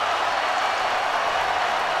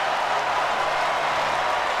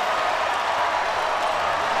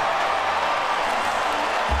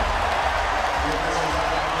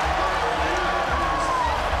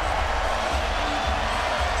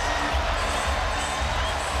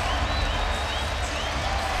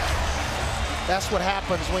 That's what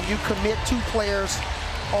happens when you commit 2 players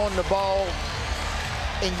on the ball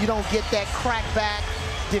and you don't get that crackback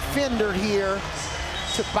defender here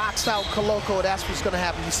to box out Koloko. That's what's going to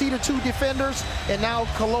happen. You see the 2 defenders, and now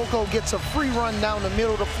Koloko gets a free run down the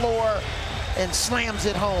middle of the floor and slams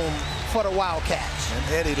it home for the Wildcats.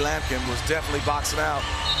 And Eddie Lampkin was definitely boxing out.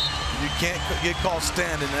 You can't get caught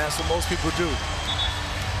standing, and that's what most people do.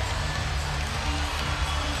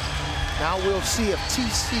 Now we'll see if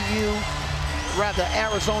TCU, rather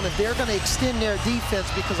Arizona, they're going to extend their defense,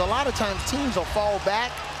 because a lot of times teams will fall back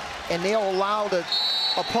and they'll allow the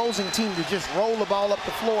opposing team to just roll the ball up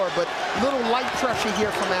the floor, but little light pressure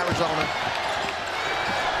here from Arizona.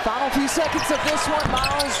 Final few seconds of this one.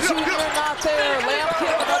 Miles Jr. not there.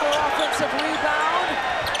 Lampkin, another offensive rebound.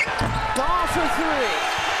 Gone for 3.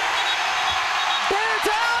 Bear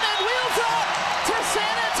down and wheels up to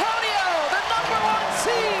San Antonio, the #1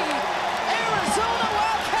 seed.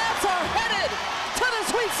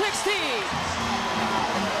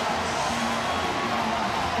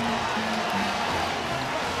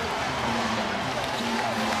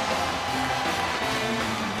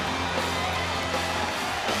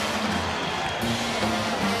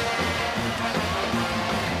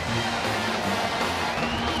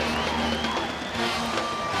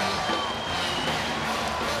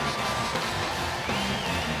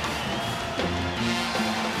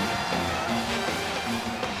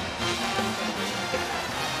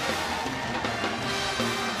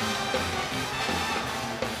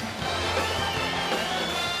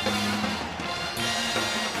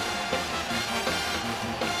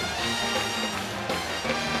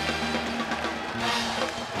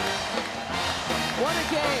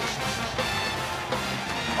 game.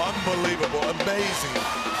 Unbelievable, amazing.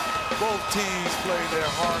 Both teams played their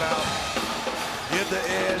heart out. Give the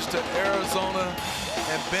edge to Arizona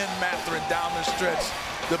and Ben Mathurin down the stretch,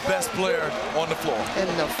 the best player on the floor. And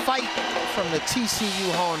the fight from the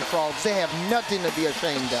TCU Horned Frogs, they have nothing to be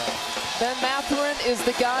ashamed of. Ben Mathurin is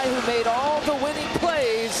the guy who made all the winning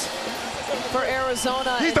plays for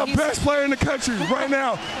Arizona. He's the best player in the country right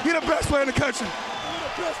now. He's the best player in the country.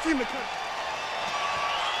 He's the best team in the country.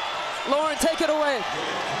 Lauren, take it away.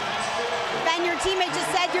 Ben, your teammate just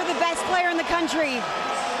said you're the best player in the country.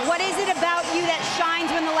 What is it about you that shines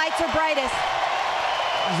when the lights are brightest?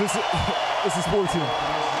 It's a sport team.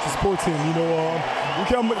 It's a sport team. You know,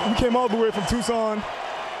 we came all the way from Tucson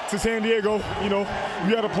to San Diego. You know,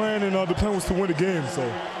 we had a plan, and the plan was to win the game. So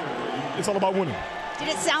it's all about winning. Did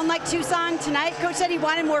it sound like Tucson tonight? Coach said he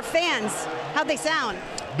wanted more fans. How'd they sound?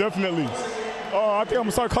 Definitely. I think I'm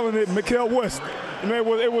gonna start calling it McHale West. You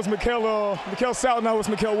know, it was McHale South, now it's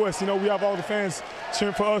McHale West. You know, we have all the fans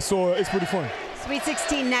cheering for us, so it's pretty fun. Sweet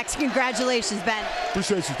 16 next. Congratulations, Ben.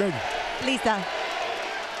 Appreciate you. Thank you. Lisa.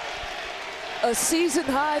 A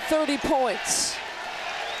season-high 30 points.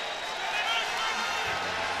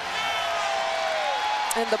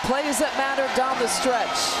 And the plays that matter down the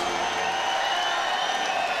stretch.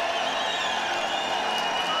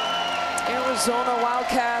 Arizona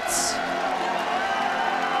Wildcats.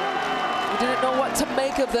 We didn't know what to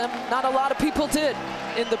make of them. Not a lot of people did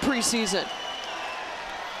in the preseason.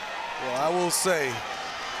 Well, I will say,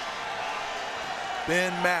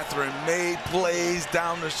 Ben Mathurin made plays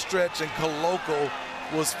down the stretch, and Koloko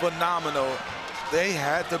was phenomenal. They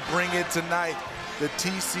had to bring it tonight. The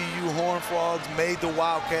TCU Horned Frogs made the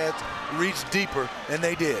Wildcats reach deeper, and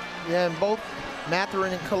they did. Yeah, and both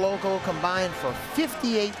Mathurin and Koloko combined for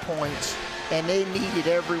 58 points, and they needed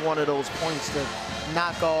every one of those points to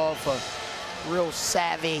knock off a real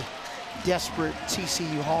savvy, desperate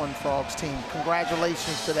TCU Horned Frogs team.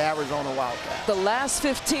 Congratulations to the Arizona Wildcats. The last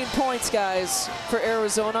 15 points, guys, for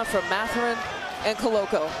Arizona from Mathurin and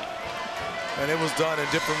Koloko. And it was done in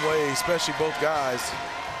different ways, especially both guys.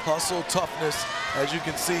 Hustle, toughness. As you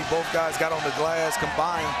can see, both guys got on the glass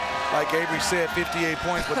combined, like Avery said, 58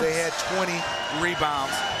 points, but they had 20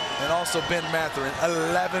 rebounds. And also Ben Mathurin,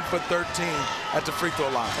 11 for 13 at the free throw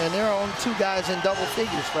line. And there are only two guys in double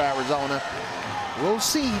figures for Arizona. We'll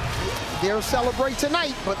see. They'll celebrate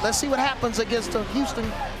tonight, but let's see what happens against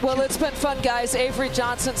Houston. Well, it's been fun, guys. Avery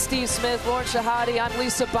Johnson, Steve Smith, Lauren Shahadi, I'm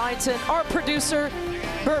Lisa Byington. Our producer,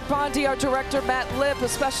 Bert Bondi, our director, Matt Lipp. A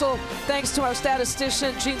special thanks to our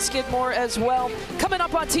statistician, Gene Skidmore, as well. Coming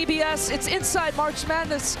up on TBS, it's Inside March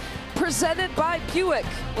Madness, presented by Buick.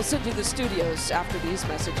 We'll send you the studios after these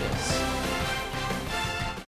messages.